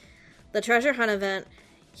treasure hunt event,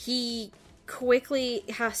 he quickly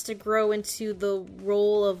has to grow into the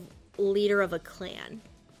role of leader of a clan,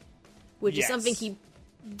 which is something he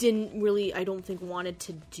didn't really, I don't think, wanted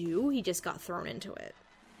to do. He just got thrown into it.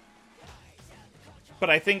 But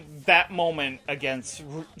I think that moment against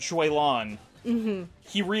Shuilan,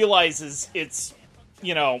 he realizes it's,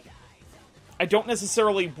 I don't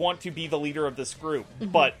necessarily want to be the leader of this group,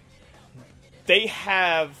 but they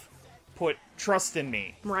have put trust in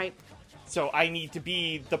me. Right. So I need to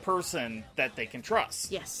be the person that they can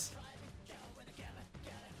trust. Yes.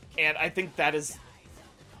 And I think that is...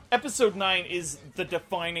 Episode 9 is the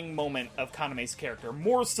defining moment of Kaname's character.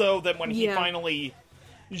 More so than when he finally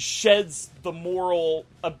sheds the moral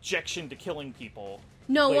objection to killing people.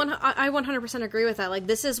 No, I 100% agree with that. Like,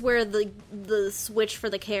 this is where the switch for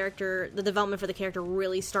the character, the development for the character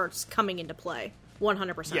really starts coming into play.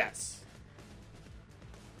 100%. Yes.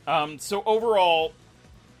 So overall,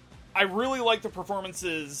 I really like the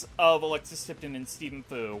performances of Alexis Tipton and Stephen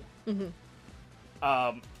Fu.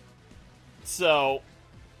 So,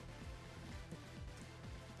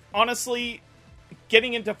 honestly,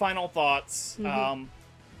 getting into final thoughts, the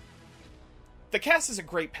cast is a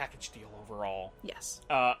great package deal overall. Yes.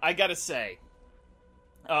 I gotta say,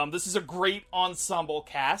 this is a great ensemble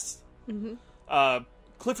cast.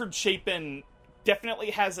 Clifford Chapin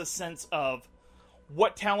definitely has a sense of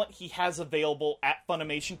what talent he has available at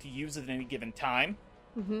Funimation to use at any given time.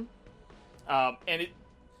 And it,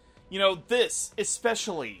 this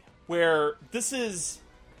especially, where this is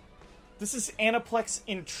Aniplex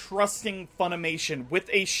entrusting Funimation with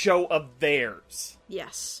a show of theirs.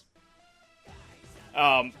 Yes.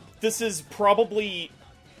 This is probably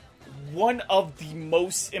one of the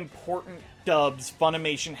most important dubs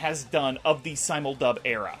Funimation has done of the simuldub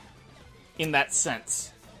era, in that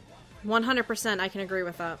sense. 100%, I can agree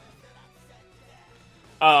with that.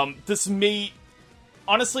 This may...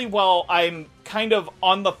 Honestly, while I'm kind of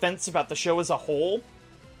on the fence about the show as a whole,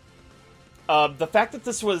 the fact that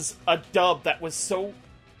this was a dub that was so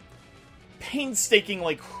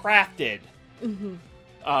painstakingly crafted, in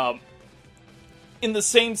the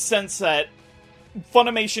same sense that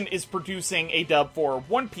Funimation is producing a dub for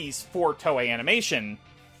One Piece for Toei Animation.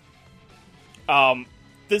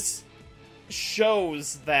 This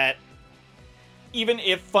shows that even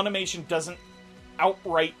if Funimation doesn't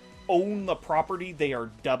outright own the property they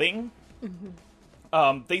are dubbing,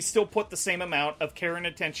 they still put the same amount of care and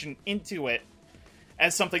attention into it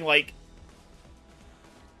as something like...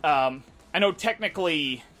 I know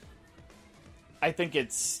technically... I think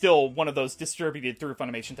it's still one of those distributed through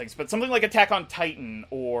Funimation things, but something like Attack on Titan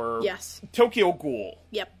or Tokyo Ghoul.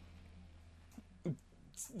 Yep.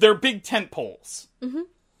 They're big tent poles.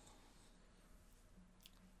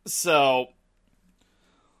 So,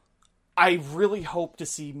 I really hope to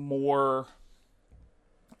see more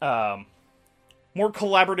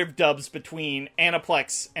collaborative dubs between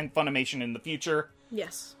Aniplex and Funimation in the future.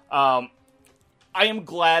 Yes. I am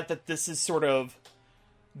glad that this is sort of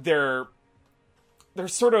their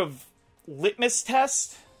sort of litmus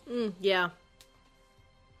test. Yeah.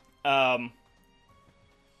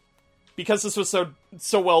 Because this was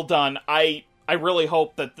so well done, I really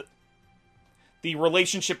hope that the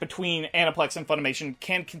relationship between Aniplex and Funimation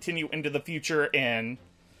can continue into the future in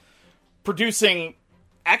producing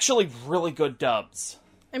actually really good dubs.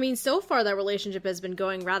 I mean, so far that relationship has been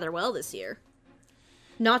going rather well this year.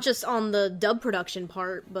 Not just on the dub production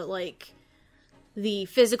part, but like the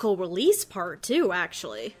physical release part too,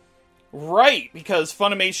 actually. Right, because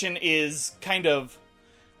Funimation is kind of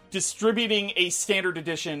distributing a standard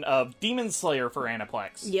edition of Demon Slayer for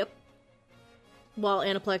Aniplex. Yep. While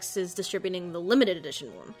Aniplex is distributing the limited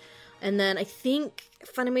edition one. And then I think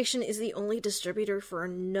Funimation is the only distributor for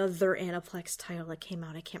another Aniplex title that came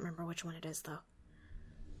out. I can't remember which one it is, though.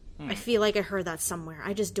 I feel like I heard that somewhere.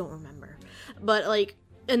 I just don't remember. But, like,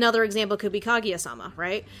 another example could be Kaguya-sama,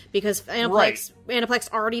 right? Because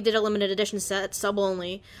Aniplex already did a limited edition set,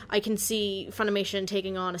 sub-only. I can see Funimation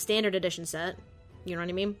taking on a standard edition set. You know what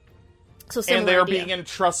I mean? So similar and they're idea. being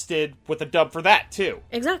entrusted with a dub for that, too.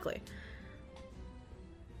 Exactly.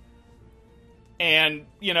 And,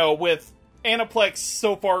 you know, with Aniplex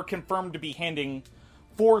so far confirmed to be handing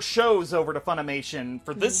 4 shows over to Funimation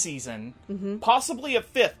for this season, possibly a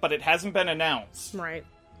 5th, but it hasn't been announced. Right.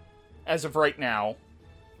 As of right now.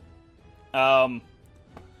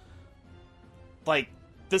 Like,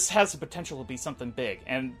 this has the potential to be something big.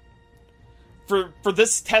 And for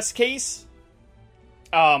this test case,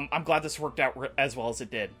 I'm glad this worked out as well as it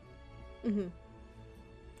did.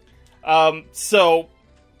 So,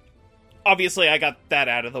 obviously I got that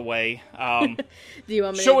out of the way. Do you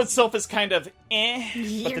want me show itself is kind of but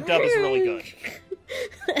the dub is really good.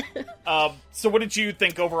 So what did you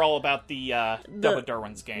think overall about the dub of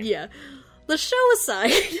Darwin's Game? Yeah. The show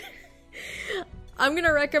aside, I'm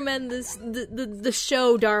gonna recommend the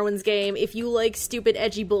show Darwin's Game if you like stupid,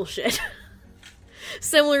 edgy bullshit.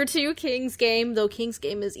 Similar to King's Game, though King's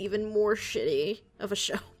Game is even more shitty of a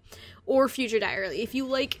show. Or Future Diary. If you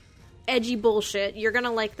like edgy bullshit, you're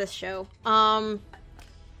gonna like this show.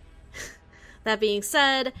 That being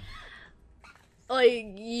said,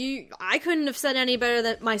 I couldn't have said any better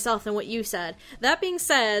than myself than what you said. That being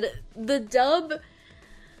said, the dub,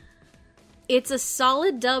 it's a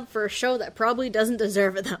solid dub for a show that probably doesn't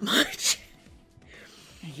deserve it that much.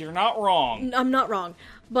 You're not wrong. I'm not wrong.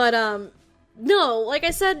 But, no, like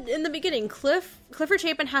I said in the beginning, Clifford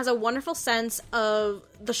Chapin has a wonderful sense of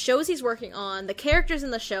the shows he's working on, the characters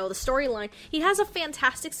in the show, the storyline. He has a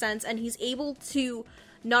fantastic sense, and he's able to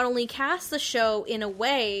not only cast the show in a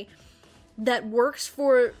way that works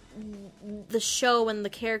for the show and the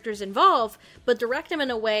characters involved, but direct them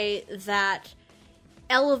in a way that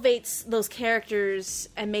elevates those characters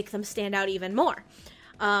and make them stand out even more.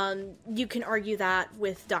 You can argue that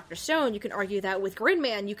with Dr. Stone, you can argue that with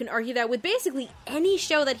Gridman, you can argue that with basically any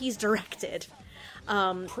show that he's directed.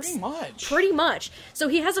 Pretty much. Pretty much. So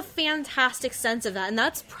he has a fantastic sense of that, and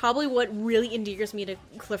that's probably what really endears me to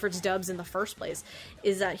Clifford's dubs in the first place,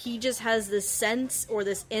 is that he just has this sense or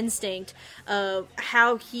this instinct of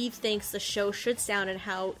how he thinks the show should sound and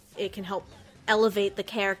how it can help elevate the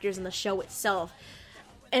characters in the show itself.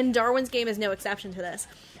 And Darwin's Game is no exception to this.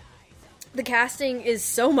 The casting is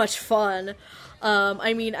so much fun.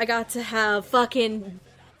 I mean, I got to have fucking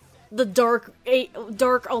the dark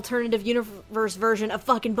alternative universe version of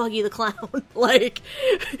fucking Buggy the Clown. Like,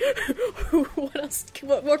 what else?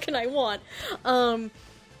 What can I want?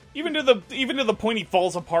 Even to the point he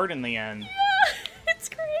falls apart in the end. Yeah, it's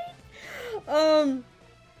great.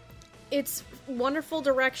 It's wonderful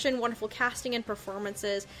direction, wonderful casting and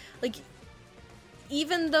performances. Like,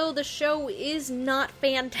 even though the show is not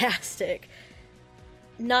fantastic,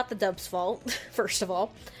 not the dub's fault, first of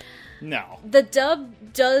all. No. The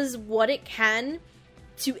dub does what it can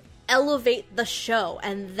to elevate the show,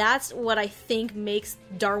 and that's what I think makes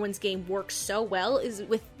Darwin's Game work so well, is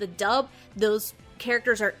with the dub, those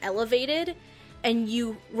characters are elevated, and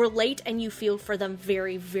you relate and you feel for them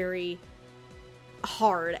very, very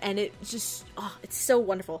hard, and it just, it's so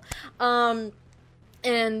wonderful.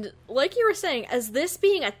 And like you were saying, as this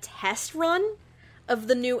being a test run of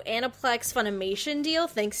the new Aniplex Funimation deal,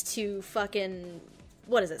 thanks to fucking,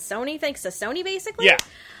 what is it, Sony? Thanks to Sony, basically? Yeah.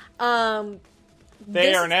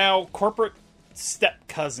 They are now corporate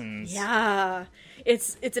step-cousins. Yeah.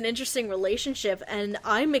 It's an interesting relationship, and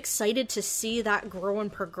I'm excited to see that grow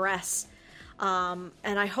and progress. And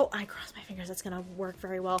I cross my fingers that's gonna work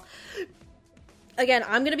very well. Again,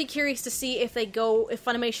 I'm gonna be curious to see if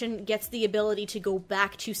Funimation gets the ability to go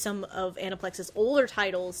back to some of Aniplex's older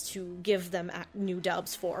titles to give them new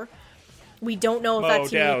dubs for. We don't know if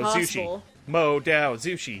that's humanly possible. Mo Dao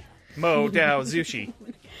Zushi. Mo Dao Zushi.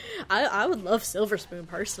 I would love Silver Spoon,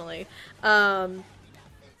 personally. I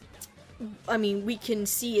mean, we can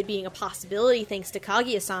see it being a possibility thanks to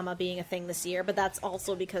Kaguya-sama being a thing this year, but that's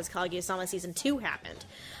also because Kaguya-sama Season 2 happened.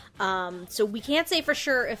 So we can't say for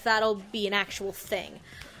sure if that'll be an actual thing.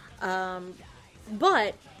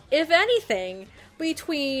 But, if anything,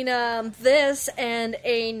 between this and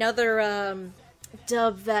another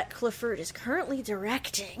dub that Clifford is currently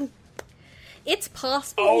directing, it's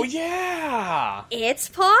possible. Oh, yeah! It's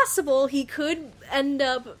possible he could end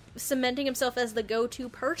up cementing himself as the go-to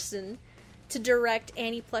person to direct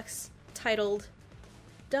Aniplex-titled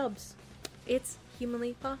dubs. It's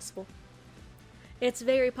humanly possible. It's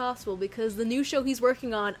very possible, because the new show he's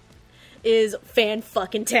working on is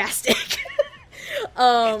fan-fucking-tastic.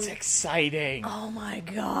 It's exciting. Oh my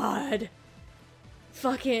god.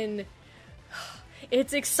 Fucking...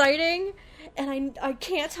 It's exciting, and I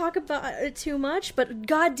can't talk about it too much, but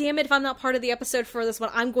god damn it, if I'm not part of the episode for this one,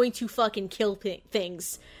 I'm going to fucking kill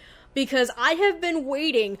things. Because I have been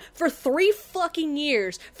waiting for 3 fucking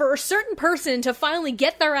years for a certain person to finally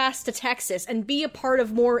get their ass to Texas and be a part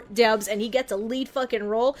of more dubs, and he gets a lead fucking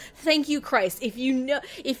role. Thank you, Christ. If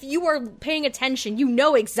you are paying attention, you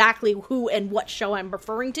know exactly who and what show I'm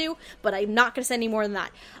referring to, but I'm not gonna say any more than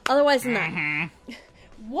that. Otherwise than that.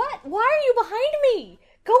 What? Why are you behind me?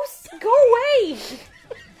 Go away!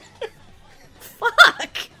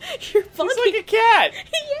 Fuck! You're fucking... He's like a cat!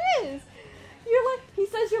 He is! He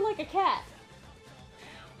says you're like a cat.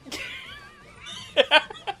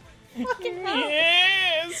 Fucking hell.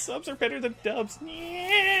 Yeah, subs are better than dubs.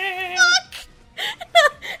 Yeah.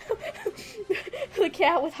 The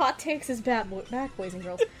cat with hot takes is back, boys and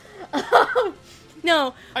girls.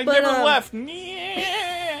 No, I but, never left.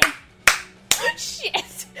 Yeah.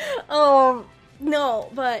 Shit. No,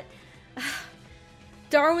 but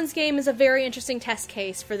Darwin's Game is a very interesting test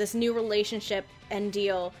case for this new relationship and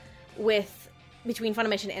deal between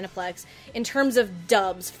Funimation and Aniplex. In terms of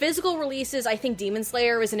dubs, physical releases, I think Demon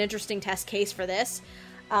Slayer is an interesting test case for this.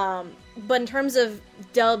 But in terms of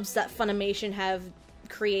dubs that Funimation have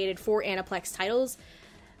created for Aniplex titles,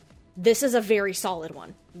 this is a very solid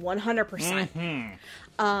one. 100%.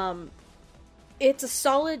 It's a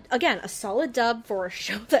solid dub for a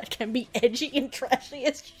show that can be edgy and trashy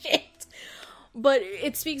as shit. But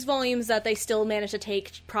it speaks volumes that they still manage to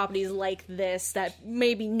take properties like this that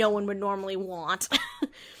maybe no one would normally want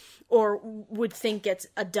or would think it's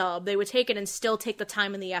a dub. They would take it and still take the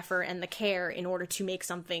time and the effort and the care in order to make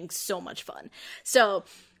something so much fun. So,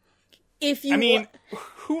 if you... I mean,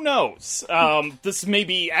 who knows? This may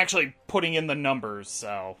be actually putting in the numbers,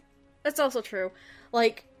 so... That's also true.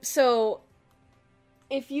 Like, so,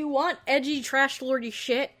 if you want edgy, trash-lordy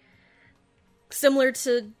shit, similar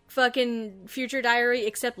to fucking Future Diary,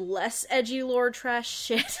 except less edgy lore trash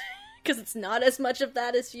shit, because it's not as much of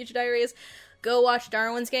that as Future Diary is, go watch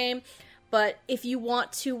Darwin's Game. But if you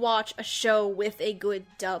want to watch a show with a good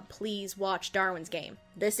dub, please watch Darwin's Game.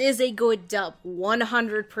 This is a good dub,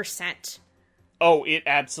 100%. Oh, it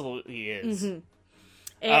absolutely is.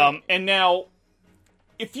 Mm-hmm. And now,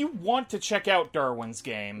 if you want to check out Darwin's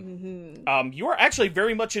Game, you are actually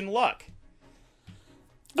very much in luck.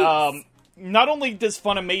 Yes. Not only does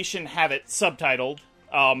Funimation have it subtitled,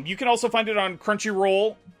 you can also find it on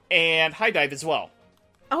Crunchyroll and HiDive as well.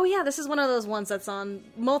 Oh yeah, this is one of those ones that's on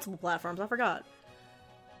multiple platforms, I forgot.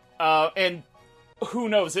 And who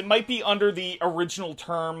knows, it might be under the original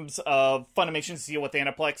terms of Funimation's deal with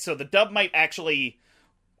Aniplex, so the dub might actually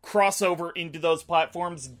cross over into those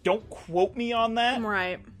platforms. Don't quote me on that.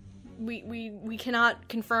 Right. We cannot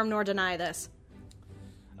confirm nor deny this.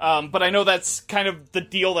 But I know that's kind of the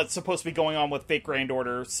deal that's supposed to be going on with Fate Grand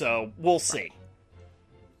Order, so we'll see.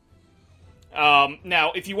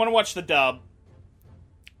 Now, if you want to watch the dub,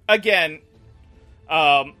 again,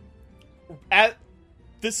 at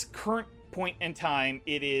this current point in time,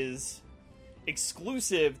 it is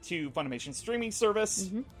exclusive to Funimation streaming service.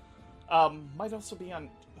 Might also be on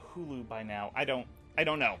Hulu by now. I don't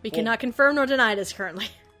know. We cannot confirm nor deny this currently.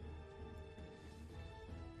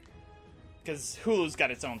 Because Hulu's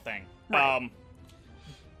got its own thing. Right.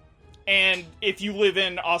 And if you live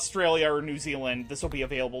in Australia or New Zealand, this will be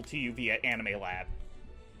available to you via Anime Lab.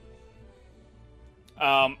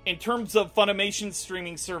 In terms of Funimation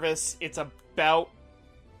streaming service, it's about,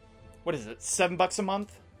 what is it, $7 a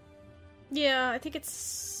month? Yeah, I think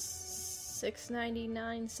it's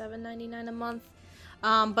 $6.99, $7.99 a month.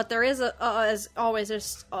 But there is as always,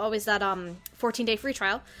 there's always that 14-day free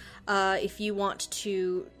trial. If you want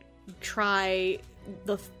to try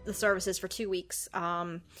the services for 2 weeks.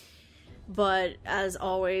 But as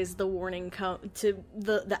always, the warning to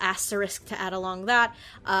the asterisk to add along that,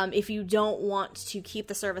 if you don't want to keep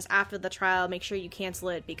the service after the trial, make sure you cancel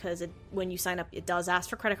it, because when you sign up, it does ask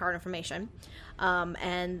for credit card information,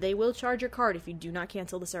 and they will charge your card if you do not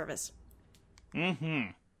cancel the service. Now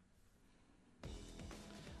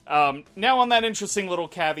on that interesting little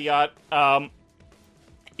caveat,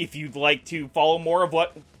 if you'd like to follow more of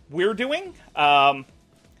what we're doing,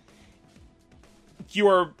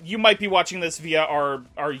 you might be watching this via our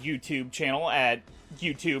YouTube channel at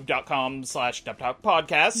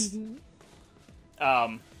youtube.com/DubTalkPodcast.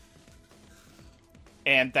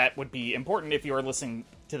 And that would be important if you are listening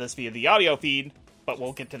to this via the audio feed, but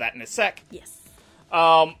we'll get to that in a sec. Yes.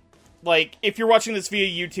 If you're watching this via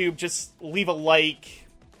YouTube, just leave a like,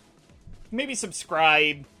 maybe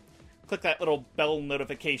subscribe, click that little bell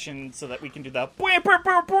notification so that we can do the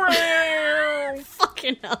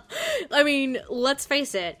fucking hell. I mean, let's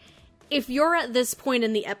face it. If you're at this point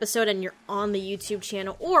in the episode and you're on the YouTube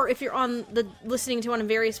channel, or if you're on listening to one of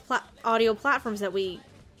various audio platforms that we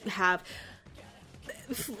have,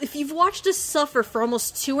 if you've watched us suffer for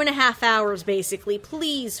almost 2.5 hours, basically,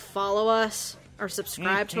 please follow us or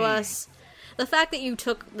subscribe to us. The fact that you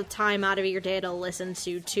took the time out of your day to listen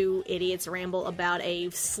to two idiots ramble about a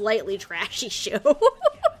slightly trashy show.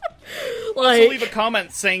 Also leave a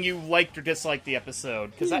comment saying you liked or disliked the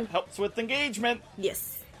episode, because that helps with engagement.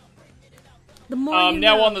 Yes. The more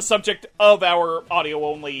now on the subject of our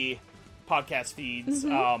audio-only podcast feeds,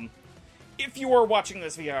 if you are watching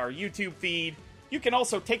this via our YouTube feed, you can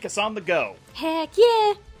also take us on the go. Heck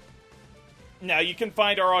yeah! Now, you can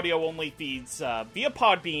find our audio-only feeds via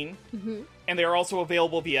Podbean, and they are also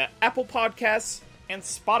available via Apple Podcasts and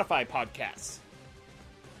Spotify Podcasts.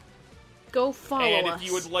 Go follow us. And if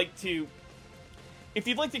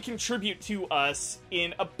you'd like to contribute to us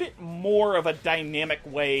in a bit more of a dynamic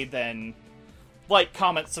way than like,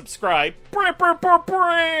 comment, subscribe. Fucking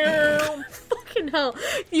hell.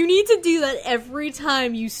 You need to do that every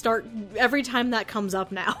time that comes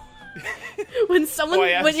up now.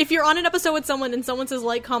 If you're on an episode with someone and someone says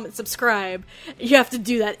like, comment, subscribe, you have to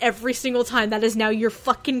do that every single time. That is now your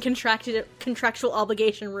fucking contractual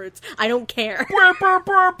obligation, Roots. I don't care. Yes!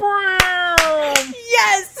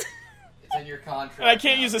 It's in your contract. And I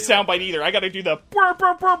can't use a soundbite either. I gotta do the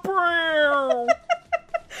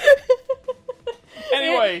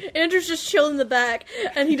Anyway. Andrew's just chilling in the back,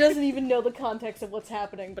 and he doesn't even know the context of what's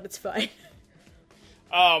happening, but it's fine.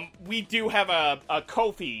 We do have a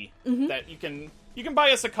Ko-fi that you can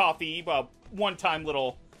buy us a coffee, one-time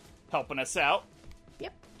little helping us out.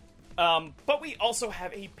 Yep. But we also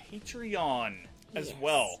have a Patreon as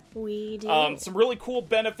well. We do. Some really cool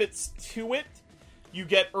benefits to it. You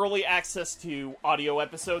get early access to audio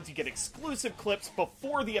episodes. You get exclusive clips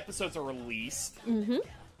before the episodes are released.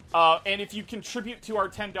 And if you contribute to our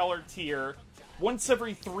 $10 tier, once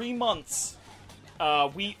every 3 months,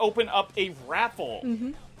 we open up a raffle.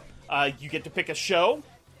 You get to pick a show,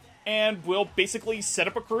 and we'll basically set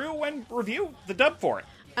up a crew and review the dub for it.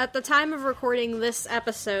 At the time of recording this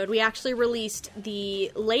episode, we actually released the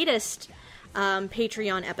latest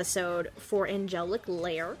Patreon episode for Angelic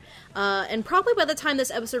Lair. And probably by the time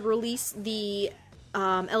this episode released, the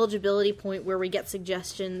eligibility point where we get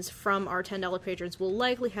suggestions from our $10 patrons will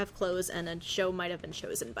likely have closed, and a show might have been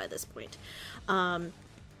chosen by this point.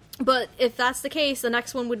 But if that's the case, the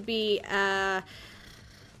next one would be,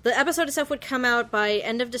 the episode itself would come out by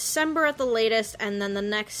end of December at the latest, and then the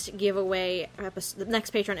next giveaway, the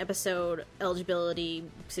next Patreon episode eligibility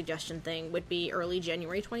suggestion thing would be early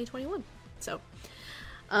January 2021. So,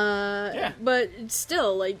 yeah. But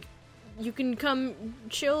still, like, you can come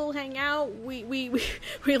chill, hang out. We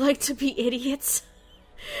like to be idiots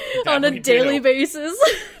on a daily basis.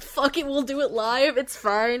 Fuck it, we'll do it live. It's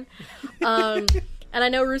fine. And I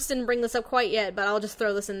know Roots didn't bring this up quite yet, but I'll just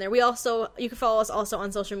throw this in there. You can follow us also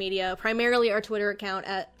on social media, primarily our Twitter account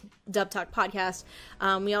at Dub Talk Podcast.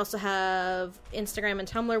 We also have Instagram and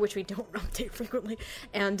Tumblr, which we don't update frequently.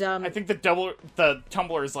 And I think the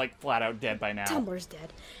Tumblr is like flat out dead by now. Tumblr's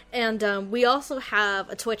dead. And we also have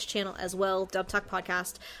a Twitch channel as well, Dub Talk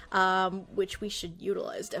Podcast, which we should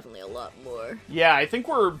utilize definitely a lot more. Yeah, I think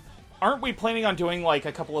aren't we planning on doing like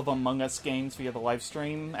a couple of Among Us games via the live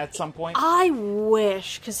stream at some point? I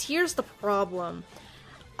wish, because here's the problem.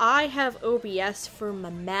 I have OBS for my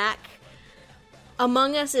Mac.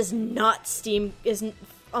 Among Us is not Steam.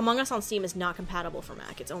 Among Us on Steam is not compatible for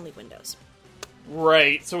Mac. It's only Windows.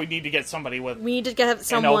 Right. So we need to get somebody with We need to get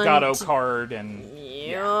someone an Elgato card and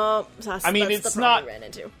yeah. That's I mean, that's it's the problem not. we ran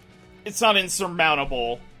into. It's not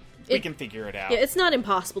insurmountable. We can figure it out. Yeah, it's not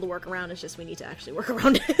impossible to work around. It's just we need to actually work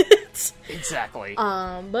around it. Exactly.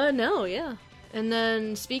 But no, yeah. And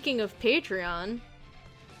then speaking of Patreon,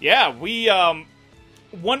 yeah, we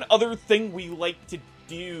one other thing we like to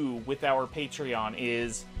do with our Patreon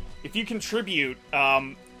is if you contribute,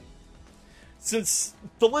 since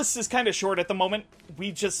the list is kind of short at the moment,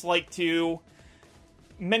 we just like to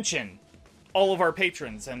mention all of our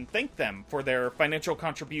patrons and thank them for their financial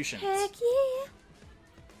contributions. heck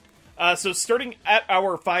yeah. So starting at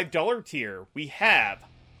our $5 tier, we have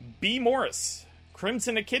B. Morris,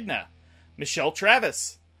 Crimson Echidna, Michelle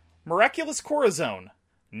Travis, Miraculous Corazon,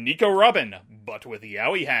 Nico Robin, but with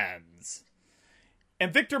yaoi hands,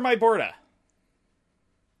 and Victor Myborda.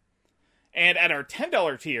 And at our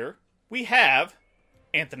 $10 tier, we have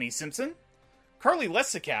Anthony Simpson, Carly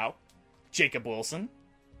Lessicow, Jacob Wilson,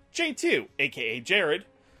 J2, aka Jared,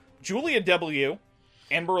 Julia W.,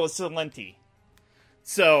 and Melissa Lenti.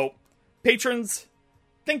 So, patrons,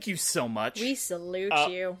 thank you so much. We salute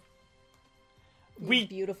you. We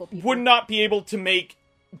beautiful people. would not be able to make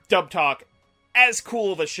Dub Talk as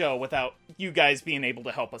cool of a show without you guys being able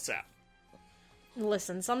to help us out.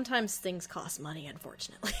 Listen, sometimes things cost money,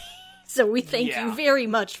 unfortunately. So we thank Yeah. you very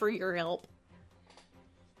much for your help.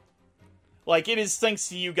 Like, it is thanks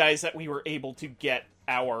to you guys that we were able to get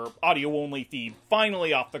our audio-only feed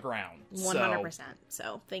finally off the ground. 100%.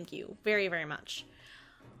 So, thank you very, very much.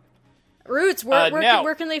 Roots,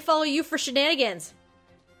 where can they follow you for shenanigans?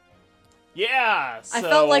 Yeah, so... I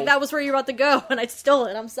felt like that was where you were about to go, and I stole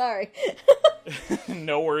it. I'm sorry.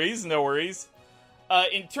 No worries, no worries.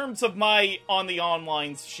 In terms of my on the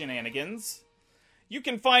online shenanigans, you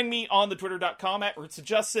can find me on the twitter.com at Roots of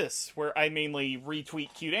Justice, where I mainly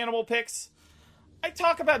retweet cute animal pics. I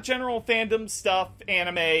talk about general fandom stuff,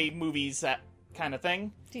 anime, movies, that kind of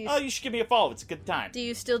thing. You should give me a follow. It's a good time. Do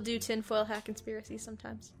you still do tinfoil hat conspiracies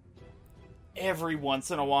sometimes? Every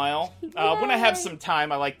once in a while. When I have some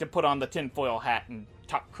time, I like to put on the tinfoil hat and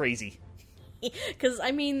talk crazy. Because,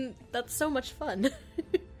 I mean, that's so much fun.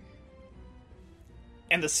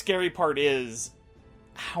 And the scary part is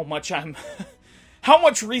how much how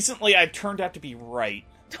much recently I've turned out to be right.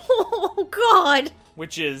 Oh, God!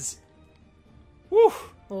 Which is... Whew.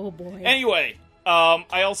 Oh, boy. Anyway, I'm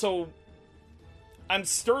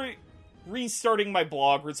restarting my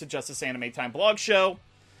blog, Roots of Justice Anime Time blog show.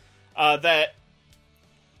 That,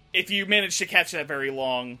 if you manage to catch that very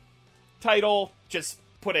long title, just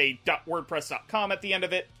put a .wordpress.com at the end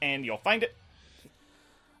of it, and you'll find it.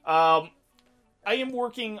 I am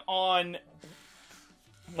working on...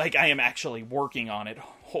 Like, I am actually working on it.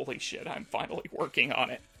 Holy shit, I'm finally working on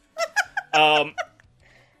it. I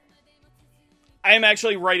am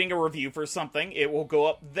actually writing a review for something. It will go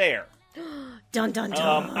up there. Dun, dun,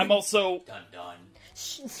 dun. I'm also... Dun dun.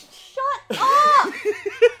 Shut up!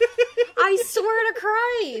 I swear to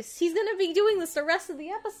Christ, he's gonna be doing this the rest of the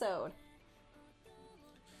episode.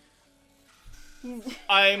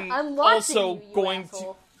 I'm watching also you going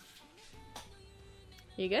asshole.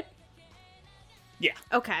 You good? Yeah.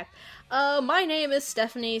 Okay. My name is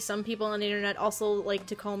Stephanie. Some people on the internet also like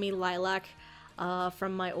to call me Lilac,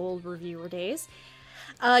 from my old reviewer days.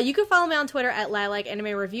 You can follow me on Twitter at Lilac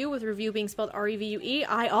Anime Review, with review being spelled R-E-V-U-E.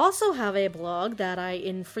 I also have a blog that I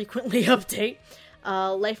infrequently update.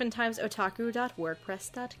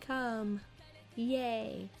 lifeandtimesotaku.wordpress.com.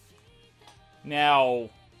 Yay. Now,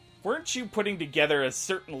 weren't you putting together a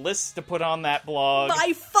certain list to put on that blog?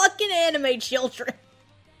 My fucking anime children.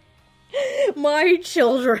 My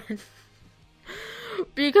children.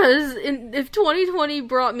 Because if 2020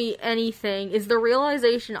 brought me anything, is the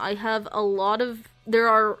realization there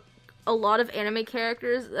are a lot of anime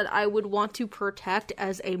characters that I would want to protect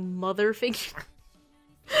as a mother figure.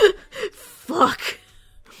 Fuck.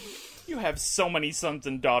 You have so many sons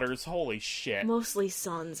and daughters, holy shit. Mostly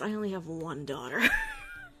sons. I only have one daughter.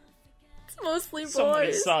 It's mostly boys. So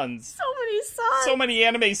many sons. So many sons. So many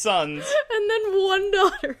anime sons. And then one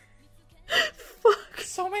daughter. Fuck.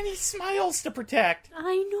 So many smiles to protect.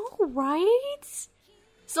 I know, right?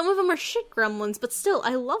 Some of them are shit gremlins, but still,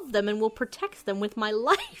 I love them and will protect them with my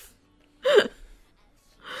life.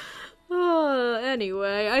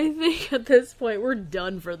 Anyway, I think at this point we're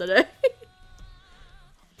done for the day.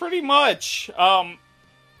 Pretty much.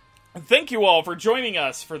 Thank you all for joining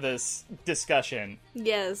us for this discussion.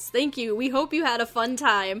 Yes, thank you. We hope you had a fun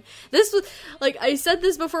time. This was, like, I said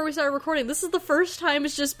this before we started recording, this is the first time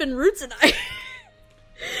it's just been Roots and I.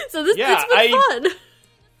 So it's been fun.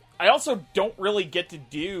 I also don't really get to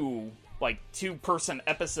do, like, 2-person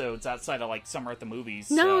episodes outside of, like, Summer at the Movies.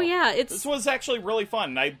 No, so yeah, this was actually really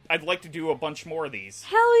fun. I'd like to do a bunch more of these.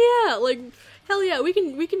 Hell yeah,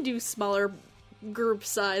 we can do smaller group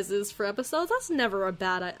sizes for episodes. That's never a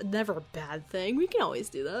bad thing. We can always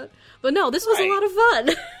do that. But no, this was a lot of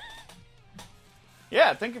fun.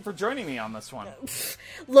 Yeah, thank you for joining me on this one.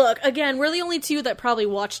 Look, again, we're the only two that probably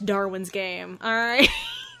watched Darwin's Game, alright?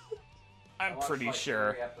 I'm pretty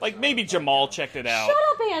sure. Like, maybe Jamal checked it out. Shut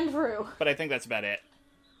up, Andrew! But I think that's about it.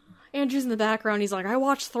 Andrew's in the background, he's like, I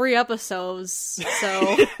watched 3 episodes,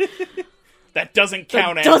 so... That doesn't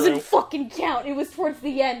count, Andrew. Doesn't fucking count! It was towards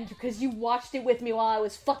the end, because you watched it with me while I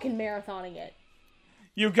was fucking marathoning it.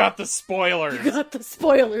 You got the spoilers! You got the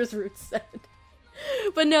spoilers, Root said.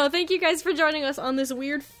 But no, thank you guys for joining us on this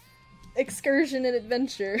weird excursion and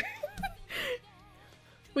adventure.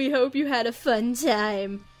 We hope you had a fun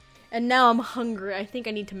time. And now I'm hungry. I think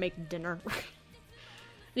I need to make dinner. I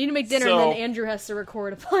need to make dinner and then Andrew has to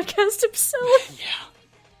record a podcast episode. Yeah.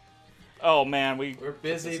 Oh man, we're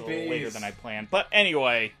busy a little bees. later than I planned. But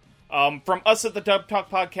anyway, from us at the Dub Talk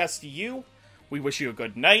Podcast to you, we wish you a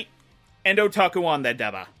good night, and otaku on the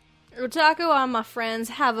daba. Otaku on, my friends.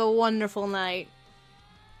 Have a wonderful night.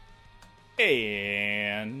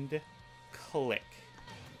 And click.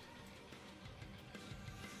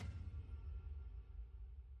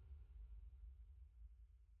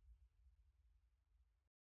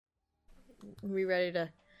 Are we ready to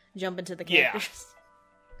jump into the characters?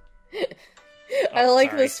 Yeah. I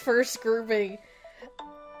like this first grouping.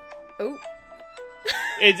 Oh.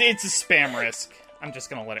 It's a spam risk. I'm just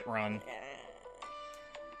gonna let it run.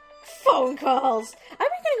 Phone calls! I've been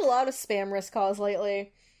getting a lot of spam risk calls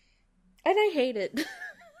lately. And I hate it.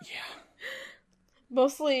 Yeah.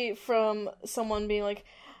 Mostly from someone being like,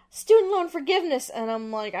 student loan forgiveness, and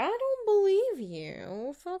I'm like, I don't believe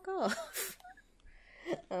you. Fuck off.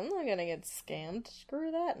 I'm not gonna get scammed.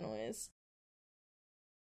 Screw that noise.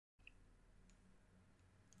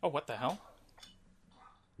 Oh, what the hell?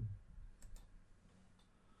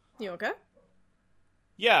 You okay?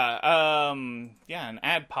 Yeah, an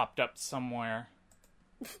ad popped up somewhere.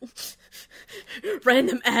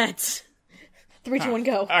 Random ads. 3, 2, 1,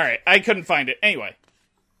 go. Alright, I couldn't find it. Anyway.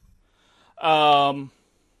 Yeah,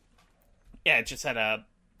 it just had a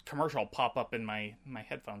commercial pop up in my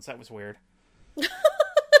headphones. That was weird. What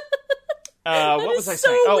was I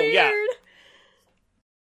saying? Oh, weird. yeah.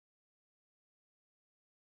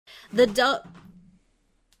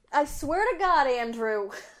 I swear to God, Andrew.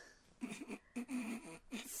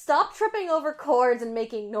 Stop tripping over cords and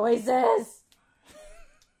making noises.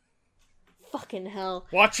 Fucking hell.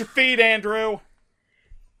 Watch your feet, Andrew.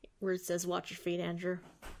 Where it says, watch your feet, Andrew.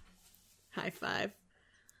 High five.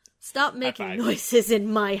 Stop making five. noises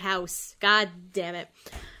in my house. God damn it.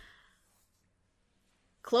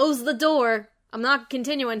 Close the door. I'm not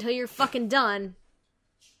continuing until you're fucking done.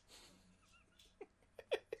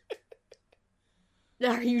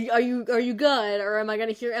 Are you good, or am I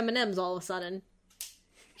gonna hear M&Ms all of a sudden?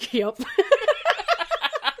 Yep.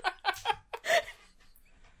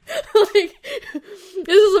 Like, this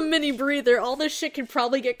is a mini breather. All this shit can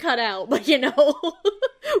probably get cut out, but you know,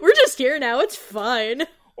 we're just here now. It's fine.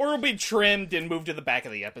 Or it'll be trimmed and moved to the back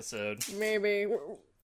of the episode. Maybe.